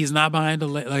understand. like he's not behind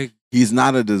like He's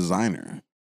not a designer.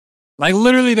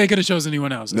 literally they could have chosen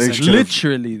anyone else. They essentially. should've-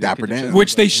 literally they Dapper could've Dan. chose-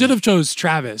 Which they should have chose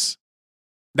Travis.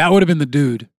 That would have been the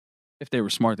dude if they were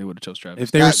smart, they would have chose Travis.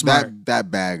 if they were smart.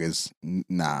 That bag is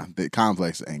nah. The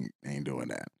Complex ain't doing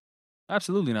that.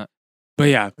 Absolutely not. But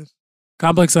yeah,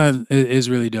 Complex Land is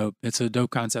really dope. It's a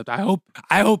dope concept. I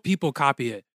hope people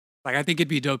copy it. Like I think it'd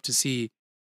be dope to see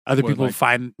other What, people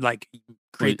like-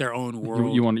 create Wait, their own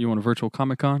world. You want a virtual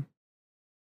Comic Con?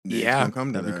 Yeah.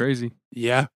 Come to That'd be that. crazy.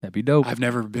 Yeah, That'd be dope. I've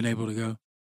never been able to go.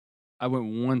 I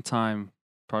went one time,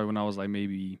 probably when I was like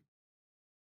maybe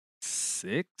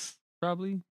 6,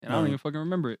 probably, and I don't Oh. even fucking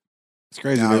remember it. It's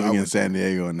crazy Nah, I living in would- San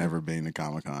Diego and never being to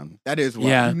Comic Con. That is why.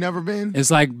 Yeah. You've never been? It's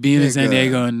like being in San Nigga.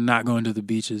 Diego and not going to the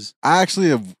beaches. I actually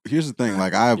have. Here's the thing.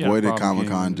 Like I Yeah, avoided problem Comic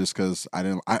Con came- just because I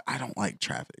don't like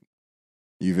traffic.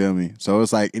 You feel me? So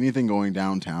it's like anything going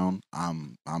downtown,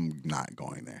 I'm not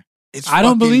going there. It's I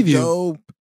don't fucking believe you. Dope.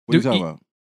 What are you Dude, talking e- about?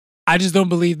 I just don't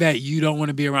believe that you don't want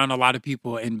to be around a lot of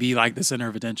people and be like the center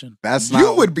of attention. That's not.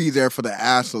 You would be there for the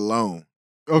ass alone.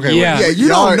 Okay. Yeah. Yeah, you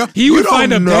y'all don't are- know. He you would don't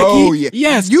find a know Becky. yet.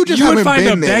 Yes, You just would haven't find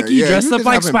been a there. Becky Yeah, dressed you up just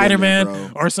like haven't been Spider there,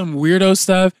 Man bro. or some weirdo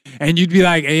stuff, and you'd be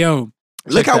like, "Hey, yo,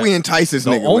 Look Check how that. we entice this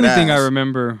The nigga. only with thing I ass.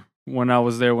 remember when I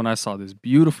was there when I saw this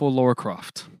beautiful Laura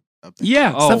Croft.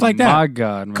 yeah, Oh stuff like that." my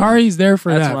God, man. Kari's there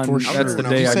for That's that when for I- sure. that's the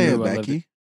When day You I saying knew I loved Becky?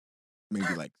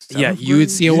 Maybe like Yeah, seventh you would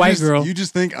grade? see a white girl. You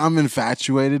just think I'm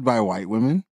infatuated by white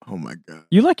women? Oh my god.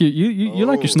 You like you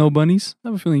like your Oh. snow bunnies. I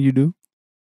have a feeling you do.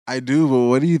 I do, but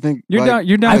what do you think? You're like, down.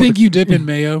 You're down. I with think the- you dip in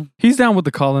mayo. he's down with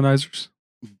the colonizers.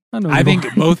 I know. I you think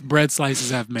are. both bread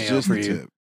slices have mayo just for the you.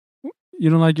 tip. you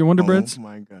don't like your Wonder Breads. Oh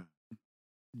my god.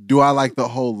 Do I like the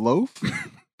whole loaf?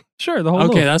 Sure, the whole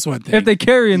Okay, loaf. that's one thing. If they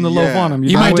carry in the loaf Yeah. on them,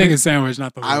 He you might down with take it? a sandwich,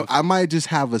 not the loaf. I might just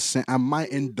have I might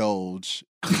indulge.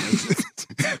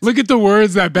 Look at the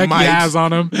words that Becky Might. has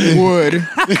on them. Would.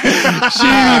 She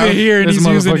didn't even hear, and This he's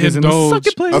using motherfucker's in the indulge. suck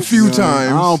it place. A few You know,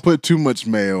 times. I don't put too much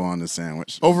mayo on the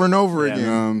sandwich. Over and over Yeah. You know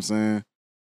again. what I'm saying?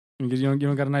 You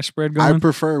don't got a nice spread I going.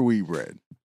 prefer wheat bread.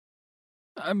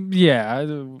 Yeah,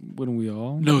 wouldn't we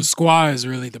all? No, squaw is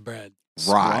really the bread.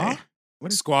 Rye.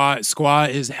 What is Squaw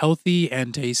is healthy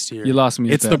and tastier. You lost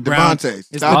me. It's at the that. brown. Devontae,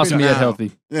 It's stop lost it me at now.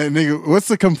 healthy. Yeah, nigga, what's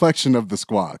the complexion of the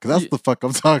squad? Because that's You- the fuck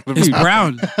I'm talking It's about.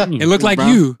 brown. It looked It's like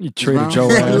brown. you. You Trader brown. Joe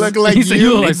You ass. look like He said you. you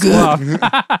look like It's good.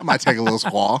 Squaw. I might take a little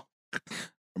squaw.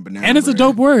 Banana And it's a bread.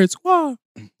 dope word. Squaw.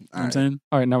 You know what I'm All right. saying?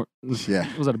 All right, now Yeah,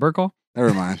 was that a bird call?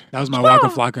 never mind. That was my Waka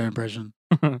Flocka impression.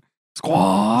 Squaw.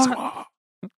 Squaw.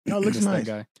 No, it looks Missed nice.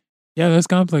 that guy. Yeah, that's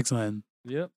Complex Land.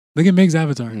 Yep. Look at Mig's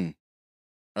avatar. Mm.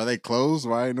 Are they closed?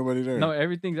 Why ain't nobody there? No,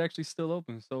 everything's actually still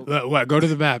open. So What? Go to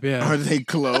the map. Are Yeah. they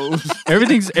closed?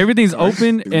 everything's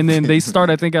open, and then they Stupid. start.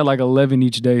 I think at like 11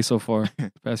 each day so far.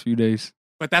 The past few days.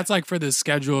 But that's like for the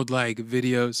scheduled like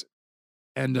videos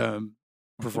and Let me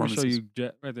performances. show you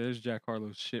Jack, right there. There's Jack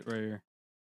Harlow's shit right here.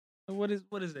 What is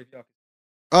that? Y'all?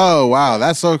 Oh wow,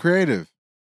 that's so creative.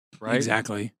 Right?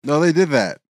 Exactly. No, they did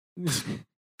that.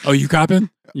 Oh, you copping?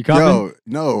 You copying? Yo,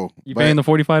 no. You but paying the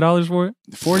 $45 for it?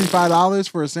 $45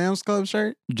 for a Sam's Club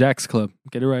shirt? Jack's Club.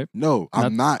 Get it right. No,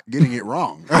 I'm not getting it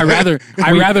wrong. I rather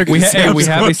get we a we Sam's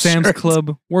have a Club Sam's shirt.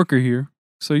 Club worker here,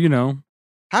 so you know.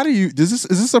 How do you? Is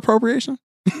this appropriation?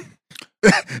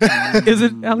 Is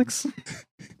it, Alex?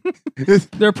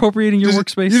 They're appropriating your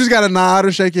workspace. You just gotta nod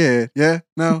or shake your head. Yeah,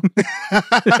 no.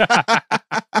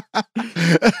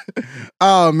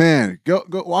 Oh man, go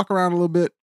walk around a little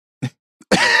bit.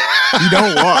 You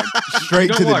don't walk straight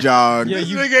don't to the walk. jog. Yeah, This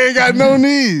you- nigga ain't got no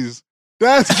knees.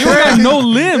 That's You got crazy. no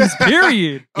limbs.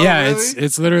 Period. Oh, Yeah, really?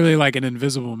 it's literally like an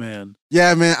invisible man.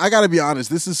 Yeah, man, I gotta be honest.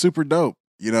 This is super dope.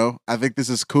 You know, I think this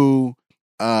is cool,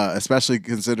 especially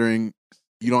considering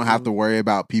you don't have to worry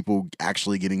about people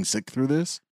actually getting sick through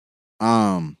this.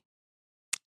 Yeah,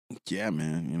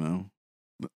 man, you know.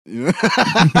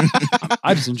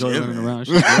 I just enjoy Yeah, running man. around.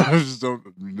 I just don't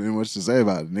have much to say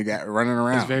about it. Nigga running It's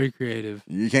around. very creative.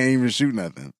 You can't even shoot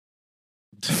nothing.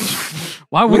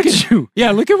 Why Look wouldn't you?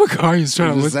 Yeah, look at what Kari is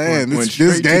trying I'm to just look saying, for. Went this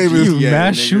straight to game you, is You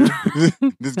mass nigga.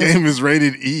 shooter. this game is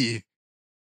rated E.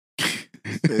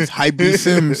 It's Hype B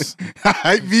Sims.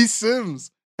 Hype V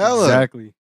Sims. Hella.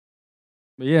 Exactly.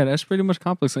 But yeah, that's pretty much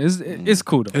complex. It's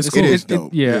cool though. It's cool. It is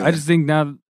dope. yeah, Yeah. I just think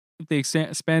now if they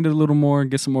expand it a little more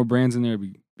and get some more brands in there, it'd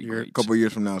be A great. couple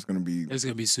years from now, it's gonna be. It's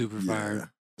gonna be super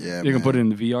fire. Yeah, You can put it in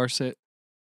the VR set.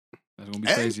 That's gonna be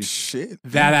Hey, crazy. shit.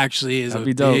 That actually is That'd a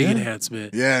be dope. big Yeah.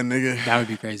 enhancement. Yeah, nigga. That would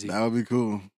be crazy. That would be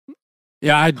cool.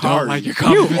 Yeah, I don't Hard. like your You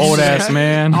comments. old ass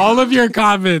man. All of your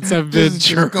comments have been Just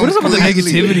true. What is up with the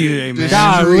completely- negativity today, man?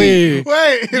 Golly.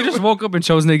 Wait. You just woke up and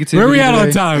chose negativity. Where we at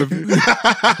on today.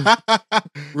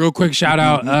 time? Real quick shout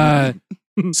out.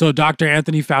 So Dr.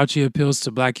 Anthony Fauci appeals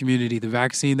to black community. The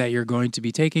vaccine that you're going to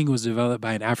be taking was developed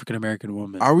by an African American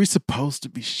woman. Are we supposed to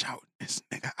be shouting this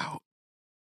nigga out?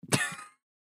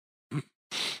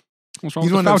 What's wrong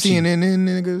He's with one of Fauci? them CNN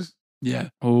niggas. Yeah.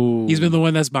 Oh, He's been the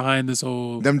one that's behind this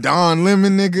whole. Them Don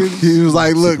Lemon niggas. He was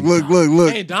like, look.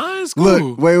 Hey, Don's cool.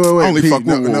 Look, wait. Only Pete, fuck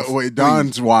with no, Wolf, wait,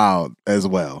 Don's wild as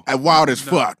well. Wild as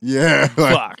No. fuck. Yeah.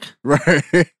 like, fuck. right.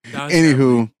 Don's Anywho,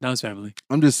 family. Don's family.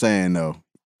 I'm just saying though,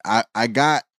 I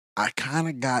kind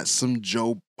of got some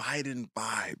Joe Biden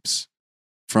vibes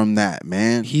from that,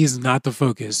 man. He's not the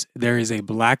focus. There is a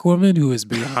black woman who is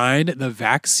behind the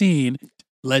vaccine.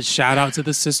 Let's shout out to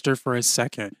the sister for a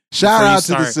second. Shout before you out to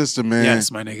the start. sister, man.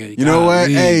 Yes, my nigga. You know what?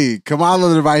 Golly. Hey,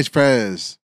 Kamala the vice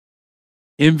pres.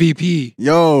 MVP.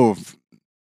 Yo,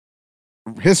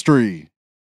 history.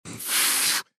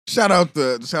 Shout out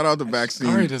the vaccine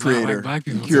Kari does not creator. like black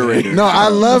people. Curator. No, I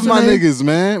love What's my her name? niggas,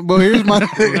 man. But here's my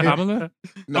Kamala?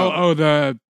 No. Oh,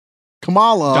 the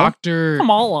Kamala. Dr.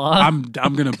 Kamala. I'm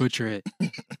gonna butcher it.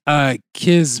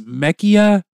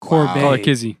 Kizmekia Corbet. Call her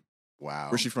Kizzy. Wow.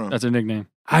 Where's she from? That's her nickname.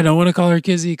 I don't want to call her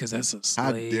Kizzy because that's a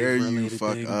How slave. dare you related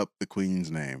fuck thing. up the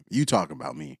queen's name? You talking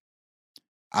about me.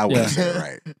 I wouldn't Yeah. say it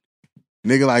right.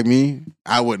 Nigga like me,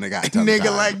 I wouldn't have got tongue Nigga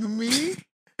tied. like me.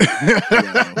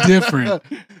 Different.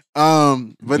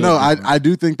 But no, I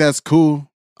do think that's cool.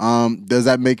 Does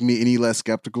that make me any less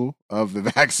skeptical of the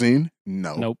vaccine?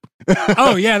 No. Nope.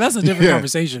 Oh yeah, that's a different Yeah.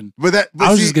 conversation. But I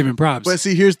was see, just giving props. But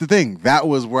see, here's the thing. That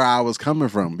was where I was coming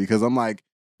from because I'm like,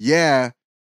 yeah,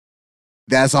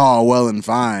 that's all well and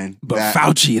fine. But that-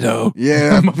 Fauci though.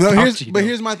 Yeah. No, Fauci, though.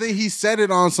 here's my thing. He said it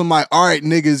on some like, all right,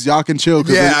 niggas, y'all can chill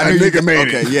because Yeah, I a knew you nigga made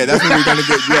okay, it. yeah, that's what we're gonna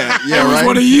get. Yeah, yeah, It was right.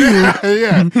 one of you.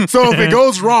 Yeah. So if it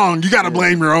goes wrong, you got to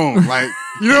blame your own. Like,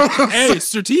 you know what I'm Hey, saying?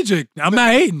 strategic. I'm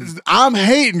not hating. I'm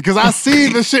hating because I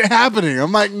see the shit happening.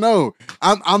 I'm like, no,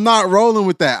 I'm not rolling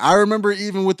with that. I remember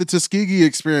even with the Tuskegee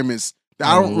experiments,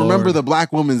 I Oh, don't remember Lord. the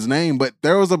black woman's name, but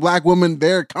there was a black woman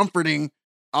there comforting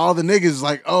all the niggas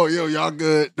like, oh, yo, y'all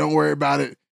good. Don't worry about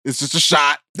it. It's just a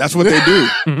shot. That's what they do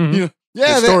Yeah,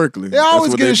 they, historically. they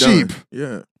always That's what get a they've done. sheep.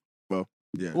 Yeah. Well,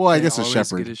 yeah. Well, I They guess a always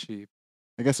shepherd. get a sheep.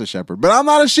 I guess a shepherd. But I'm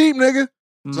not a sheep, nigga.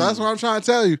 So that's Mm. what I'm trying to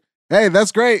tell you. Hey,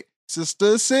 that's great.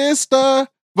 Sister.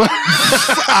 But,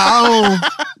 Ow.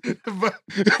 but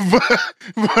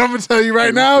I'm gonna tell you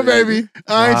right now, baby,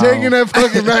 I ain't Wow. taking that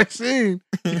fucking vaccine.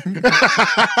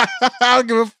 I don't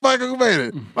give a fuck who made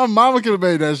it. My mama could have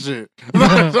made that shit.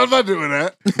 I'm not doing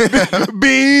that.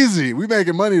 Be easy. We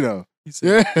making money though. He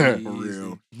said, Yeah. "Easy." For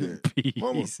real. Yeah.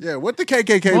 Peace. Yeah. What the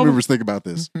KKK Mama- members think about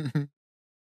this?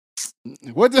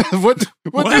 What does the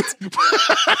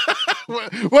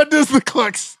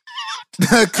Klux? The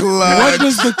What Klux.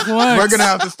 does the Klux? We're gonna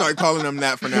have to start calling them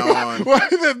that from now on.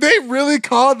 They really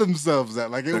called themselves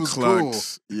that. Like it The was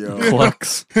Klux. Yo.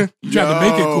 Klux. You tried to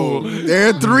make it cool. There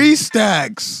are 3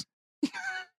 stacks.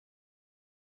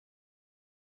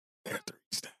 There are 3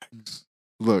 stacks.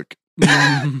 cool. Look,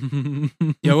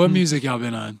 Yo, what music y'all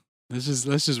been on? Let's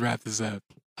just wrap this up.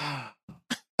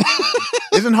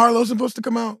 Isn't Harlow supposed to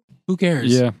come out? Who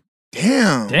cares? Yeah.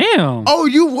 Damn. Damn. Oh,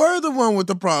 you were the one with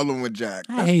the problem with Jack.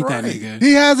 I That's hate right. that nigga.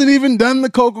 he hasn't even done the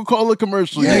Coca-Cola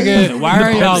commercial yet. Nigga, why The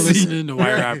are y'all Pepsi. listening to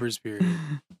white rappers? Period.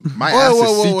 My ass is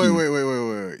Whoa, seeking.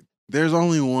 wait. There's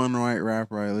only one white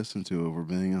rapper I listen to, if we're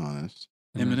being honest.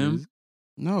 Eminem.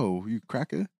 No, you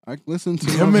cracker. I listen to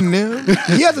Eminem.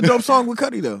 He has a dope song with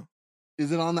Cudi though.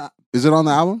 Is it on the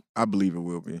album? I believe it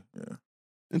will be. Yeah.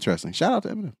 Interesting. Shout out to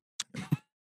Eminem.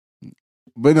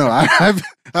 But no, I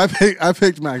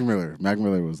picked Mac Miller. Mac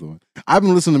Miller was the one. I've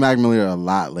been listening to Mac Miller a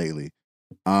lot lately.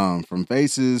 From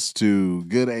Faces to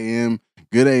Good AM.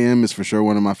 Good AM is for sure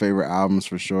one of my favorite albums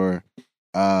for sure.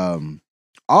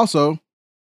 Also,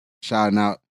 shouting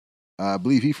out, I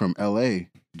believe he from LA,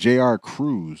 J.R.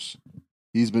 Cruz.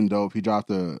 He's been dope. He dropped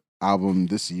the album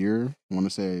this year. I want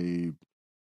to say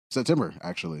September,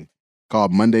 actually,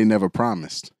 called Monday Never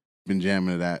Promised. Been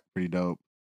jamming to that. Pretty dope.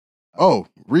 Oh,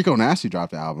 Rico Nasty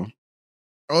dropped the album.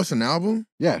 Oh, it's an album?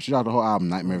 Yeah, she dropped the whole album,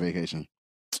 Nightmare Vacation.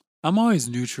 I'm always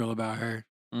neutral about her.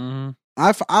 Mhm.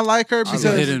 I like her I She's because a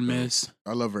love hit it, and though. miss.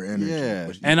 I love her energy. Yeah.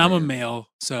 What she's And I'm a saying. male,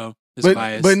 so it's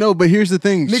biased. but here's the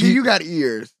thing. Nigga, She- you got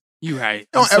ears. You right.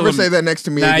 Don't I'm still ever a- say that next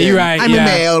to me Nah, again. you right, I'm yeah. a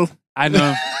male. I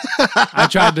know. I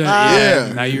tried to. Yeah.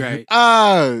 Yeah. Now you're right.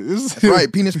 This,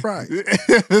 Right, penis pride.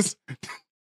 this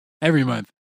Every month.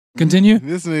 Continue.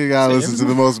 this nigga gotta Say listen to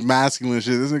the most masculine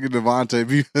shit. This nigga Devontae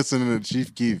be listening to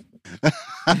Chief Keef.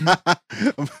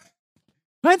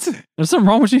 What? There's something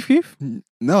wrong with Chief Keef?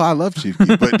 No, I love Chief Keef,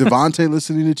 but Devontae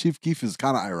listening to Chief Keef is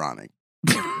kind of ironic.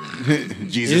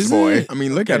 Jesus Is boy. it? I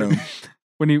mean, look at him.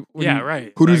 When he Yeah,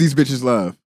 right. Who do Like, these bitches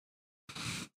love?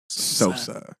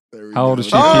 Sosa. There we How old go. is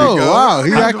she? There Oh, we go. wow,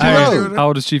 he How acting old up. is she? How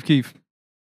old is Chief Keef?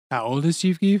 How old is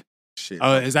Chief Keef? Shit.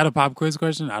 Oh, is that a pop quiz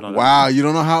question? I don't know. Wow, you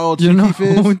don't know how old You Chief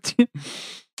know, Keef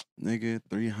is? Nigga,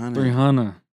 300.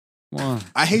 300. Wow.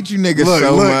 I hate you niggas Look,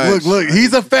 so look, much. look.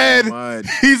 He's a Fed. Much.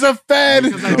 He's a Fed.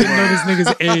 Because I didn't know this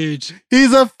nigga's age.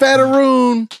 He's a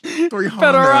Federoon. 300.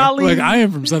 Federale. Look, I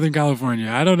am from Southern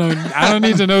California. I don't know. I don't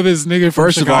need to know this nigga from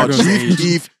First of all, Chicago's Chief age.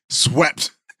 Keef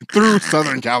swept through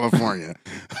Southern California.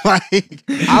 Like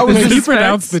I was He just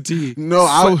pronounced the T. no,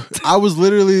 I was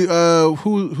literally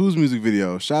whose music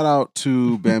video? Shout out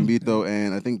to Bambito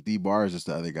and I think D Bars is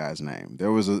the other guy's name.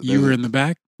 There was a You were in the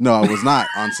back. no, I was not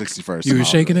on 61st. You were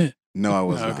shaking it. No, I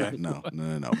was Okay. not.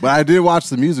 No. But I did watch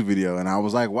the music video and I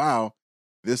was like, wow,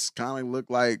 this kind of looked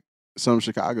like some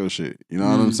Chicago shit. You know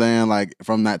what I'm Mm. saying? Like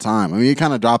from that time. I mean, it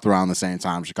kind of dropped around the same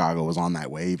time Chicago was on that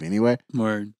wave anyway.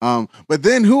 Word. But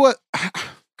then who?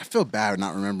 I feel bad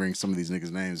not remembering some of these niggas'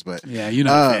 names, but Yeah, you're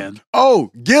not a fan.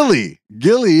 oh, Gilly.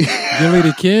 Gilly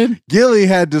the Kid? Gilly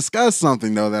had discussed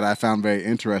something though that I found very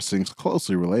interesting,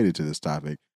 closely related to this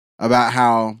topic, about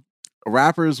how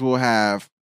rappers will have.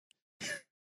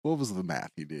 What was the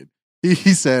math he did?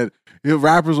 He said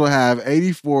rappers will have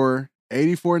 84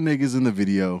 niggas in the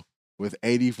video with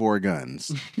 84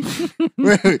 guns.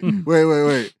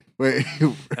 Wait.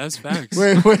 That's facts.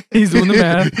 Wait. He's doing the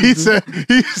math. He said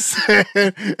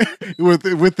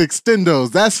with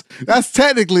extendos. That's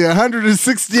technically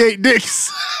 168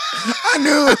 dicks. I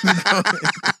knew it was coming.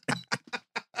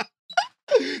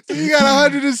 So you got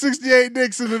 168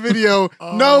 dicks in the video,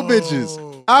 no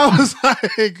bitches. I was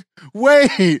like,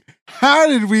 wait, how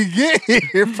did we get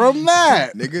here from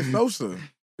that? Nigga Sosa.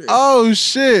 Oh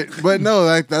shit! But no,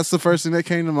 like that's the first thing that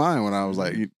came to mind when I was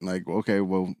like, okay,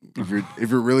 well, if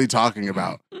you're really talking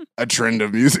about a trend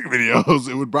of music videos,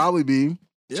 it would probably be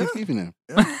Chick beefing them.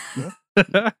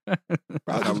 Yeah.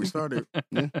 That's how we started.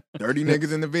 Yeah. 30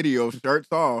 niggas in the video, shirts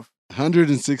off.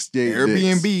 168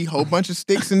 Airbnb, dicks. whole bunch of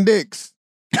sticks and dicks.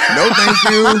 No, thank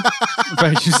you.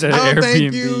 Right, you said No, Airbnb.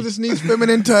 thank you. This needs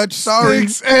feminine touch. Sorry.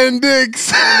 Sticks and dicks.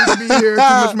 I need to be here. Too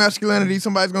much masculinity.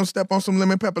 Somebody's gonna step on some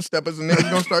lemon pepper steppers and niggas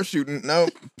gonna start shooting. Nope,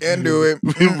 can't do it.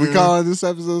 we Mm-mm. calling this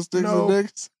episode Sticks No. and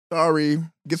Dicks? Sorry.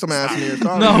 Get some ass in here.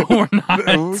 Sorry. No, we're we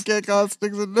not. can't call it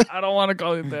Sticks and Dicks. I don't want to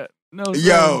call it that. No, sorry.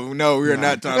 Yo, no, we are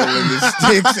not talking about this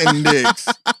sticks and dicks.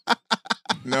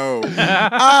 No.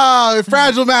 Oh,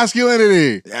 fragile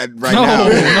masculinity. Yeah, right No, now. no,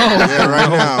 Yeah, right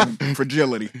no. now.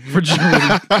 Fragility. Fragility.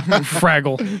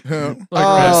 Fraggle. Like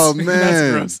Oh Russ. That's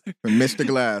man, gross. From Mr.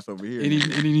 Glass over here. Any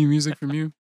new music from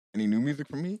you? Any new music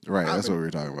from me? right? That's what we were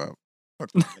talking about.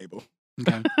 Fuck the table.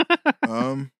 Okay.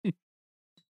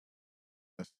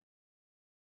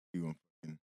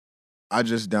 I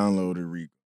just downloaded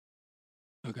Rico.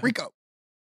 Okay. Rico.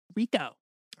 Rico.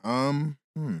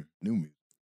 New music.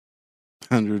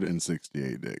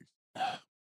 168 dicks.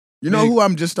 You know Big. who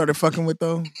I'm just started fucking with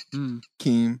though? Mm.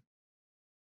 Keem.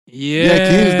 Yeah.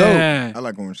 Keem's dope. I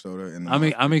like orange soda. And the I'm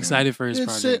Monster excited for his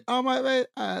It's shit project. on my way.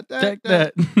 Take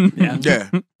that. Yeah.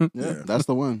 Jam. Yeah, Yeah. that's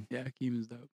the one. Yeah, Keem's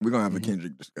dope. We're gonna have a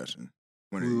Kendrick discussion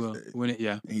one of We these will. days. When it,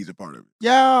 yeah. And he's a part of it.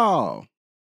 Yo.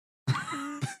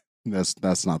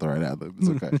 That's not the right ad lib. It's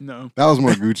okay. No. That was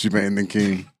more Gucci Mane than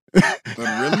King. But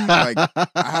really, like, I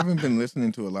haven't been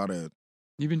listening to a lot of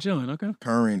You've been chilling, okay?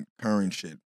 current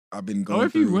shit. I've been going Oh,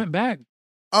 if through. you went back.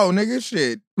 Oh, nigga,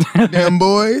 shit. Them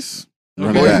boys.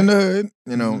 Run Boys it in back. the hood.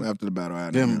 You know, Mhm. after the battle, I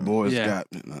had Them to, boys Yeah. got.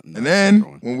 And then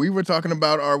when we were talking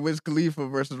about our Wiz Khalifa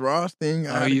versus Ross thing, I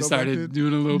Oh, had to you go back started to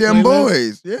doing a little Them playlist?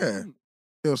 boys. Yeah.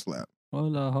 Still slap.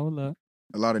 Hold up.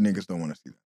 A lot of niggas don't want to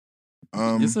see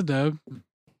that. It's a dub.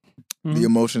 The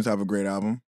Emotions have a great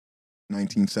album.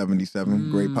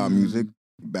 1977. Great pop music. Mm.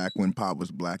 Back when pop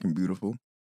was black and beautiful.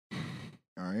 All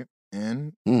right.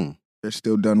 And Mm. they're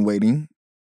still done waiting.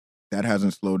 That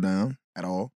hasn't slowed down at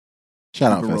all.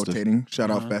 Shout out Keep it Festive. rotating.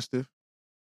 Shout out Uh-huh. Festive.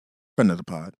 Friend of the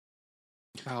pod.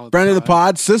 Friend of the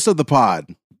pod, sis of the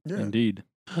pod. Yeah. Indeed.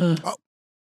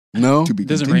 No, To be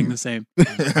Doesn't ring continued.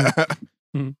 the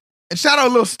same. And shout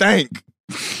out Lil Stank.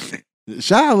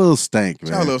 shout out Lil Stank,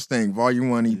 Shout out man. Lil Stank. Volume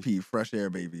 1 EP. Fresh Air,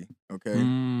 baby. Okay.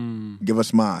 Mm. Give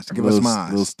us Moss. Give us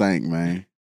Moss. Lil Stank, man.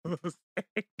 But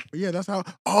yeah, that's how.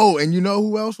 Oh, and you know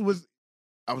who else was?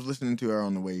 I was listening to her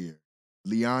on the way here.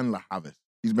 Leon LaHavis.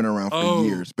 She's been around for Oh.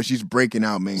 years, but she's breaking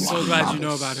out mainstream. So glad you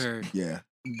know about her. Yeah.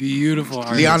 Beautiful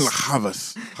artist. Leon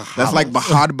LaHavis. That's like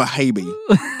Bahad Bahabi.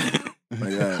 Like,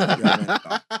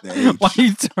 the H. Why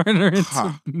you turn her into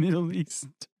Ha. Middle East?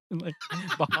 Like,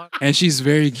 And she's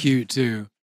very cute too.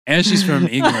 And she's from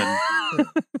England. I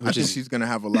Which think is she's gonna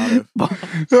have a lot of. I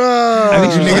think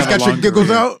You she's niggas have a got your long giggles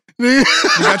career. out. You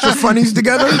got your funnies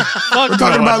together. We're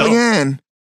talking about Leanne.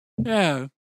 Yeah.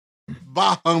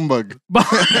 Bah humbug.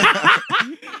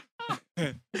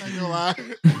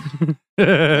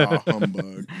 Oh,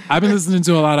 humbug. I've been listening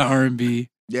to a lot of R&B,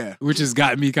 Yeah. which has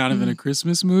gotten me kind of in a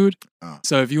Christmas mood. Oh.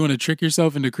 So if you want to trick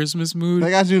yourself into Christmas mood, They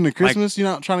got you in the Christmas. You're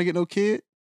not trying to get no kid,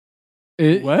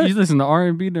 What? You listen to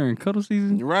R&B during cuddle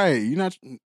season? right? You're not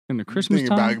In the Christmas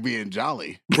thinking time? about being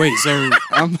jolly. wait, so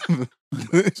I'm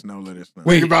Let us know. Wait.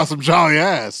 thinking about some jolly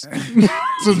ass,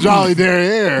 some jolly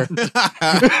derriere.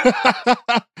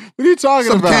 What are you talking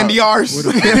Some about? candy arse.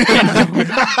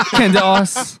 Candy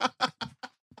Oss.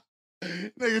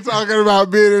 Nigga talking about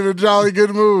being in a jolly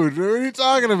good mood. What are you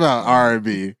talking about?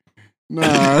 R&B.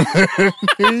 Nah.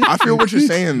 I feel what you're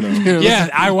saying though. yeah,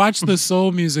 I watched the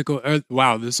Soul musical. The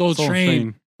Soul, Soul Train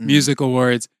Train. Music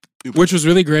Awards, which was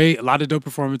really great. A lot of dope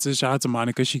performances. Shout out to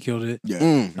Monica, she killed it. Yeah.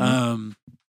 Mm.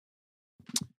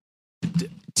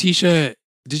 Tisha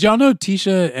Did y'all know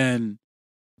Tisha and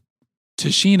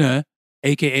Tashina,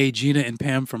 aka Gina and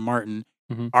Pam from Martin,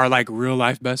 Mhm. are like real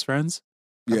life best friends?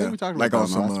 I think Yeah, we talked like about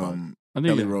on that on the some last pod. I think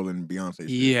Kelly yeah. Rowland, Beyonce. Shit.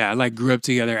 Yeah, like grew up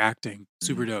together acting.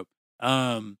 Super Mhm. dope.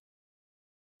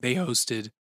 They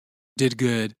hosted, did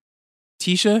good.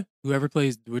 Tisha, whoever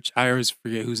plays, which I always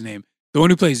forget whose name, the one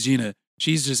who plays Gina,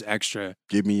 she's just extra.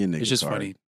 Give me your nigga It's just card.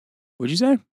 funny. What'd you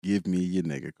say? Give me your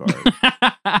nigga card.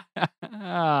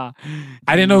 I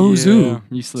didn't know who's who.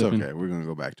 You It's slipping. okay. We're gonna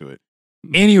go back to it.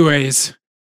 Anyways,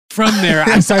 from there,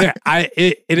 I started.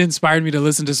 It inspired me to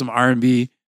listen to some R&B.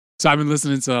 So I've been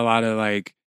listening to a lot of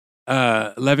like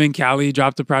Levin Cali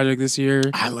dropped a project this year.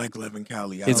 I like Levin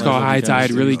Cali. I It's like called Levin High Cali.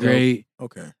 Tide, really Dope. great.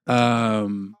 Okay.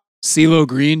 CeeLo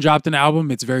Green dropped an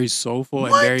album. It's very soulful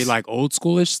and What? very like old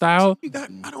schoolish style. You got.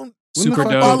 I don't. Super I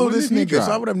don't dope. follow When this did he nigga, so I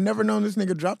drop? would have never known this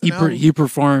nigga dropped an album. He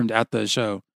performed at the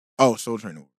show. Oh, Soul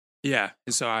Train. Yeah,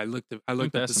 and so I looked up the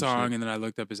that's some song shit. and then I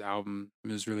looked up his album.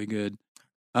 It was really good.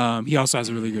 He also has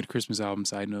a really good Christmas album.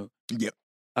 Side note. Yep.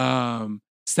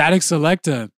 Static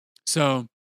Selecta. So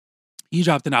he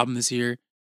dropped an album this year.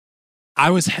 I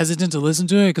was hesitant to listen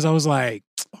to it because I was like,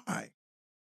 Why?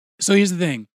 so here's the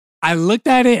thing. I looked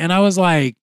at it and I was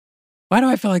like, why do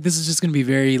I feel like this is just gonna be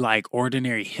very like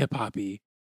ordinary hip hoppy?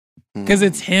 Because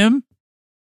it's him.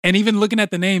 And even looking at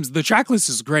the names, the track list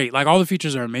is great. Like all the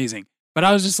features are amazing. But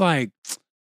I was just like,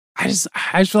 I just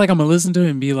feel like I'm gonna listen to it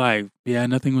and be like, yeah,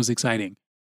 nothing was exciting.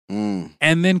 Mm.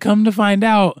 And then come to find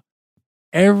out,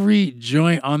 every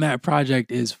joint on that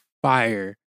project is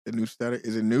fire. The new static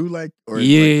is it new? Like or is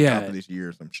Yeah, it like the yeah. top of this year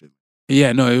or some shit?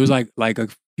 Yeah, no, it was like a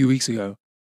few weeks ago.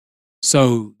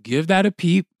 So give that a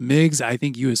peep. Migs, I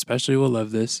think you especially will love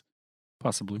this.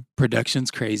 Possibly. Production's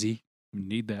crazy. We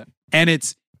need that. And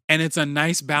it's a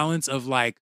nice balance of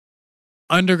like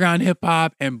underground hip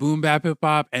hop and boom bap hip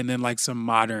hop and then like some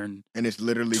modern, And it's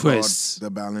literally Twists. called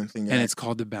The Balancing and Act. it's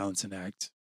called The Balancing Act.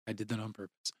 I did that on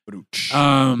purpose. Ba-doo-tsh.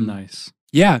 Nice.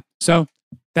 Yeah, so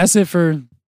that's it for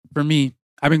me.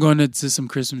 I've been going to some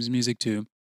Christmas music too.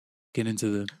 Get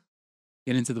into the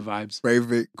vibes.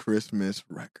 Favorite Christmas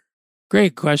record.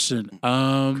 Great question.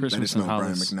 Let Christmas us know, in Brian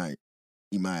Hollis. McKnight.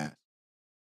 Eat my ass.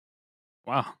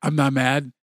 Wow. I'm not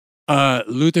mad.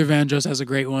 Luther Vandross has a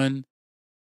great one.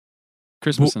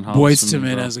 Christmas in Hollis. Boys for to me,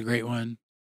 Men bro. has a great one.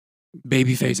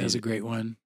 Babyface has a great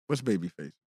one. What's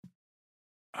Babyface?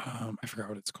 I forgot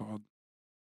what it's called.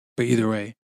 But either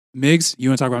way, Migs, you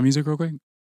want to talk about music real quick?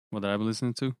 What I've been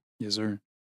listening to. Yes, sir.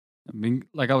 I mean,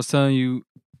 like I was telling you,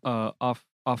 off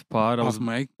pod. I was Off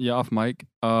mic. Yeah, off mic.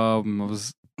 I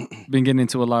was been getting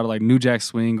into a lot of like New Jack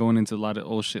Swing, going into a lot of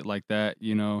old shit like that.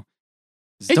 You know,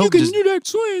 It's And you dope, can just- do that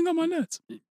swing on my nuts.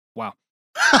 wow.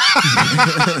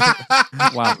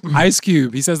 Wow. Ice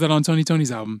Cube, he says that on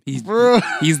Tony's album. Bro.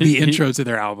 He's the intro to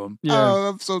their album. Yeah, Oh,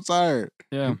 I'm so tired.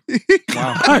 yeah.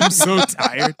 Wow. I'm so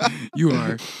tired. You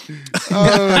are.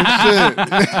 Oh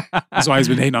shit. That's why he's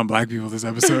been hating on black people this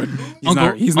episode. He's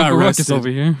not Uncle Ruckus rested. over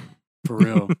here. For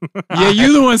real. Yeah,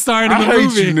 you the one starring in I the hate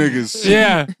movie. you niggas.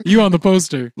 Yeah, you on the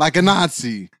poster. Like a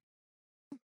Nazi.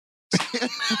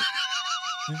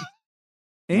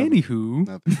 Anywho,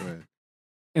 Nothing. Go ahead.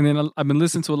 and then I've been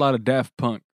listening to a lot of Daft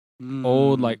Punk,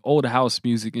 Mm. old house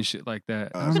music and shit like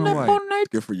that. I don't know why. It's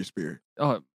good for your spirit.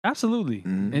 Oh, absolutely.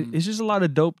 Mhm. And it's just a lot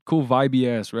of dope, cool, vibey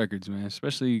ass records, man.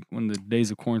 Especially when the days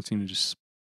of quarantine are just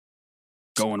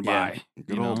going Yeah. by.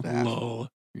 Good you old know? Daft. Lol.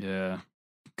 Yeah.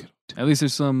 Good old At least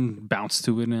there's some bounce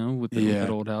to it now with the Yeah. good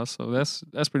old house. So that's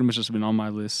pretty much just been on my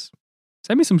list.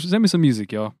 Send me some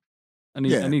music, y'all. I need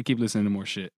to keep listening to more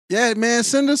shit. Yeah, man,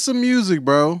 send us some music,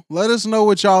 bro. Let us know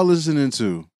what y'all listening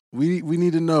to. We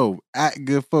need to know. At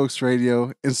Good Folks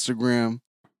Radio, Instagram.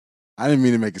 I didn't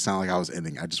mean to make it sound like I was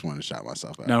ending. I just wanted to shout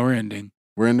myself out. No, we're ending.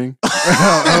 We're ending?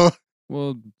 Oh,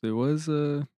 Well, there was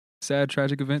a sad,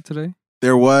 tragic event today.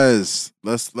 there was.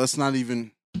 Let's not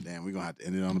even. Damn, we're gonna have to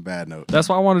end it on a bad note. That's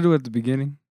why I want to do it at the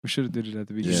beginning. We should have did it at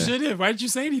the You beginning. Yeah. should have. Why did you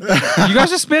say anything? You guys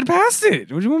just sped past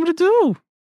it. What do you want me to do?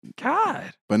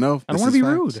 God, But no, I don't this want to is be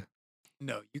facts. rude.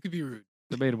 No, you could be rude.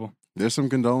 Debatable. There's some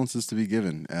condolences to be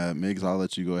given. Miggs, I'll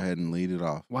let you go ahead and lead it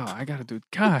off. Wow, I gotta do it.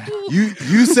 God,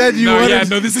 You said you no, wanted. yeah,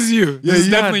 no, this is you. Yeah, This is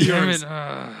you- definitely God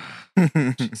damn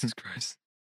yours. it. Jesus Christ,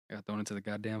 I got thrown into the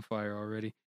goddamn fire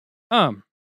already.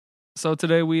 So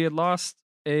today we had lost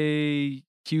a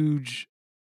huge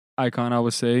icon, I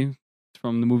would say,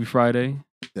 from the movie Friday.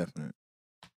 Definitely.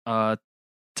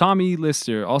 Tommy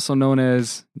Lister, also known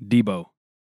as Debo.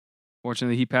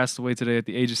 Fortunately, he passed away today at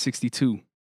the age of 62.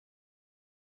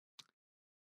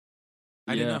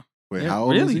 I didn't know. Wait, Yeah, how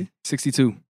old really? is he?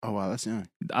 62. Oh wow, that's young.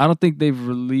 I don't think they've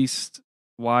released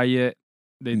why yet.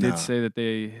 They Nah. did say that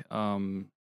they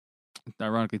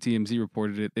Ironically, TMZ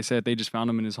reported it. They said they just found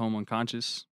him in his home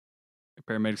unconscious. The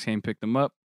paramedics came, picked him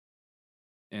up,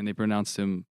 and they pronounced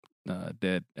him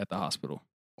dead at the hospital.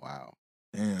 Wow.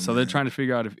 Damn, So they're man. trying to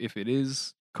figure out if it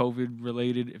is COVID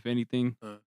related, if anything,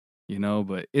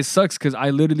 but it sucks because I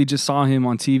literally just saw him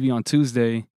on TV on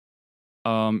Tuesday,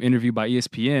 interviewed by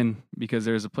ESPN, because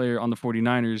there's a player on the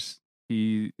 49ers.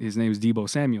 His name is Deebo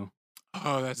Samuel,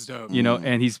 Oh, that's dope.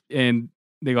 and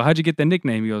they go, "How'd you get that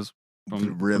nickname?" He goes,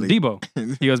 from Really? Debo.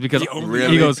 He goes, because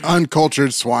Really? he goes,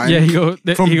 Uncultured swine. yeah, he goes,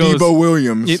 From he goes, Debo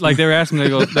Williams. like they were asking, they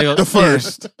go, the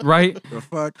first. yeah, right? The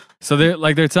fuck? So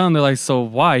they're telling, they're like, so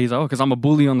why? He's like, oh, because I'm a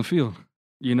bully on the field,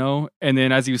 And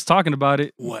then as he was talking about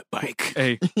it, What bike?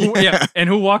 hey, yeah, and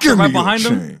who walked Give up me right your behind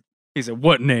him? chain. He said,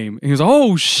 what name? And he was like,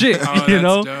 oh shit, Oh,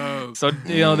 that's dope. So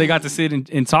they got to sit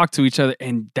and talk to each other,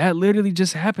 and that literally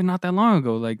just happened not that long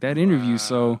ago, like that interview.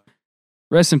 So Wow.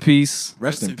 rest in peace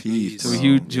Rest in peace. to a bro.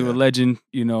 huge, to a Yeah. legend,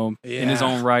 in his Yeah.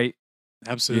 own right,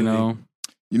 Absolutely.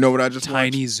 You know what I just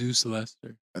Tiny watched? Zeus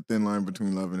Lester. A Thin Line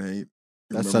Between Love and Hate.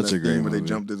 That's Remember such a that great scene where they movie.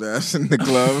 jumped his ass in the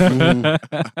glove.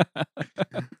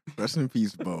 Rest in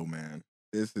peace, Bo, man.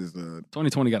 This is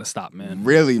 2020 got to stop, man.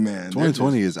 really, man.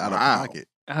 2020 is out of Wow. pocket.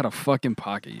 Out of fucking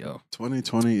pocket, yo.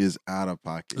 2020 is out of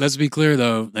pocket. Let's be clear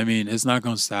though. I mean, it's not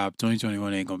gonna stop.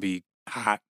 2021 ain't gonna be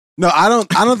hot. No, I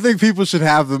don't think people should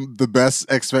have the best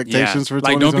expectations for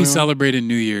 2021. like don't be celebrating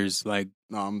New Year's. Like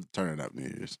No, I'm turning up New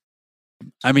Year's.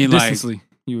 I mean, like Distantly,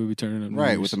 you would be turning up. New Right,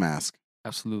 Year's. with the mask.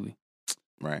 Absolutely.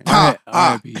 Right.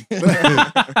 R.I.P. Is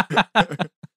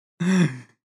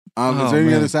Oh, there any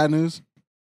man. other sad news?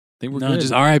 Think we're No, good.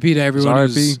 just R.I.P. to everyone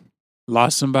R.I.P. who's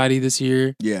lost somebody this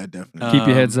year. Yeah, definitely. Keep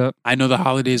your heads up. I know the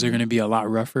holidays are going to be a lot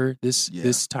rougher this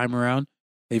Yeah. time around.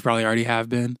 They probably already have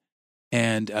been,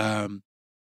 and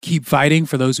keep fighting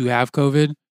for those who have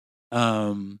COVID.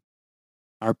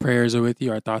 Our prayers are with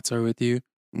you. Our thoughts are with you.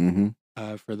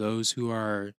 Mm-hmm. For those who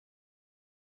are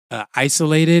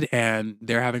isolated and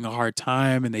they're having a hard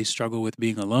time and they struggle with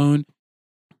being alone,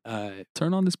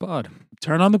 Turn on this pod.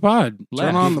 turn on the pod.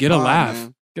 Laugh. Get a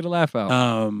laugh. Get a laugh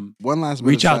out. One last bit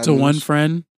Reach of out sad to one news.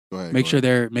 friend. Go ahead, Make go sure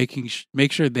ahead. they're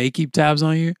make sure they keep tabs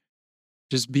on you.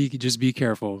 Just be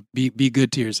careful. Be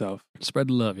good to yourself. Spread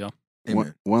the love, y'all.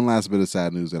 Amen. One last bit of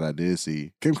sad news that I did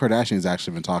see. Kim Kardashian has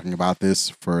actually been talking about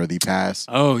this for the past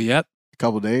Oh, yep.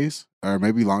 couple days, or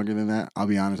maybe longer than that. I'll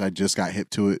be honest, I just got hip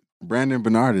to it. Brandon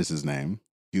Bernard is his name.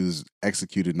 He was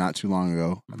executed not too long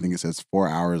ago. I think it says 4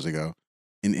 hours ago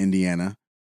in Indiana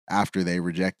after they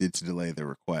rejected to delay the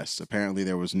request. Apparently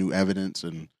there was new evidence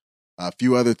and a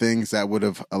few other things that would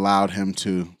have allowed him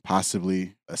to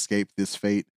possibly escape this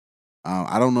fate.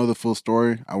 I don't know the full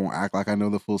story. I won't act like I know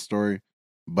the full story.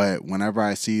 But whenever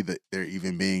I see that there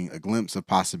even being a glimpse of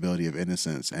possibility of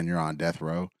innocence and you're on death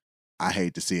row, I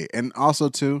hate to see it. And also,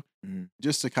 too,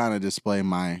 just to kind of display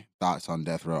my thoughts on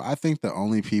death row, I think the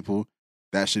only people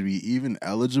that should be even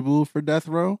eligible for death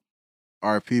row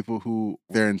are people who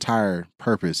their entire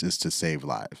purpose is to save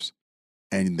lives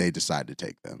and they decide to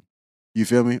take them. You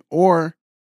feel me? Or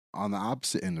on the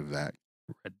opposite end of that,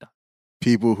 Red dot.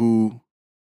 people who,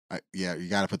 yeah, you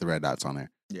got to put the red dots on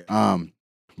there. Yeah.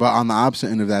 But on the opposite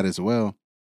end of that as well,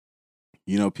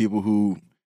 people who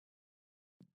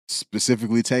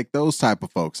specifically take those type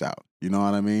of folks out. You know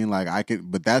what I mean? Like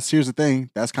but here's the thing.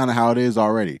 That's kind of how it is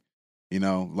already.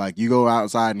 Like you go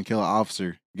outside and kill an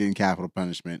officer, getting capital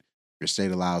punishment. Your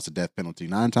state allows the death penalty.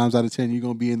 9 times out of 10, you're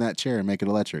gonna be in that chair and make it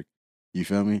electric. You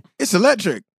feel me? It's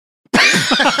electric.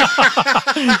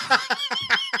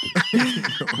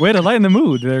 Way to lighten the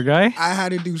mood there, guy. I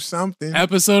had to do something.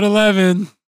 Episode 11.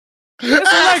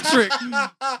 It's electric.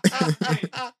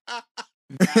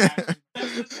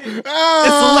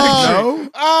 Oh,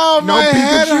 oh, No my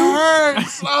head Pikachu?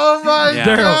 hurts. Oh my Yeah.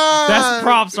 god. Daryl, that's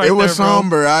props right It there, was bro.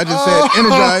 somber. I just said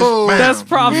energized. Oh, Bam. That's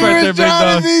props You right were there, big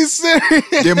trying dog. to be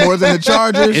serious. Did more than the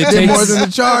Chargers. It Did takes- more than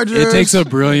the Chargers. It takes a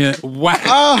brilliant wow.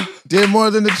 Oh, Did more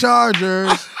than the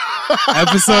Chargers.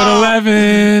 Episode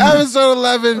 11. episode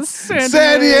 11. San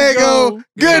San Diego. Diego.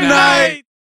 Good night.